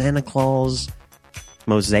into a Santa Claus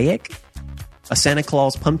mosaic? A Santa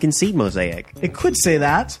Claus pumpkin seed mosaic. It could say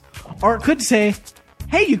that. Or it could say,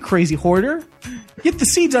 hey, you crazy hoarder. Get the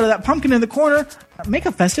seeds out of that pumpkin in the corner. Make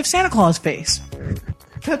a festive Santa Claus face.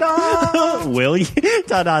 Ta-da! Will you?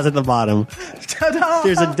 Ta-da's at the bottom. Ta-da!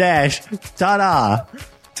 There's a dash. Ta-da!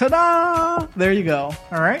 Ta-da! There you go.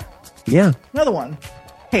 All right. Yeah. Another one.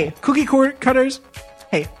 Hey, cookie cutters.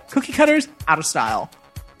 Hey, cookie cutters out of style.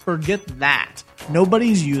 Forget that.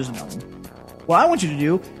 Nobody's using them. What I want you to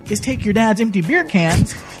do is take your dad's empty beer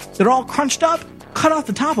cans. They're all crunched up. Cut off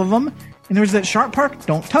the top of them. And there's that sharp part.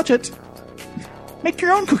 Don't touch it. Make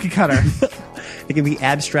your own cookie cutter. It can be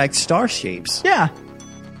abstract star shapes. Yeah.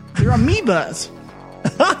 They're amoebas.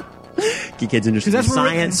 Get kids interested in That's where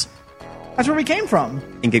science That's where we came from.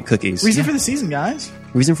 and get cookies. Reason for the season, guys.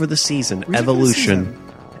 Reason for the season. Reason for the Evolution. season.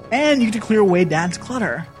 And you get to clear away dad's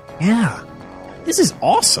clutter. Yeah. This is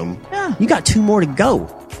awesome. Yeah. You got 2 more to go.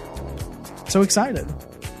 So excited.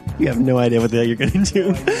 You have no idea what the hell you're going to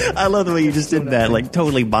do. I love the way you just did that. Like,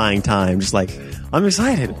 totally buying time. Just like, I'm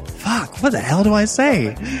excited. Fuck, what the hell do I say?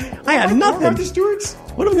 I got What nothing. about the Stewarts?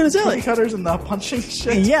 What am I going to Cookie say? cutters and the punching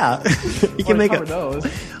shit. Yeah. You can make cover a. those.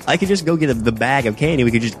 I could just go get the bag of candy.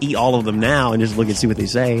 We could just eat all of them now and just look and see what they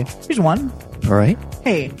say. Here's one. All right.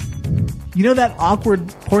 Hey, you know that awkward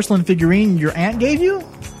porcelain figurine your aunt gave you?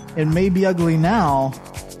 It may be ugly now,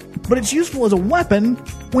 but it's useful as a weapon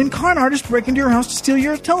when con artists break into your house to steal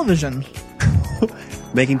your television.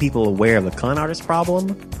 Making people aware of the con artist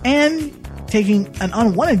problem. And taking an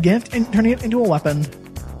unwanted gift and turning it into a weapon.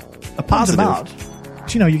 A positive. About.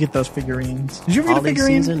 But you get those figurines. Did you ever get a Holiday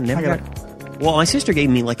figurine? season, I never got got. Well, my sister gave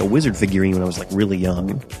me like a wizard figurine when I was like really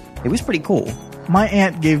young. It was pretty cool. My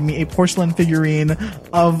aunt gave me a porcelain figurine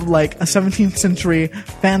of like a 17th century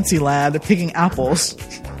fancy lad picking apples.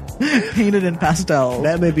 Painted in pastel.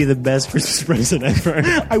 That may be the best Christmas present ever.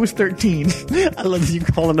 I was 13. I love that you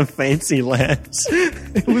call it a fancy lass.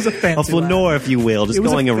 It was a A fancy flaneur, if you will, just It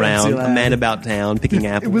was a going fancy around, a lad. man about town, picking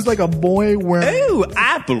lad. apples. It was like a boy wearing... Ooh,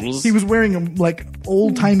 apples! He was wearing like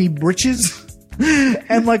old-timey breeches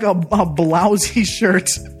and like a blousey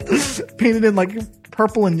shirt painted in like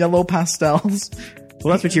purple and yellow pastels.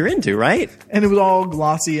 Well, that's what you're into, right? And it was all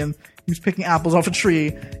glossy, and he was picking apples off a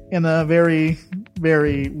tree in a very,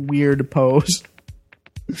 very weird pose.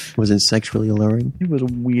 Was it sexually alluring? It was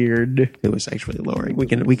weird. It was sexually alluring. We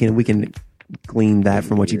can glean that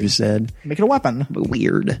from what you just said. Make it a weapon. But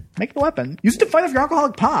weird. Make it a weapon. Use it to fight off your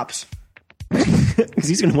alcoholic pops. Because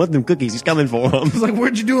he's going to want them cookies. He's coming for them. It's like,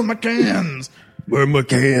 what'd you do with my cans? Where are my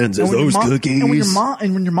cans? Is those cookies?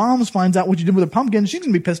 And when your mom finds out what you did with the pumpkin, she's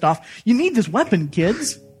going to be pissed off. You need this weapon,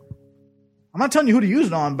 kids. I'm not telling you who to use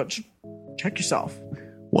it on, but check yourself.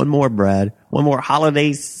 One more, Brad. One more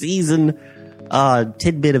holiday season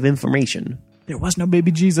tidbit of information. There was no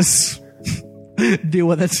baby Jesus. Deal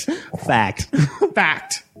with it. Fact.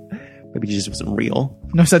 Fact. Baby Jesus wasn't real.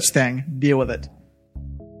 No such thing. Deal with it.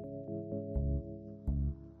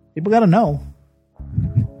 People gotta know.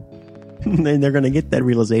 And they're going to get that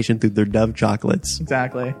realization through their Dove chocolates.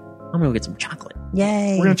 Exactly. I'm going to get some chocolate.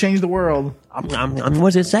 Yay. We're gonna change the world.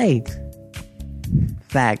 What does it say?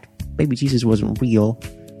 Fact. Baby Jesus wasn't real.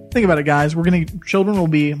 Think about it, guys. Children will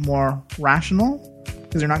be more rational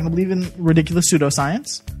because they're not going to believe in ridiculous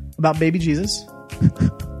pseudoscience about baby Jesus.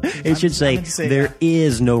 It should say there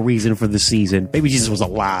is no reason for the season. Baby Jesus was a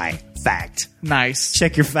lie. Fact. Nice.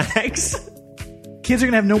 Check your facts. Kids are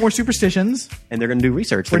going to have no more superstitions. And they're going to do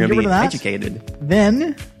research. They're going to be educated.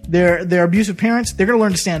 Then their abusive parents, they're going to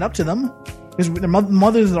learn to stand up to them. Because their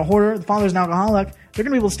mother's a hoarder, the father's an alcoholic. They're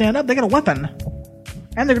going to be able to stand up. They got a weapon.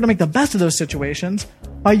 And they're going to make the best of those situations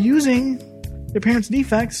by using their parents'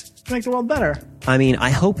 defects to make the world better. I mean, I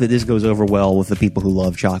hope that this goes over well with the people who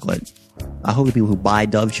love chocolate. I hope the people who buy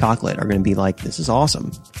Dove chocolate are going to be like, this is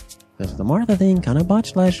awesome. Because the Martha thing kind of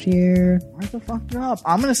botched last year. Martha fucked it up.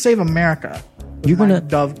 I'm going to save America with my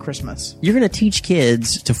Dove Christmas. You're going to teach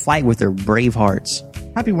kids to fight with their brave hearts.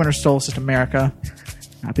 Happy winter solstice, America.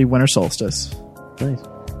 Happy winter solstice. Nice.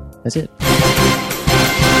 That's it.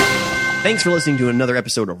 Thanks for listening to another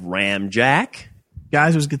episode of Ram Jack.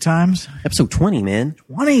 Guys, it was good times. Episode 20, man.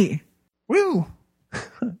 20. Woo.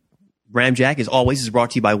 Ram Jack, as always, is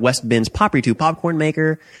brought to you by West Bend's Poppery 2 popcorn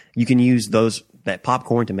maker. You can use that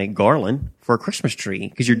popcorn to make garland for a Christmas tree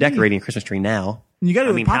because you're decorating a Christmas tree now. You got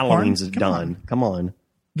to do popcorn. Halloween's is done. Come on.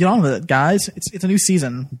 Get on with it, guys. It's a new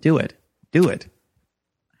season. Do it. Do it.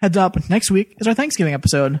 Heads up, next week is our Thanksgiving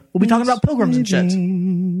episode. We'll be talking about pilgrims and shit.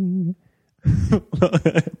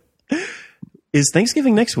 Is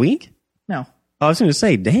Thanksgiving next week? No. I was going to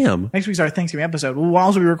say, damn. Next week's our Thanksgiving episode. We'll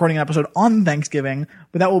also be recording an episode on Thanksgiving,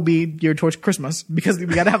 but that will be geared towards Christmas because we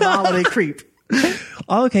got to have the holiday creep.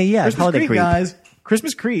 Oh, okay, yeah. Christmas holiday creep, guys.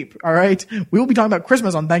 Christmas creep. All right. We will be talking about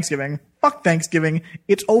Christmas on Thanksgiving. Fuck Thanksgiving.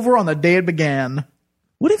 It's over on the day it began.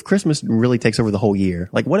 What if Christmas really takes over the whole year?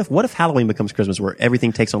 Like, what if Halloween becomes Christmas, where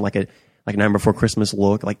everything takes on like a Nightmare Before Christmas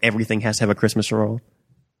look? Like everything has to have a Christmas role.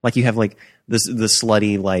 Like you have like the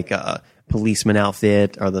slutty like policeman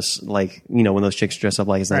outfit, or this like when those chicks dress up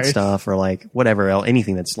like that stuff, or like whatever else,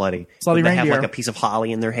 anything that's slutty. Slutty they reindeer. have like a piece of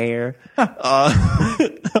holly in their hair.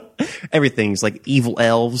 Everything's like evil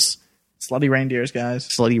elves, slutty reindeers, guys.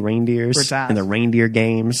 Slutty reindeers and the reindeer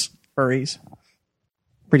games. Furries.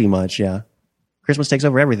 Pretty much, yeah. Christmas takes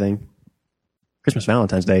over everything. Christmas,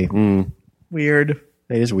 Valentine's Day. Weird.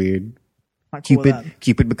 It is weird. Not cool with that.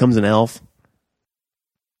 Cupid becomes an elf.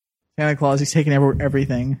 Santa Claus, he's taking over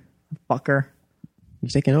everything. Fucker.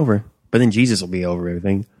 He's taking over. But then Jesus will be over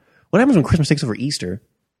everything. What happens when Christmas takes over Easter?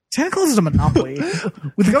 Santa Claus is a monopoly.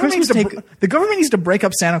 The government needs to break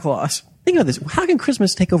up Santa Claus. Think about this. How can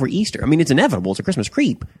Christmas take over Easter? I mean, it's inevitable. It's a Christmas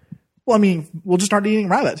creep. Well, I mean, we'll just start eating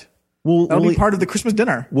rabbit. That'll be part of the Christmas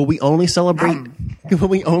dinner. Will we only celebrate? Will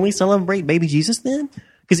we only celebrate baby Jesus then?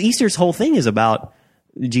 Because Easter's whole thing is about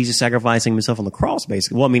Jesus sacrificing himself on the cross,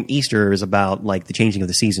 basically. Well, I mean, Easter is about like the changing of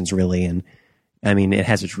the seasons, really, and I mean, it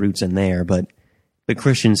has its roots in there, but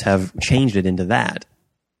Christians have changed it into that.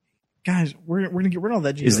 Guys, we're gonna get rid of all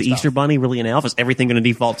that Jesus Is the stuff. Easter bunny really an elf? Is everything going to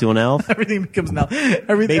default to an elf? Everything becomes an elf.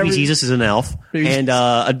 Baby Jesus is an elf, and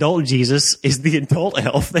adult Jesus is the adult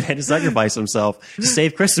elf that had to sacrifice himself to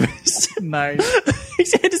save Christmas. Nice. He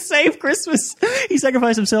had to save Christmas. He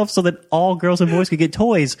sacrificed himself so that all girls and boys could get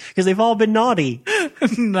toys because they've all been naughty.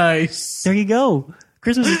 Nice. There you go.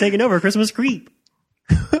 Christmas is taking over. Christmas creep.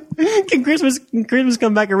 Can Christmas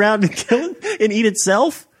come back around and kill it and eat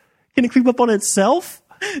itself? Can it creep up on itself?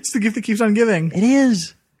 It's the gift that keeps on giving. It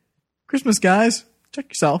is. Christmas, guys. Check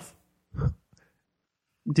yourself.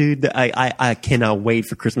 Dude, I cannot wait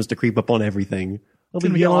for Christmas to creep up on everything.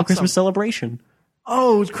 It'll be a long Christmas celebration.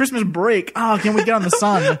 Oh, it's Christmas break. Oh, can we get on the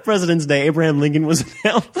sun? President's Day. Abraham Lincoln was an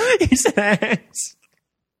elf. He's an ass.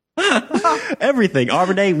 Everything.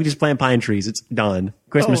 Arbor Day, we just plant pine trees. It's done.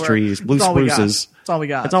 Christmas trees, blue spruces. That's all we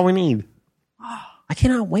got. That's all we need. I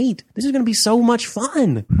cannot wait. This is going to be so much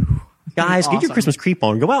fun. Guys, get your Christmas creep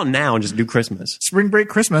on. Go out now and just do Christmas. Spring break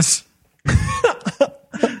Christmas.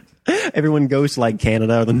 Everyone goes to like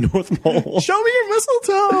Canada or the North Pole. Show me your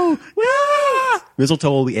mistletoe. Yeah.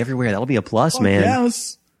 Mistletoe will be everywhere. That'll be a plus, man.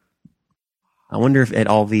 Yes. I wonder if at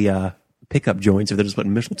all the pickup joints if they're just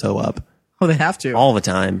putting mistletoe up Oh, they have to. all the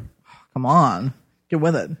time. Come on. Get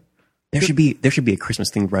with it. There should be a Christmas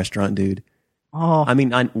themed restaurant, dude. Oh, I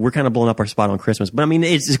mean, we're kind of blowing up our spot on Christmas, but I mean,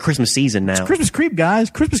 it's Christmas season now. Christmas creep, guys.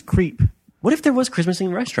 Christmas creep. What if there was Christmas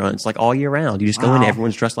themed restaurants like all year round? You just go in,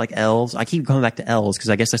 everyone's dressed like elves. I keep coming back to elves because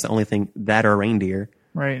I guess that's the only thing, that or reindeer.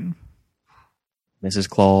 Right. Mrs.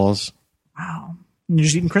 Claus. Wow. And you're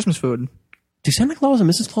just eating Christmas food. Do Santa Claus and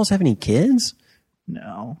Mrs. Claus have any kids?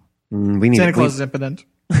 No. Santa Claus is impotent.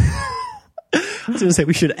 I was going to say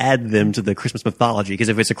we should add them to the Christmas mythology because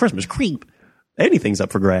if it's a Christmas creep, anything's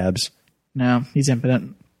up for grabs. No, he's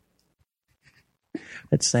impotent.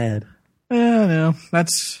 That's sad. Yeah, no.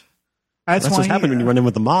 That's what's happened when you run in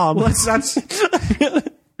with the mob. Well, that's there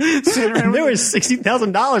was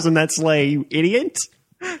 $60,000 in that sleigh, you idiot.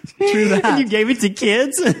 True that. And you gave it to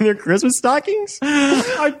kids in their Christmas stockings?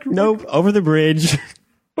 Nope, over the bridge.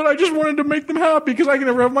 But I just wanted to make them happy because I can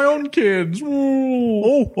never have my own kids.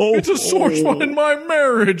 It's a sore spot in my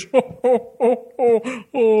marriage.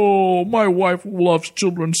 My wife loves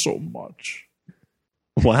children so much.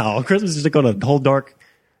 Wow, Christmas is going a whole dark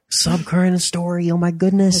subcurrent story. Oh my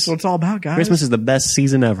goodness. That's what it's all about, guys. Christmas is the best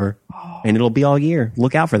season ever. And it'll be all year.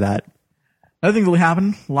 Look out for that. Another thing that will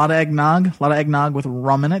happen, a lot of eggnog with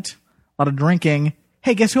rum in it, a lot of drinking.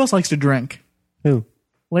 Hey, guess who else likes to drink? Who?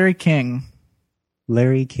 Larry King.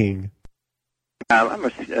 Larry King. I'm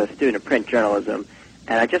a student of print journalism,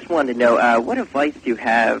 and I just wanted to know what advice do you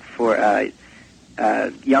have for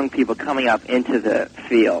young people coming up into the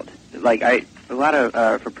field? Like a lot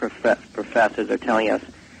of professors are telling us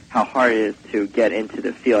how hard it is to get into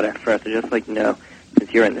the field at first. I'd just like to know,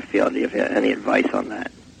 since you're in the field, do you have any advice on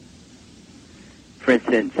that? For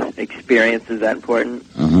instance, experience, is that important?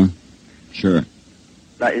 Sure.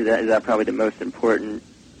 Is that probably the most important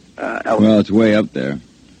element? Well, it's way up there.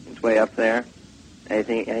 It's way up there.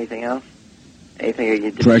 Anything else? Anything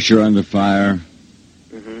you do? Pressure under fire.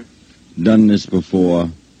 Mm-hmm. Done this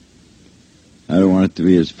before. I don't want it to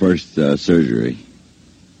be his first surgery.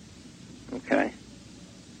 Okay.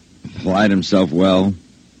 Applied himself well.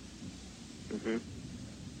 Mm-hmm.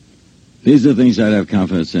 These are things I'd have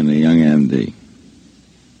confidence in a young MD.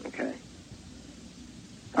 Okay.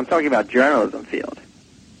 I'm talking about journalism field.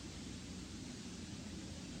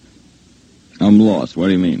 I'm lost. What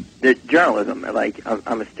do you mean? The journalism, like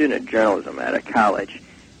I'm a student of journalism at a college,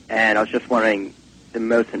 and I was just wondering the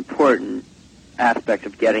most important aspect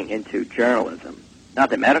of getting into journalism,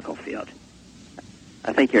 not the medical field.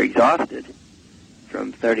 I think you're exhausted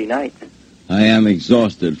from 30 nights. I am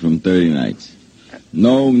exhausted from 30 nights.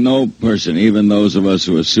 No person, even those of us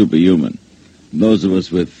who are superhuman, those of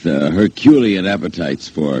us with Herculean appetites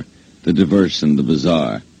for the diverse and the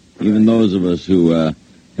bizarre, even those of us who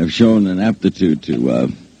have shown an aptitude to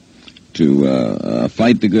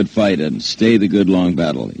fight the good fight and stay the good long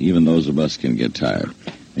battle, even those of us can get tired.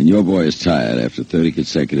 And your boy is tired after 30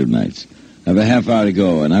 consecutive nights. I have a half hour to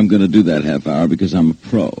go, and I'm going to do that half hour because I'm a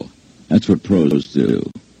pro. That's what pros do.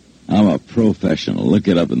 I'm a professional. Look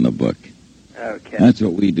it up in the book. Okay. That's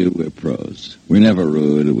what we do. We're pros. We're never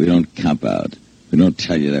rude. We don't camp out. We don't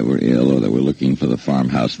tell you that we're ill or that we're looking for the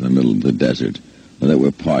farmhouse in the middle of the desert or that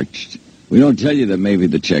we're parched. We don't tell you that maybe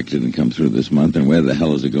the check didn't come through this month, and where the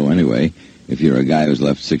hell does it go anyway if you're a guy who's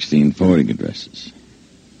left 16 forwarding addresses?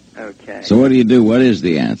 Okay. So what do you do? What is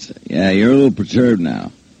the answer? Yeah, you're a little perturbed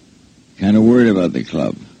now. Kind of worried about the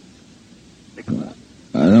club. The club.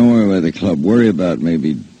 Don't worry about the club. Worry about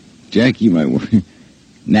maybe Jackie might worry.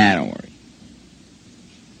 Nah, don't worry.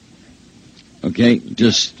 Okay,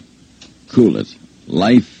 just cool it.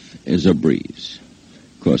 Life is a breeze.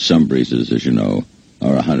 Of course, some breezes, as you know,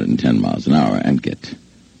 are 110 miles an hour and get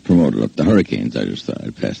promoted up to hurricanes. I just thought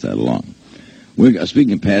I'd pass that along.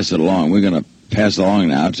 Speaking of pass it along, we're going to pass along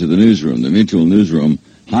now to the newsroom, the Mutual newsroom,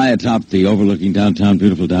 high atop the overlooking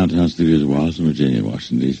beautiful downtown studios of Washington, Virginia,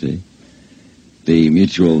 Washington, D.C. The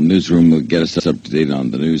Mutual newsroom will get us up to date on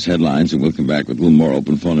the news headlines, and we'll come back with a little more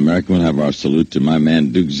Open Phone America. We'll have our salute to my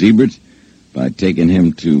man, Duke Ziebert, by taking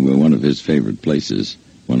him to one of his favorite places,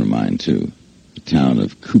 one of mine, too, the town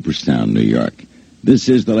of Cooperstown, New York. This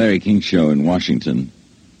is the Larry King Show in Washington,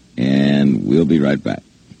 and we'll be right back.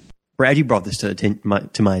 Brad, you brought this to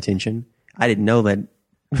my attention. I didn't know that.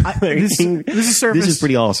 This is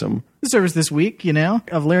pretty awesome. The service this week,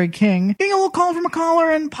 of Larry King getting a little call from a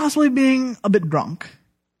caller and possibly being a bit drunk.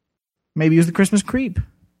 Maybe he was the Christmas creep.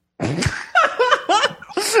 I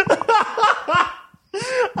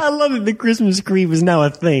love that the Christmas creep is now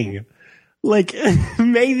a thing. Like,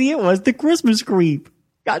 maybe it was the Christmas creep.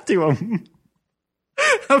 Got to him.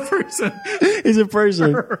 A person. It's a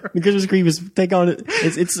person. The Christmas creep is take on it.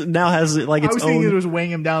 It's now has like its own. I was thinking it was weighing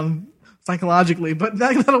him down psychologically, but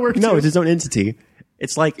that'll work too. No, it's its own entity.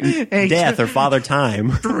 It's like death or Father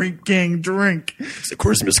Time. Drink. It's the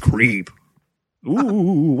Christmas creep.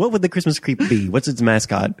 Ooh, what would the Christmas creep be? What's its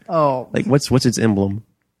mascot? Oh. Like, what's its emblem?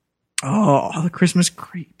 Oh, the Christmas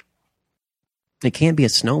creep. It can't be a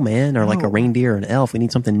snowman or like a reindeer or an elf. We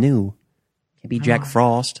need something new. It can't be Jack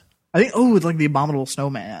Frost. I think, it's like the Abominable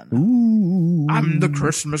Snowman. Ooh. I'm the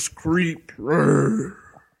Christmas creep.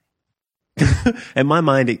 In my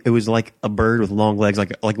mind, it was like a bird with long legs, like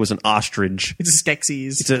it was an ostrich. It's a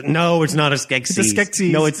Skeksis. No, it's not a Skeksis. It's a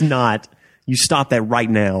Skeksis. No, it's not. You stop that right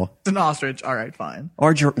now. It's an ostrich. All right, fine.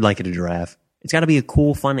 Or like a giraffe. It's got to be a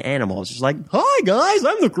cool, fun animal. It's just like, hi guys,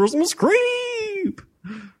 I'm the Christmas creep.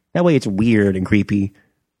 That way it's weird and creepy.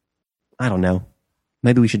 I don't know.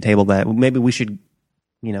 Maybe we should table that. Maybe we should,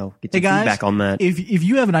 get some feedback on that. If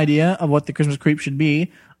you have an idea of what the Christmas creep should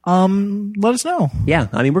be, let us know. Yeah,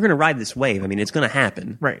 I mean, we're going to ride this wave. I mean, it's going to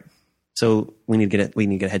happen. Right. So we need to get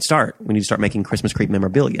a head start. We need to start making Christmas creep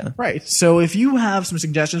memorabilia. Right. So if you have some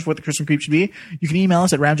suggestions for what the Christmas creep should be, you can email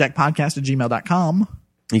us at ramjackpodcast@gmail.com.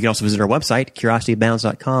 You can also visit our website,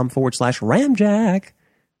 curiosityabounds.com/ramjack.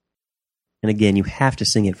 And again, you have to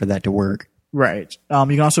sing it for that to work. Right. You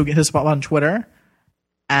can also hit us up on Twitter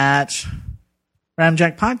at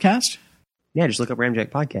Ramjack Podcast. Yeah, just look up Ramjack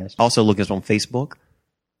Podcast. Also look us on Facebook,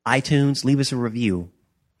 iTunes, leave us a review.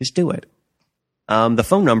 Just do it. The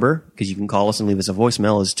phone number, because you can call us and leave us a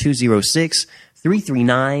voicemail, is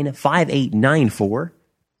 206-339-5894.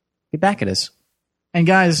 Get back at us. And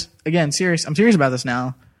guys, again, I'm serious about this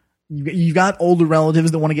now. You got older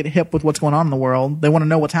relatives that want to get hip with what's going on in the world. They want to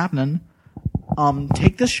know what's happening.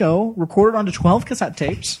 Take this show, record it onto 12 cassette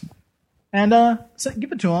tapes, and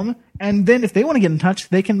give it to them. And then if they want to get in touch,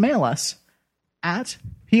 they can mail us at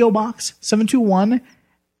P.O. Box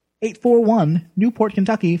 721-841, Newport,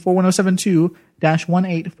 Kentucky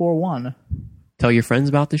 41072-1841. Tell your friends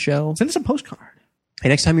about the show. Send us a postcard. Hey,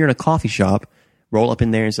 next time you're in a coffee shop, roll up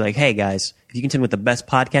in there and say, like, hey, guys, if you can tell me what the best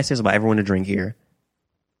podcast is about everyone to drink here.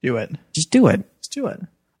 Do it. Just do it. Let's do it.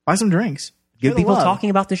 Buy some drinks. Give people talking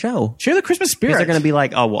about the show. Share the Christmas spirit. Because they're going to be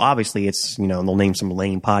like, oh, well, obviously it's, they'll name some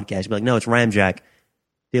lame podcast. Be like, no, it's Ramjack.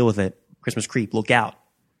 Deal with it. Christmas creep. Look out.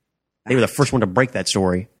 They were the first one to break that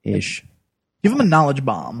story-ish. Give them a knowledge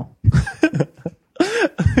bomb.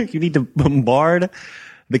 You need to bombard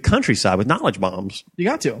the countryside with knowledge bombs. You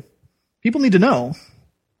got to. People need to know.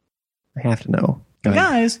 I have to know.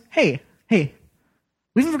 Guys, hey. We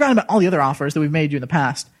haven't forgotten about all the other offers that we've made you in the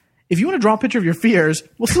past. If you want to draw a picture of your fears,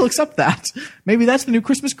 we'll still accept that. Maybe that's the new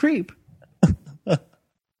Christmas creep. I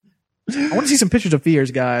want to see some pictures of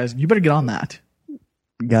fears, guys. You better get on that.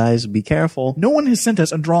 Guys, be careful. No one has sent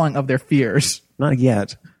us a drawing of their fears. Not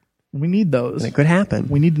yet. We need those. And it could happen.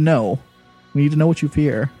 We need to know. We need to know what you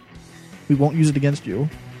fear. We won't use it against you.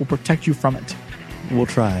 We'll protect you from it. We'll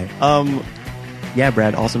try. Yeah,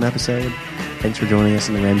 Brad, awesome episode. Thanks for joining us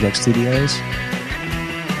in the Ramjack Studios.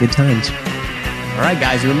 Good times. All right,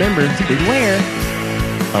 guys, remember, beware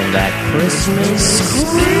of that Christmas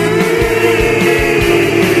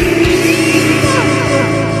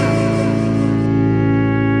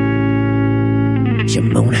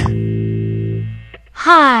Jamona.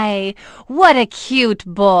 Hi, what a cute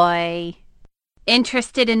boy.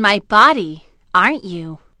 Interested in my body, aren't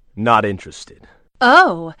you? Not interested.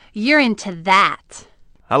 Oh, you're into that.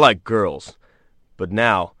 I like girls, but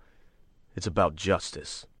now it's about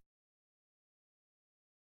justice.